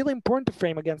it's really important to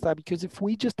frame against that, because if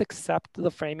we just accept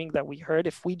the framing that we heard,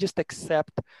 if we just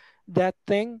accept that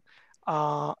thing,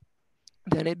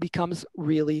 then it becomes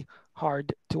really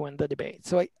hard to win the debate.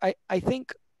 So I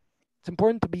think it's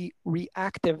important to be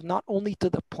reactive, not only to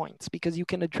the points, because you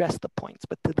can address the points,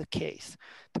 but to the case,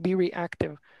 to be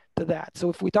reactive to that. So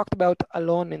if we talked about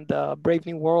Alon in the Brave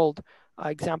New World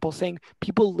example, saying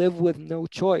people live with no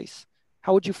choice,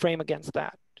 how would you frame against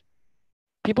that?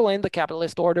 People in the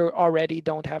capitalist order already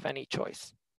don't have any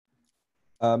choice.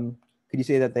 Could you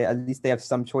say that at least they have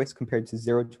some choice compared to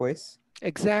zero choice?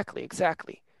 Exactly,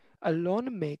 exactly.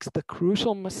 Alon makes the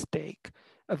crucial mistake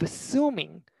of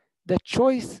assuming that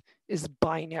choice is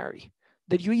binary,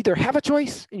 that you either have a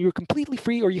choice and you're completely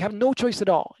free, or you have no choice at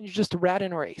all and you're just a rat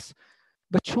in a race.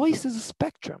 But choice is a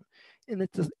spectrum, and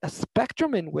it's a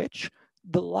spectrum in which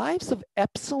the lives of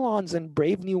epsilons in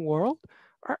Brave New World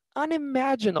are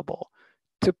unimaginable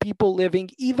to people living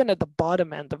even at the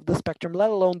bottom end of the spectrum, let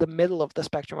alone the middle of the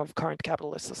spectrum of current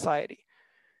capitalist society.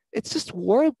 It's just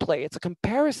wordplay. It's a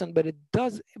comparison, but it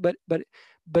doesn't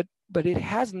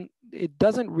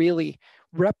really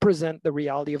represent the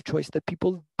reality of choice that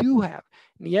people do have.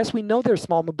 And yes, we know there's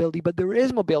small mobility, but there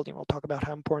is mobility, and we'll talk about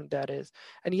how important that is.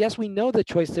 And yes, we know that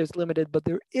choice is limited, but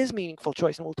there is meaningful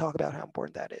choice, and we'll talk about how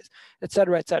important that is, et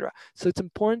cetera, et cetera. So it's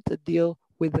important to deal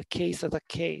with the case as a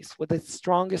case, with its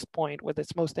strongest point, with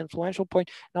its most influential point,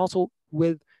 and also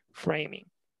with framing.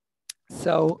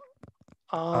 So,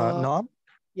 Noam?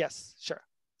 Yes, sure.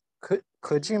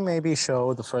 Could you maybe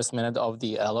show the first minute of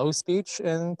the Elo speech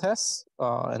in TESS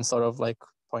and sort of like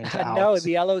point out? No,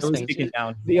 the Elo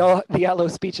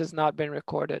speech has not been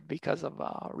recorded because of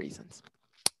reasons.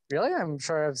 Really? I'm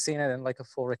sure I've seen it in like a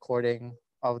full recording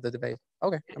of the debate.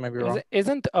 Okay, I might be wrong.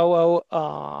 Isn't OO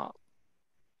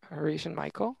Harish and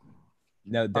Michael?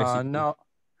 No, no.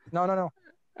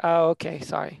 Oh, okay,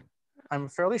 sorry. I'm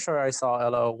fairly sure I saw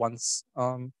Elo once.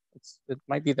 It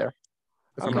might be there.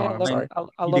 Okay,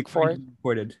 I'll look for it.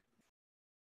 Recorded.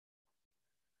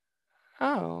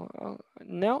 Oh,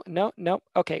 no.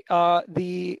 Okay,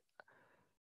 the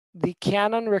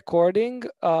Canon recording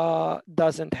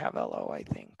doesn't have Elo, I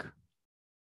think.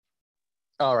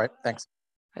 All right, thanks.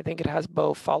 I think it has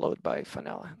Bo followed by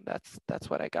Fenella. That's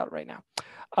what I got right now.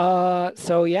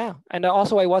 So yeah, and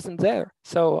also I wasn't there,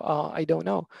 so I don't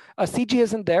know. CG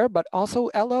isn't there, but also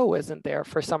LO isn't there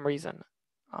for some reason.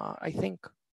 I think.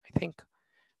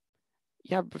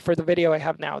 Yeah, for the video I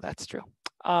have now, that's true.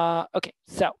 Okay,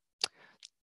 so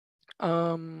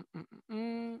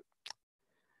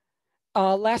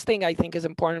last thing I think is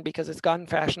important, because it's gotten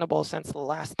fashionable since the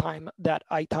last time that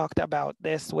I talked about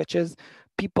this, which is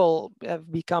people have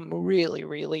become really,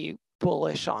 really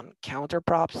bullish on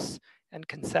counterprops and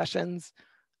concessions.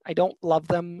 I don't love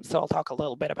them, so I'll talk a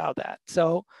little bit about that.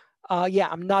 So yeah,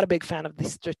 I'm not a big fan of the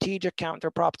strategic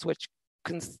counterprops, which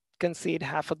concede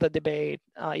half of the debate,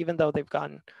 even though they've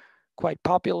gotten quite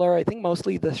popular. I think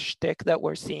mostly the shtick that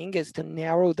we're seeing is to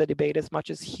narrow the debate as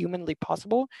much as humanly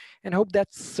possible and hope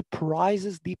that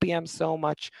surprises DPM so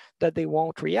much that they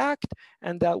won't react,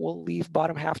 and that will leave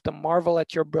bottom half to marvel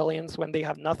at your brilliance when they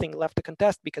have nothing left to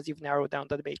contest, because you've narrowed down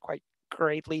the debate quite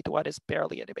greatly to what is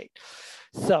barely a debate.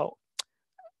 So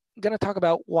I'm going to talk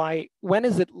about when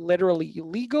is it literally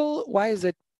illegal? Why is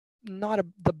it not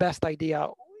the best idea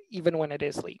even when it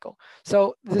is legal?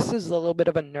 So this is a little bit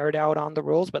of a nerd out on the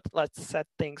rules, but let's set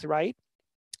things right.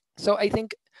 So I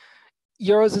think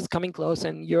Euros is coming close,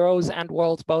 and Euros and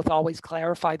Worlds both always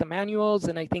clarify the manuals.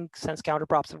 And I think since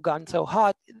counterprops have gotten so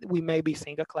hot, we may be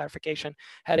seeing a clarification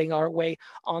heading our way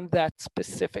on that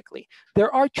specifically.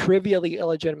 There are trivially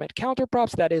illegitimate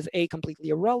counterprops. That is a completely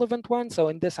irrelevant one. So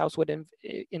in This House Would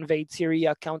Invade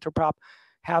Syria counterprop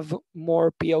have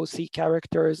more POC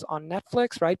characters on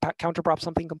Netflix, right? Counterprop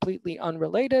something completely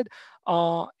unrelated.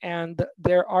 And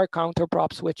there are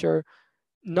counterprops which are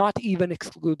not even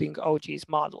excluding OG's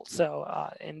model. So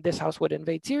in This House Would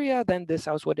Invade Syria, then This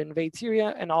House Would Invade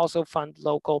Syria and also fund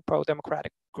local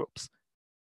pro-democratic groups.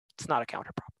 It's not a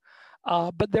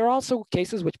counterprop. But there are also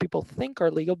cases which people think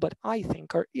are legal, but I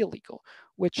think are illegal,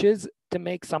 which is to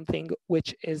make something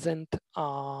which isn't,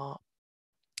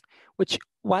 which,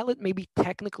 while it may be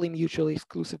technically mutually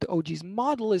exclusive to OG's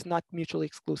model, is not mutually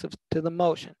exclusive to the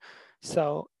motion.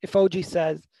 So if OG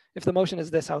says, if the motion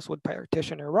is This House would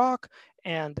partition Iraq,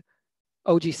 and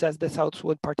OG says this house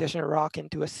would partition Iraq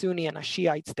into a Sunni and a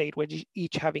Shiite state, with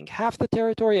each having half the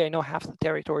territory. I know half the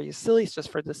territory is silly, it's just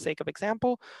for the sake of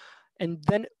example. And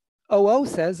then OO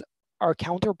says our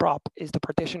counterprop is to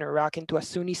partition Iraq into a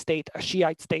Sunni state, a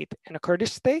Shiite state, and a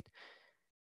Kurdish state.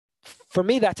 For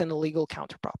me, that's an illegal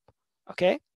counterprop,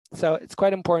 okay? So it's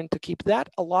quite important to keep that.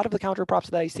 A lot of the counterprops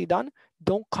that I see done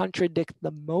don't contradict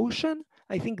the motion.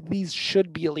 I think these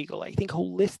should be illegal. I think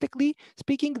holistically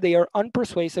speaking, they are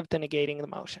unpersuasive to negating the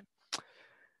motion.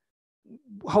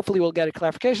 Hopefully we'll get a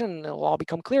clarification and it'll all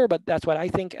become clear, but that's what I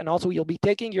think. And also you'll be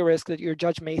taking your risk that your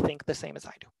judge may think the same as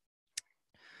I do.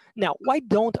 Now, why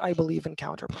don't I believe in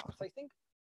counterprops? I think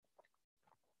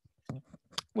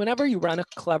whenever you run a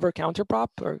clever counterprop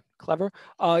or clever,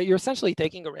 you're essentially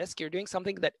taking a risk. You're doing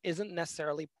something that isn't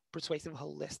necessarily persuasive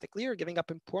holistically. You're giving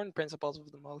up important principles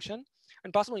of the motion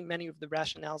and possibly many of the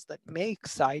rationales that make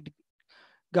side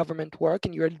government work,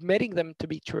 and you're admitting them to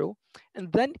be true. And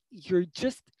then you're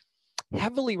just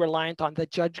heavily reliant on the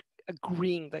judge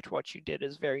agreeing that what you did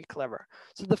is very clever.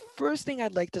 So the first thing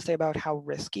I'd like to say about how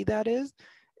risky that is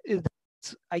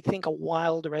I think a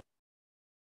wild risk.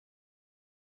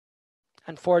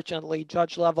 Unfortunately,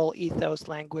 judge level, ethos,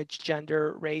 language,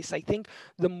 gender, race. I think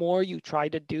the more you try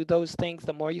to do those things,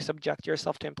 the more you subject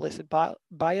yourself to implicit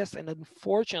bias. And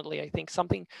unfortunately, I think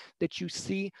something that you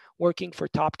see working for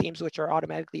top teams, which are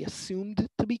automatically assumed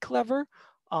to be clever,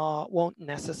 won't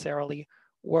necessarily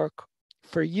work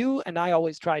for you. And I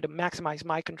always try to maximize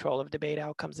my control of debate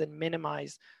outcomes and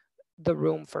minimize the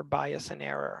room for bias and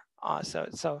error.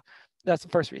 So that's the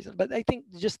first reason. But I think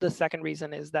just the second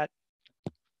reason is that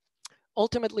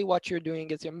ultimately what you're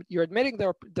doing is you're admitting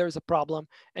there's a problem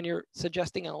and you're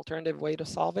suggesting an alternative way to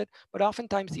solve it. But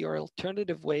oftentimes your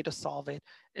alternative way to solve it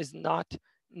is not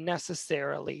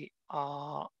necessarily,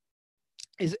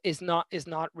 is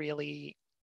not really,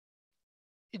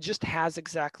 it just has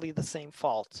exactly the same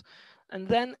faults. And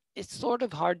then it's sort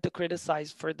of hard to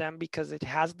criticize for them because it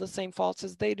has the same faults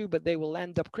as they do, but they will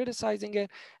end up criticizing it.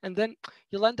 And then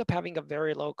you'll end up having a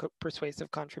very low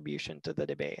persuasive contribution to the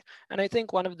debate. And I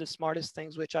think one of the smartest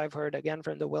things, which I've heard again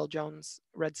from the Will Jones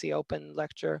Red Sea Open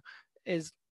lecture,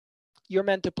 is you're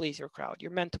meant to please your crowd.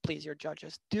 You're meant to please your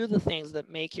judges. Do the things that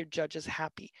make your judges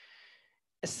happy.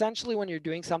 Essentially, when you're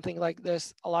doing something like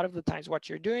this, a lot of the times what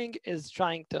you're doing is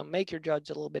trying to make your judge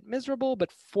a little bit miserable,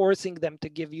 but forcing them to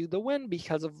give you the win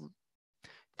because of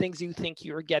things you think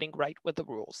you're getting right with the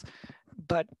rules.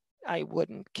 But I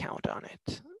wouldn't count on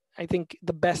it. I think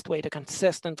the best way to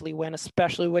consistently win,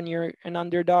 especially when you're an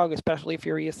underdog, especially if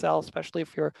you're ESL, especially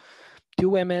if you're two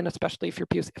women, especially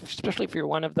if you're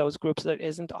one of those groups that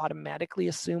isn't automatically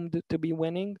assumed to be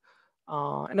winning,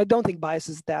 and I don't think bias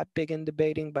is that big in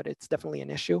debating, but it's definitely an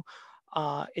issue,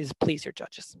 is please your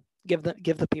judges. Give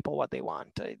the people what they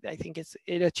want. I think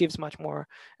it achieves much more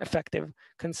effective,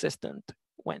 consistent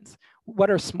wins. What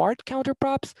are smart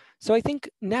counterprops? So I think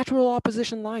natural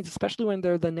opposition lines, especially when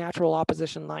they're the natural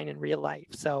opposition line in real life.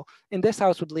 So in this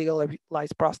house would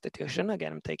legalize prostitution.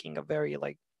 Again, I'm taking a very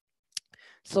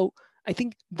so I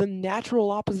think the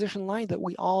natural opposition line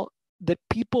that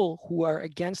people who are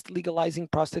against legalizing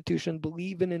prostitution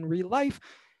believe in real life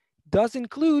does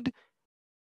include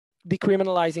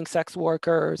decriminalizing sex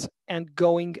workers and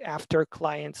going after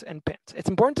clients and pimps. It's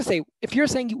important to say, if you're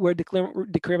saying we're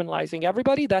decriminalizing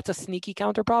everybody, that's a sneaky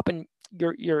counterprop, and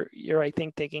you're I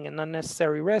think taking an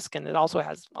unnecessary risk, and it also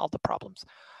has all the problems.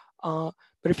 But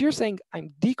if you're saying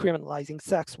I'm decriminalizing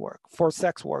sex work for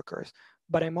sex workers,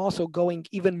 but I'm also going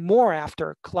even more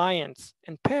after clients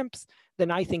and pimps,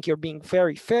 then I think you're being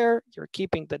very fair, you're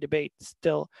keeping the debate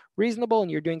still reasonable, and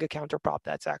you're doing a counterprop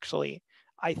that's actually,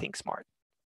 I think, smart.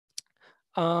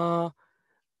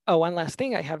 One last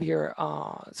thing I have here,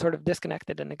 sort of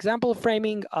disconnected, an example of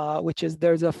framing, which is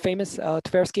there's a famous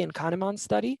Tversky and Kahneman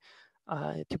study,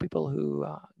 two people who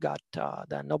got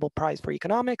the Nobel Prize for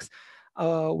economics,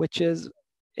 which is,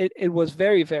 it was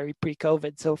very, very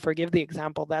pre-COVID. So forgive the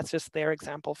example, that's just their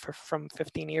example from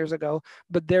 15 years ago,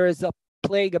 but there is a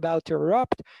plague about to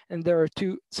erupt, and there are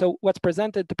two. So what's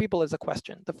presented to people is a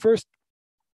question. The first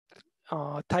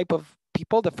type of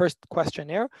people, the first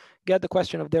questionnaire, get the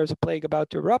question of there's a plague about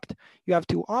to erupt. You have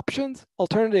two options.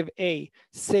 Alternative A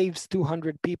saves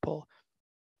 200 people,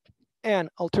 and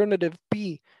alternative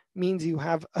B means you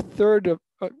have a third of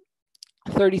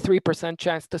 33%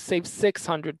 chance to save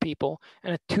 600 people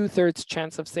and a 2/3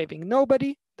 chance of saving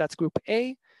nobody. That's group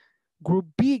A. Group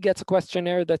B gets a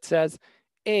questionnaire that says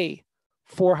A,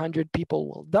 400 people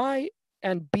will die,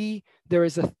 and B, there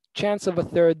is a chance of a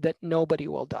third that nobody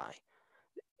will die.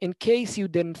 In case you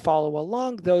didn't follow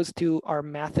along, those two are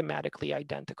mathematically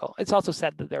identical. It's also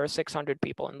said that there are 600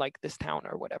 people in this town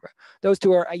or whatever. Those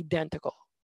two are identical,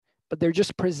 but they're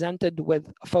just presented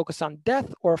with a focus on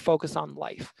death or a focus on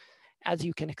life. As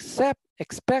you can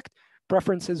expect,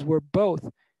 preferences were both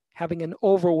having an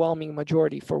overwhelming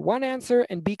majority for one answer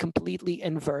and be completely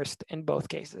inversed in both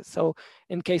cases. So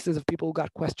in cases of people who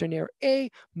got questionnaire A,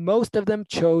 most of them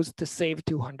chose to save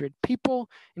 200 people.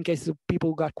 In cases of people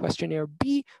who got questionnaire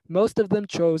B, most of them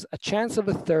chose a chance of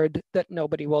a third that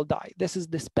nobody will die. This is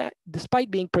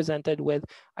despite being presented with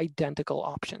identical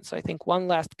options. So I think one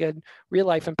last good real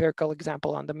life empirical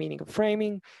example on the meaning of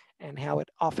framing and how it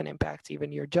often impacts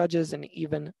even your judges and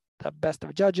even the best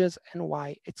of judges and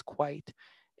why it's quite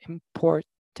important.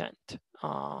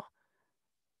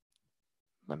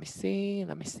 Let me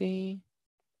see.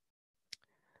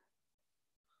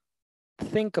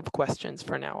 Think of questions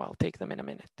for now. I'll take them in a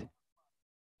minute.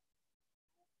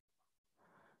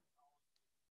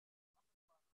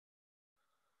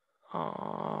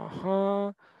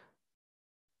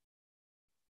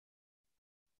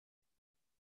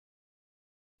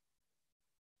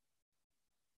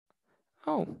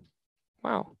 Oh,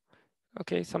 wow.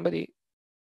 Okay, somebody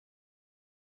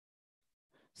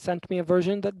sent me a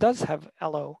version that does have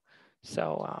LO.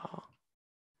 So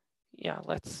yeah,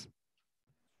 let's.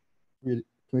 Can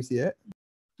we see it?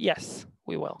 Yes,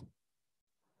 we will.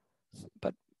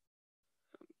 But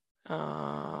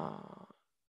oh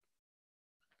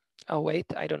wait,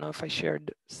 I don't know if I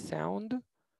shared sound.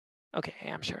 Okay, I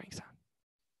am sharing sound.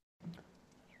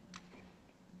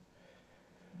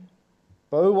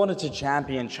 Bo wanted to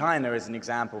champion China as an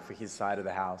example for his side of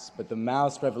the house, but the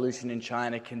Maoist revolution in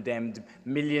China condemned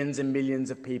millions and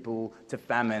millions of people to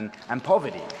famine and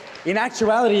poverty. In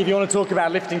actuality, if you want to talk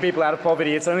about lifting people out of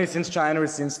poverty, it's only since China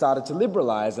has since started to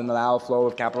liberalize and allow a flow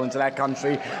of capital into that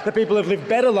country that people have lived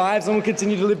better lives and will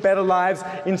continue to live better lives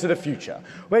into the future.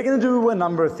 We're going to do a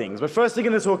number of things. We're firstly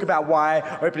going to talk about why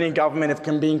opening government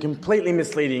can be completely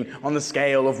misleading on the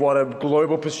scale of what a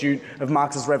global pursuit of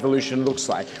Marxist revolution looks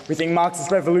like. We think Marxist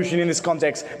revolution in this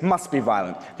context must be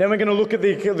violent. Then we're going to look at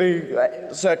the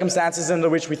circumstances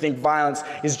under which we think violence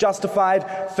is justified.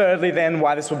 Thirdly, then,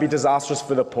 why this would be disastrous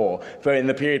for the poor, for in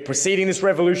the period preceding this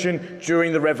revolution,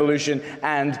 during the revolution,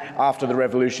 and after the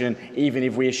revolution, even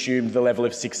if we assumed the level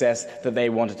of success that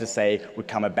they wanted to say would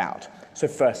come about. So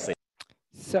firstly.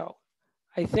 So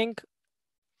I think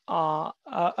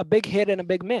a big hit and a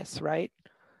big miss, right?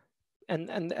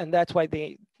 And that's why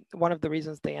one of the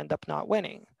reasons they end up not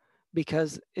winning,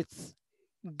 because it's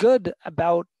good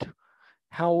about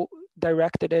how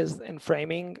direct it is in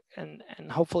framing and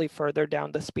hopefully further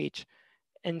down the speech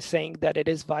in saying that it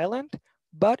is violent,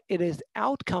 but it is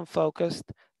outcome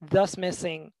focused, thus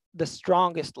missing the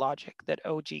strongest logic that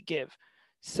OG give.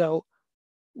 So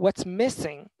what's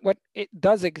missing, what it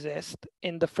does exist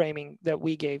in the framing that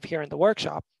we gave here in the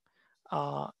workshop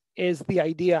is the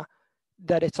idea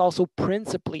that it's also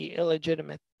principally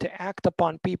illegitimate to act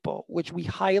upon people, which we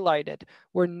highlighted,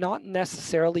 were not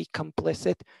necessarily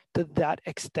complicit to that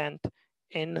extent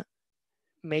in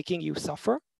making you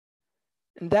suffer.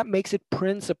 And that makes it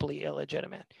principally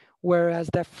illegitimate. Whereas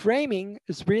the framing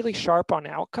is really sharp on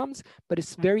outcomes, but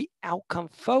it's very outcome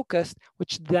focused,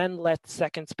 which then lets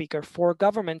second speaker for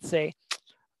government say,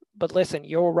 but listen,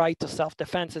 your right to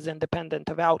self-defense is independent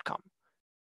of outcome,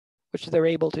 which they're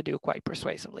able to do quite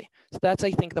persuasively. So that's,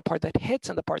 I think, the part that hits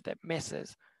and the part that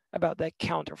misses about that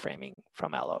counter framing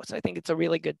from LO. So I think it's a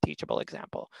really good teachable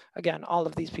example. Again, all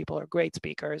of these people are great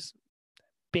speakers.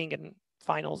 Being in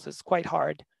finals is quite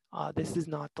hard. This is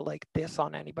not to like diss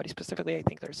on anybody specifically. I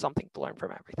think there's something to learn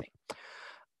from everything.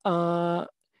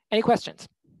 Any questions?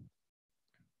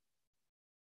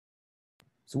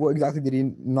 So what exactly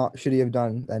should he have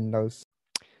done then? Those.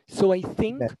 So I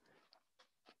think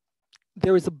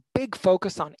there is a big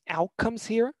focus on outcomes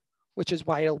here, which is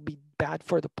why it'll be bad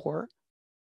for the poor.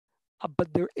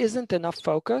 But there isn't enough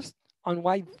focus on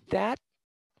why that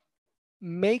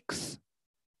makes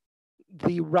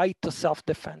the right to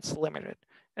self-defense limited.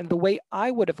 And the way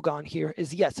I would have gone here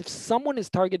is, yes, if someone is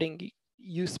targeting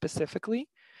you specifically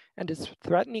and is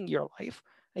threatening your life,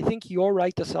 I think your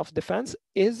right to self-defense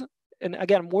is, and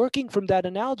again, I'm working from that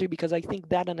analogy because I think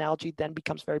that analogy then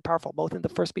becomes very powerful, both in the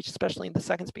first speech, especially in the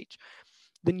second speech.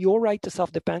 Then your right to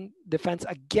self-defense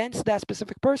against that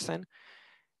specific person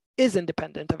is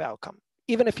independent of outcome.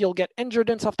 Even if you'll get injured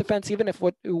in self-defense, even if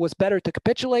it was better to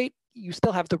capitulate, you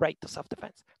still have the right to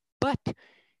self-defense. But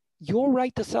your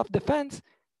right to self-defense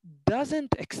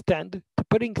doesn't extend to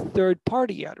putting third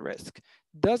party at risk,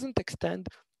 doesn't extend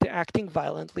to acting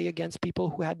violently against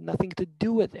people who had nothing to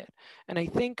do with it. And I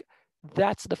think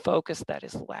that's the focus that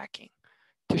is lacking,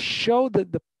 to show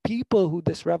that the people who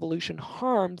this revolution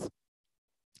harms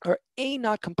are A,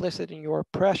 not complicit in your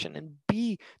oppression, and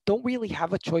B, don't really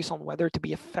have a choice on whether to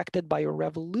be affected by your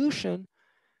revolution,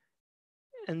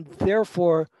 and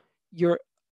therefore you're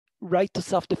right to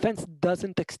self-defense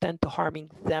doesn't extend to harming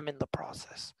them in the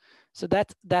process. So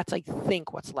that's I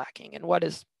think what's lacking, and what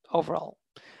is overall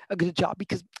a good job,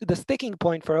 because the sticking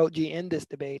point for OG in this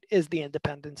debate is the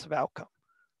independence of outcome,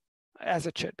 as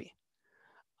it should be.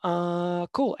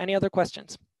 Cool. Any other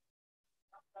questions?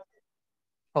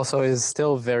 Also, is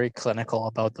still very clinical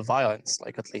about the violence,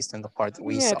 like at least in the part that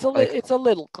we Yeah, saw. it's a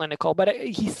little clinical, but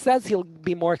he says he'll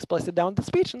be more explicit down the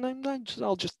speech, and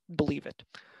I'll just believe it.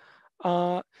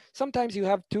 Sometimes you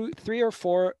have 2, 3, or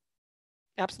 4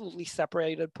 absolutely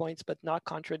separated points, but not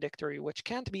contradictory, which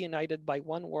can't be united by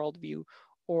one worldview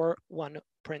or one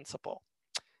principle.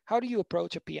 How do you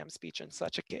approach a PM speech in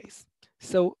such a case?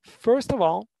 So first of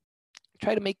all,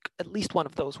 try to make at least one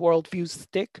of those worldviews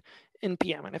stick in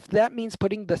PM. And if that means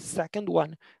putting the second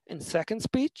one in second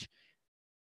speech,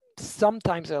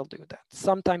 sometimes I'll do that.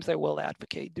 Sometimes I will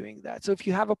advocate doing that. So if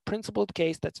you have a principled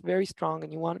case that's very strong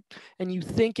and you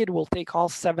think it will take all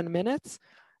 7 minutes,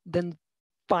 then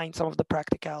find some of the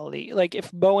practicality. Like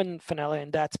if Bo and Fenella in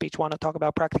that speech want to talk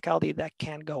about practicality, that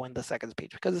can go in the second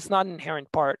speech because it's not an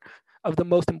inherent part of the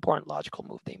most important logical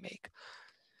move they make.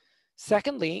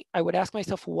 Secondly, I would ask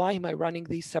myself, why am I running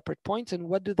these separate points and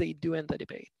what do they do in the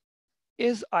debate?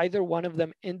 Is either one of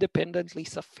them independently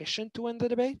sufficient to win the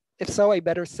debate? If so, I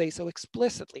better say so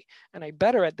explicitly. And I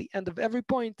better at the end of every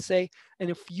point say, and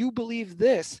if you believe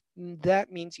this,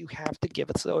 that means you have to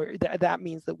give it, so that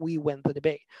means that we win the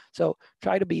debate. So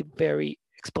try to be very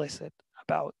explicit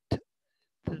about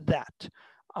that.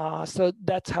 So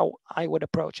that's how I would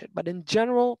approach it. But in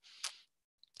general,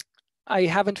 I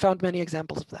haven't found many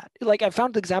examples of that. Like I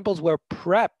found examples where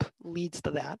prep leads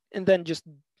to that and then just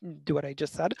do what I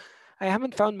just said. I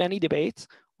haven't found many debates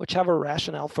which have a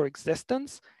rationale for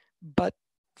existence, but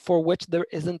for which there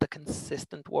isn't a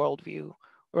consistent worldview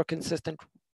or a consistent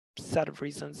set of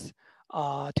reasons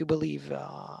to believe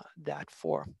that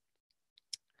for.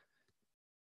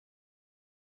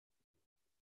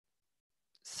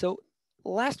 So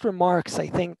last remarks, I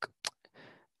think,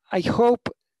 I hope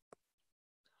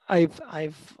I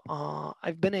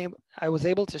was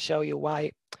able to show you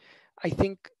why I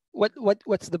think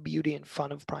what's the beauty and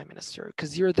fun of Prime Minister,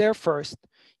 because you're there first,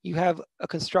 you have a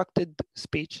constructed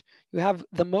speech, you have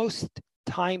the most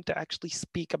time to actually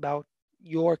speak about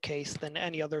your case than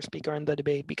any other speaker in the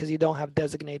debate because you don't have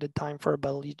designated time for a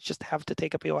bill, you just have to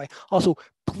take a POI. Also,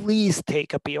 please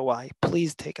take a POI,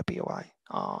 please take a POI.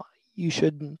 You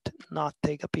shouldn't not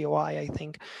take a POI. I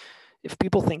think if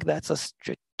people think that's a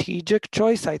strategic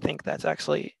choice, I think that's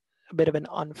actually a bit of an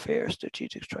unfair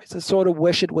strategic choice. I sort of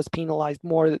wish it was penalized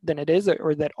more than it is,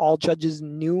 or that all judges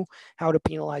knew how to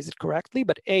penalize it correctly.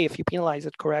 But A, if you penalize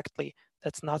it correctly,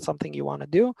 that's not something you want to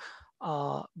do.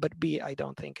 But B, I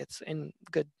don't think it's in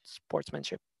good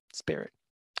sportsmanship spirit.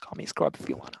 Call me a scrub if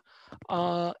you want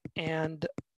to.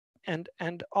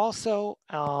 And also,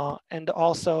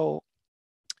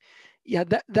 yeah,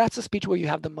 that's a speech where you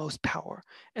have the most power.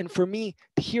 And for me,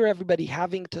 to hear everybody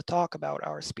having to talk about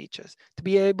our speeches, to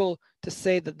be able to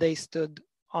say that they stood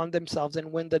on themselves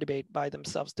and win the debate by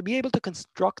themselves, to be able to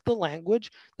construct the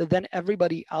language that then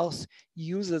everybody else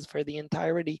uses for the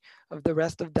entirety of the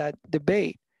rest of that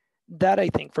debate, that I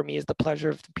think for me is the pleasure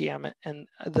of the PM and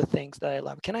the things that I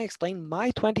love. Can I explain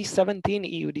my 2017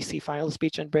 EUDC final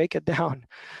speech and break it down?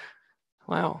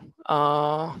 Wow.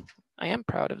 I am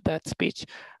proud of that speech.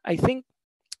 I think,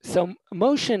 so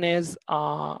motion is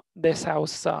this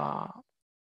House,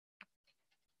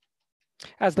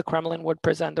 as the Kremlin would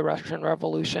present the Russian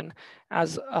Revolution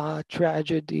as a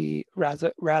tragedy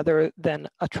rather than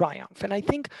a triumph. And I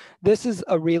think this is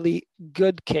a really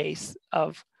good case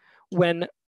of when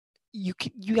you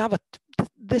have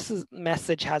this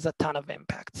message has a ton of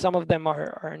impact. Some of them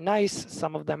are nice,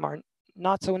 some of them are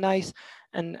not so nice,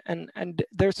 and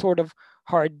they're sort of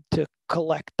hard to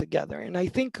collect together. And I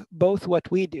think both what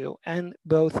we do and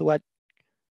both what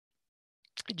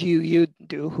you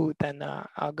do, who then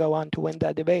go on to win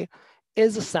that debate,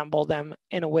 is assemble them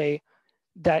in a way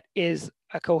that is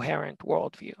a coherent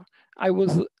worldview. I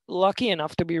was lucky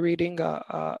enough to be reading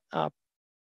a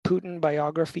Putin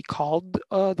biography called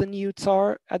The New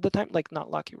Tsar at the time. Like, not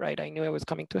lucky, right? I knew I was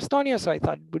coming to Estonia, so I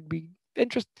thought it would be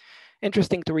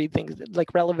interesting to read things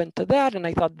like relevant to that, and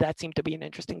I thought that seemed to be an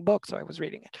interesting book, so I was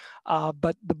reading it.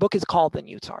 But the book is called The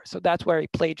New Tsar, so that's where he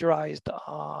plagiarized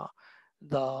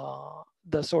the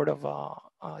sort of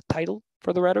title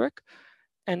for the rhetoric,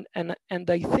 and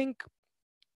I think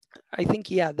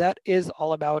yeah, that is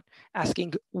all about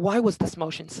asking, why was this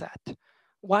motion set?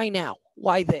 Why now?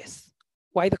 Why this?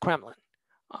 Why the Kremlin?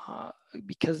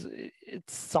 Because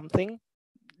it's something.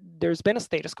 There's been a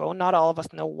status quo. Not all of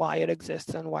us know why it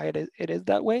exists and why it is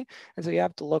that way. And so you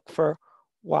have to look for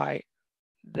why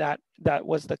that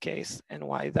was the case and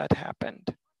why that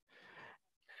happened.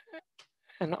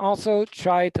 And also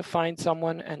try to find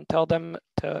someone and tell them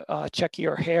to check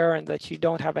your hair and that you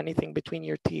don't have anything between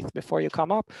your teeth before you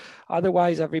come up.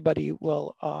 Otherwise, everybody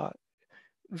will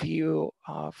view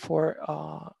for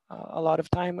a lot of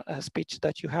time a speech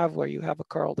that you have where you have a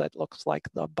curl that looks like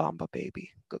the Bamba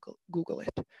baby. Google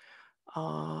it.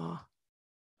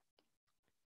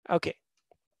 Okay.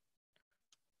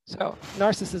 So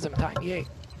narcissism time, yay.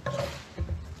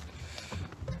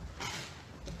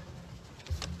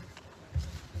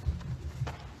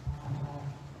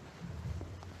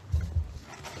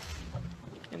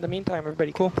 In the meantime,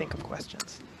 everybody can think of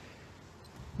questions.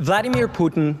 Vladimir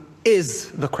Putin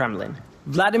is the Kremlin.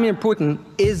 Vladimir Putin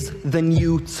is the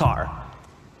new Tsar.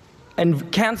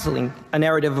 And canceling a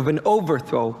narrative of an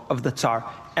overthrow of the Tsar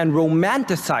and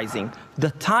romanticizing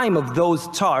the time of those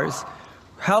Tsars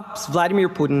helps Vladimir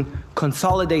Putin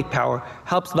consolidate power,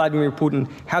 helps Vladimir Putin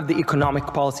have the economic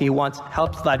policy he wants,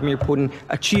 helps Vladimir Putin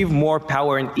achieve more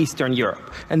power in Eastern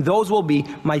Europe. And those will be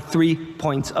my 3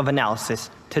 points of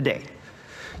analysis today.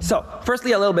 So,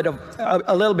 firstly, a little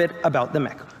bit about the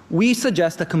MEK. We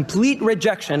suggest a complete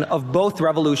rejection of both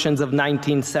revolutions of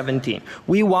 1917.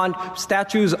 We want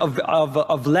statues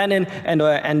of Lenin and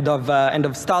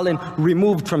of Stalin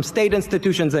removed from state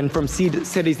institutions and from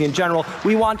cities in general.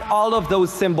 We want all of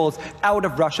those symbols out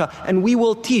of Russia, and we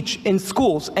will teach in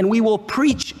schools and we will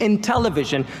preach in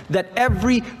television that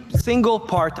every single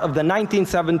part of the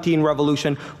 1917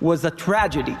 revolution was a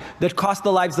tragedy that cost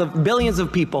the lives of billions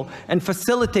of people and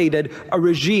facilitated a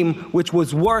regime which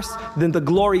was worse than the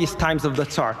glorious times of the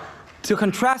Tsar. To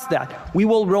contrast that, we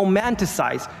will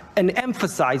romanticize and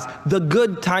emphasize the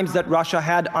good times that Russia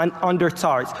had under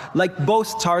Tsars, like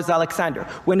both Tsars Alexander,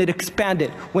 when it expanded,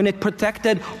 when it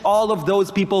protected all of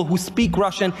those people who speak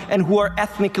Russian and who are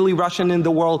ethnically Russian in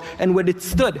the world, and when it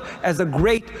stood as a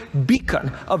great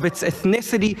beacon of its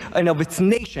ethnicity and of its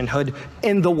nationhood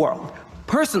in the world.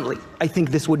 Personally, I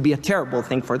think this would be a terrible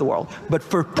thing for the world, but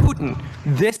for Putin,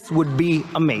 this would be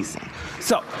amazing.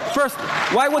 So, first,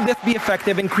 why would this be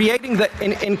effective in creating the,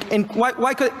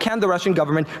 why can the Russian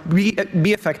government be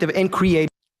effective in creating?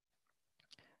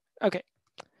 Okay,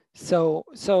 so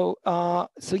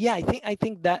yeah, I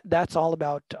think that's all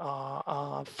about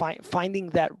finding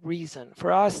that reason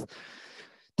for us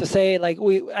to say, like,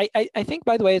 I think,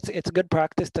 by the way, it's a good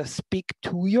practice to speak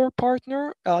to your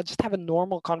partner, just have a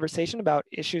normal conversation about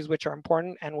issues which are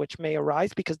important and which may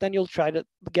arise, because then you'll try to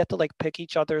get to like pick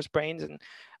each other's brains and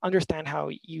understand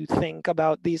how you think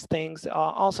about these things.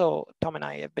 Also, Tom and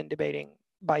I have been debating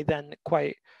by then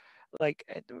quite like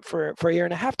for a year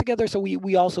and a half together, so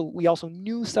we also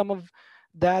knew some of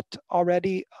that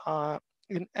already,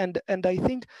 and I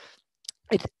think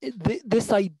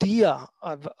this idea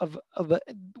of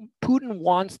Putin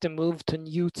wants to move to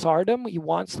new tsardom. He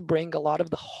wants to bring a lot of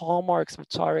the hallmarks of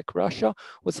Tsaric Russia,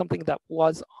 was something that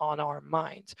was on our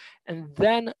minds, and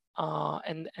then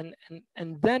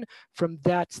and then from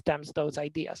that stems those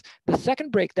ideas. The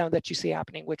second breakdown that you see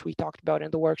happening, which we talked about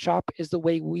in the workshop, is the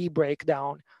way we break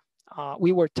down.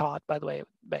 We were taught, by the way,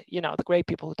 but you know, the great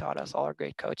people who taught us, all our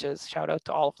great coaches, shout out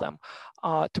to all of them,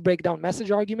 to break down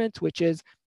message arguments, which is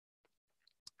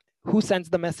who sends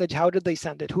the message, how did they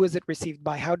send it, who is it received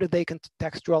by, how do they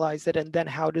contextualize it, and then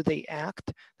how do they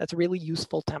act. That's a really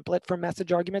useful template for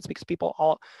message arguments, because people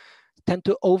all tend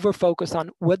to over-focus on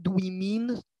what do we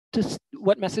mean to,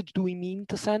 what message do we mean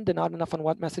to send, and not enough on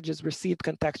what message is received,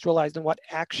 contextualized, and what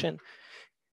action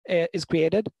is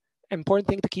created. Important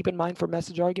thing to keep in mind for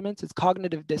message arguments is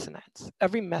cognitive dissonance.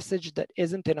 Every message that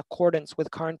isn't in accordance with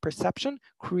current perception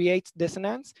creates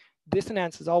dissonance.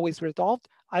 Dissonance is always resolved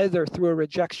either through a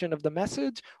rejection of the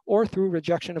message or through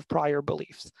rejection of prior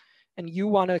beliefs. And you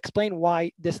want to explain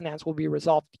why dissonance will be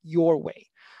resolved your way.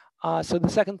 So the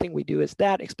second thing we do is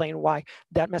explain why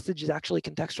that message is actually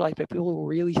contextualized by people who are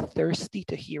really thirsty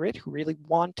to hear it, who really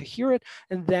want to hear it,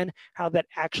 and then how that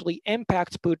actually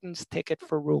impacts Putin's ticket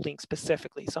for ruling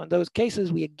specifically. So in those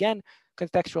cases, we again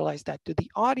contextualize that to the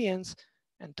audience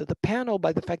and to the panel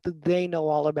by the fact that they know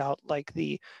all about, like,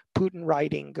 the Putin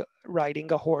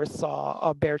riding a horse,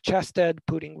 bare-chested,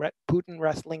 Putin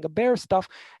wrestling a bear stuff,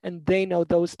 and they know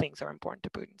those things are important to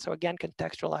Putin. So again,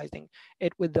 contextualizing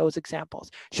it with those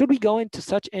examples. Should we go into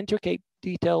such intricate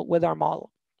detail with our model?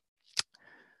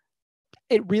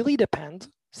 It really depends.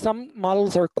 Some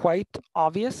models are quite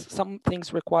obvious. Some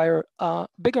things require a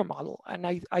bigger model. And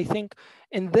I think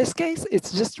in this case,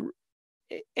 it's just,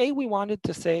 we wanted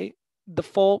to say the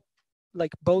full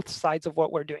like both sides of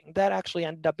what we're doing. That actually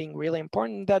ended up being really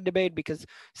important in that debate, because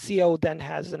CO then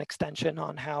has an extension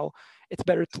on how it's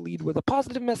better to lead with a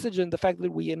positive message, and the fact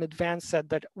that we in advance said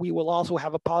that we will also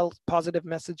have a positive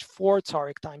message for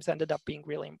Tsaric times ended up being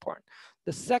really important.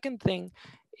 The second thing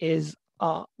is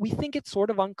we think it's sort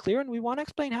of unclear, and we want to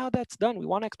explain how that's done. We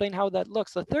want to explain how that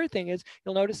looks. The third thing is,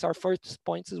 you'll notice our first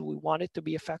points is we want it to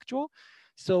be effectual.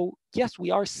 So yes, we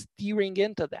are steering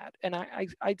into that. And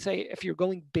I'd say if you're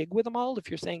going big with a model, if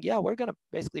you're saying, yeah, we're going to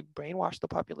basically brainwash the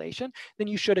population, then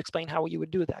you should explain how you would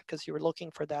do that, because you're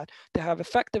looking for that to have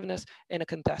effectiveness in a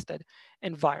contested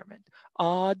environment.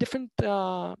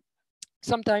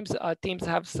 Sometimes teams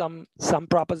have some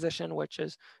proposition which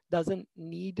doesn't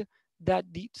need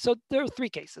that deep. So there are three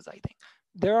cases, I think.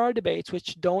 There are debates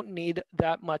which don't need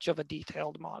that much of a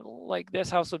detailed model, like this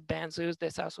house with ban zoos,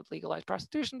 this house with legalized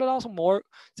prostitution, but also more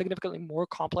significantly more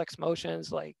complex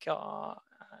motions like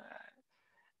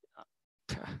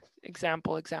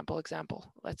example.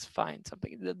 Let's find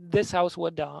something. This house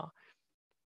would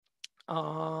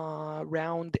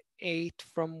round 8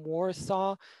 from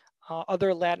Warsaw.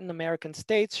 Other Latin American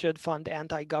states should fund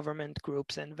anti-government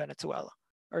groups in Venezuela,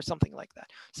 or something like that.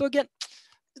 So again,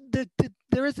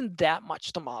 there isn't that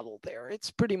much to model there.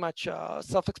 It's pretty much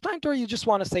self-explanatory. You just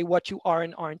want to say what you are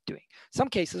and aren't doing. Some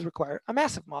cases require a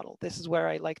massive model. This is where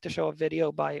I like to show a video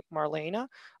by Marlena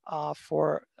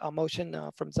for a motion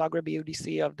from Zagreb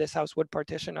UDC of this house would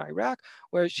partition Iraq,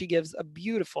 where she gives a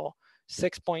beautiful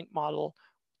 6-point model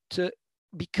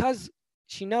because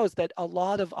she knows that a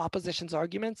lot of opposition's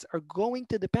arguments are going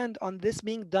to depend on this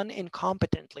being done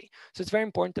incompetently. So it's very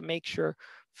important to make sure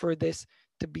for this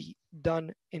to be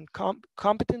done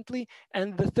competently.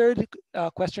 And the third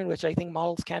question, which I think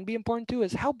models can be important too,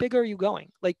 is how big are you going?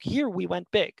 Like here we went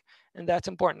big, and that's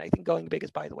important. I think going big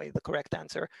is, by the way, the correct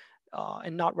answer,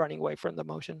 and not running away from the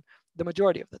motion the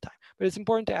majority of the time. But it's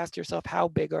important to ask yourself, how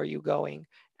big are you going?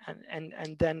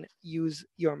 And then use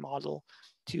your model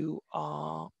to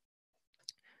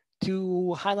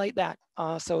highlight that.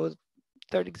 So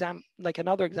third example, like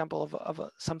another example of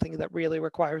something that really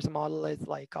requires a model is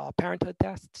like parenthood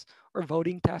tests or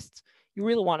voting tests. You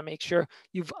really want to make sure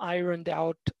you've ironed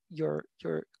out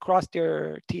crossed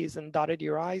your T's and dotted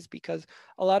your I's, because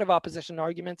a lot of opposition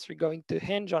arguments are going to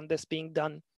hinge on this being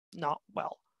done not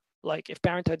well. Like if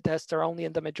parenthood tests are only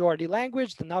in the majority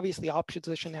language, then obviously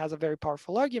opposition has a very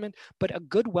powerful argument, but a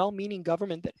good, well-meaning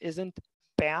government that isn't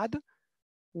bad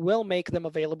will make them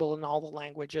available in all the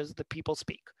languages that people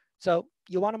speak. So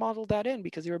you want to model that in,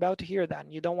 because you're about to hear that,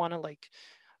 and you don't want to like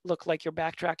look like you're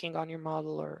backtracking on your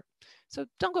model. Or so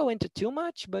don't go into too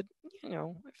much, but you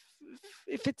know,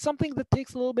 if it's something that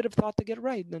takes a little bit of thought to get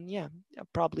right, then yeah,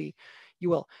 probably you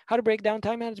will. How to break down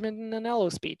time management in an LO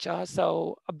speech.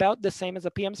 So about the same as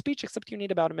a PM speech, except you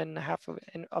need about 1.5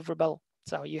 minutes of rebuttal.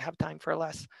 So you have time for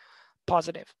less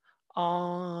positive.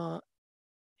 And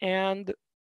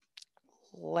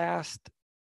last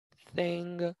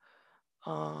thing,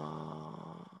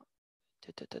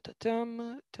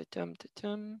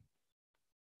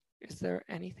 is there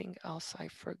anything else I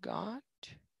forgot?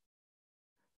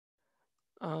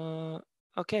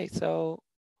 Okay, so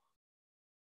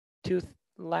two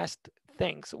last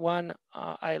things. One,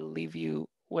 I leave you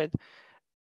with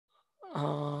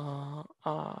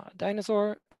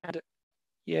dinosaur and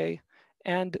yay,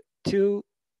 and two,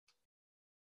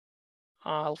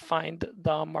 I'll find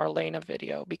the Marlena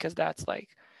video, because that's like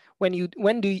when you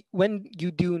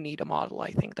do need a model.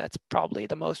 I think that's probably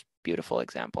the most beautiful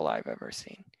example I've ever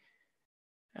seen.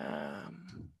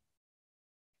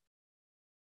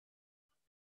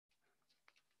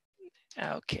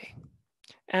 Okay,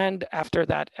 and after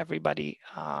that, everybody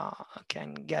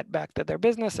can get back to their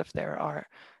business if there are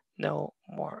no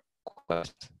more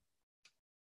questions.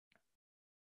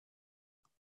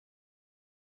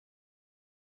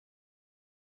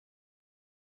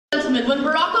 When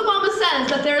Barack Obama says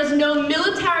that there is no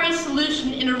military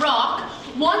solution in Iraq,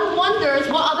 one wonders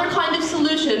what other kind of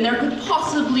solution there could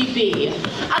possibly be.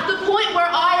 At the point where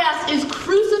IS is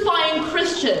crucifying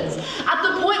Christians, at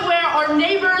the point where our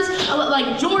neighbors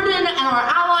like Jordan and our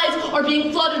allies are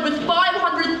being flooded with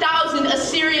 500,000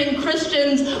 Assyrian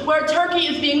Christians, where Turkey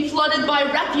is being flooded by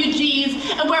refugees,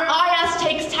 and where IS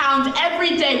takes towns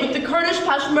every day with the Kurdish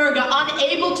Peshmerga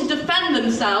unable to defend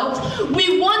themselves,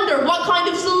 we wonder what kind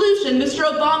of solution Mr.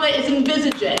 Obama is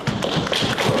envisaging.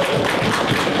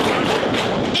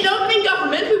 In opening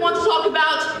government, we want to talk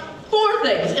about 4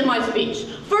 things in my speech.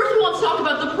 First, we want to talk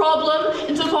about the problem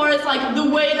insofar as like the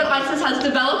way that ISIS has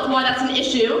developed, why that's an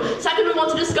issue. Second, we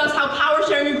want to discuss how power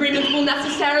sharing agreements will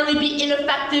necessarily be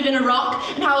ineffective in Iraq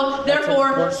and how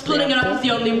therefore splitting it up is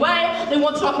the only way. They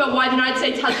want to talk about why the United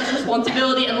States has this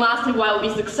responsibility, and lastly, why it will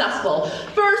be successful.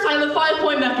 First, I have a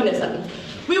 5-point mechanism.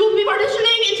 We will be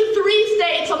partitioning into 3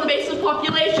 states on the basis of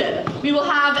population. We will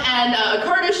have a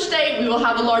Kurdish state, we will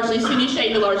have a largely Sunni state,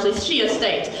 and a largely Shia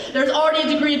state. There's already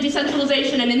a degree of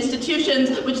decentralization and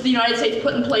institutions which the United States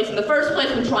put in place in the first place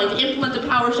when trying to implement the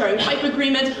power sharing pipe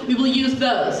agreement. We will use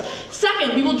those.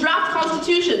 Second, we will draft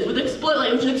constitutions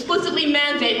which explicitly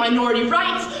mandate minority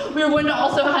rights. We are going to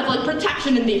also have like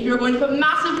protection in these. We are going to put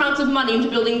massive amounts of money into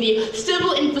building the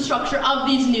civil infrastructure of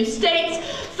these new states.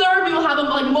 Third, we will have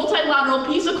multilateral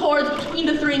peace accords between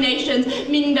the 3 nations,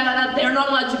 meaning that they are not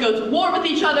allowed to go to war with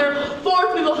each other.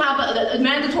 Fourth, we will have a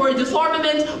mandatory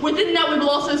disarmament. Within that, we will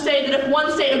also say that if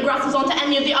one state aggresses onto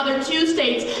any of the other 2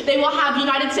 states, they will have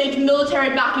United States military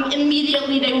backing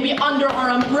immediately. They will be under our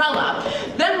umbrella.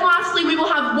 Then lastly, we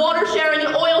will have water sharing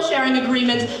and oil sharing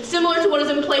agreements similar to what is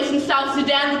in place in South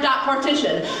Sudan with that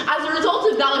partition. As a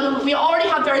result of that, we already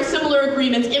have very similar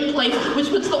agreements in place, which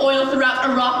puts the oil throughout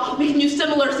Iraq. We can use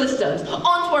similar systems.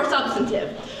 On to our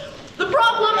substantive. The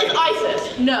problem is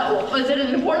ISIS. No. Is it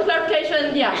an important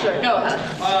clarification? Yeah, sure. Go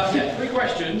ahead. Yeah, 3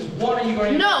 questions. What are you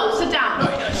going to... No, sit down.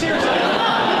 No, seriously.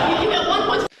 You get 1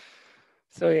 point.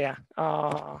 So yeah,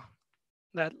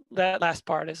 that last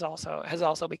part has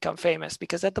also become famous,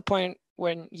 because at the point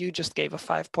when you just gave a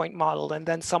 5-point model and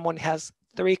then someone has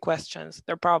 3 questions,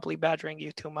 they're probably badgering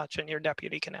you too much, and your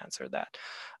deputy can answer that.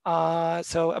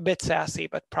 So a bit sassy,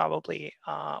 but probably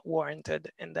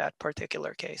warranted in that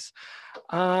particular case.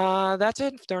 That's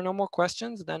it. If there are no more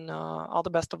questions, then all the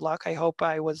best of luck. I hope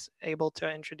I was able to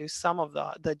introduce some of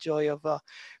the joy of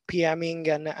PMing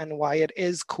and why it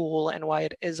is cool and why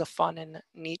it is a fun and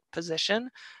neat position.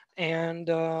 And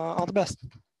all the best.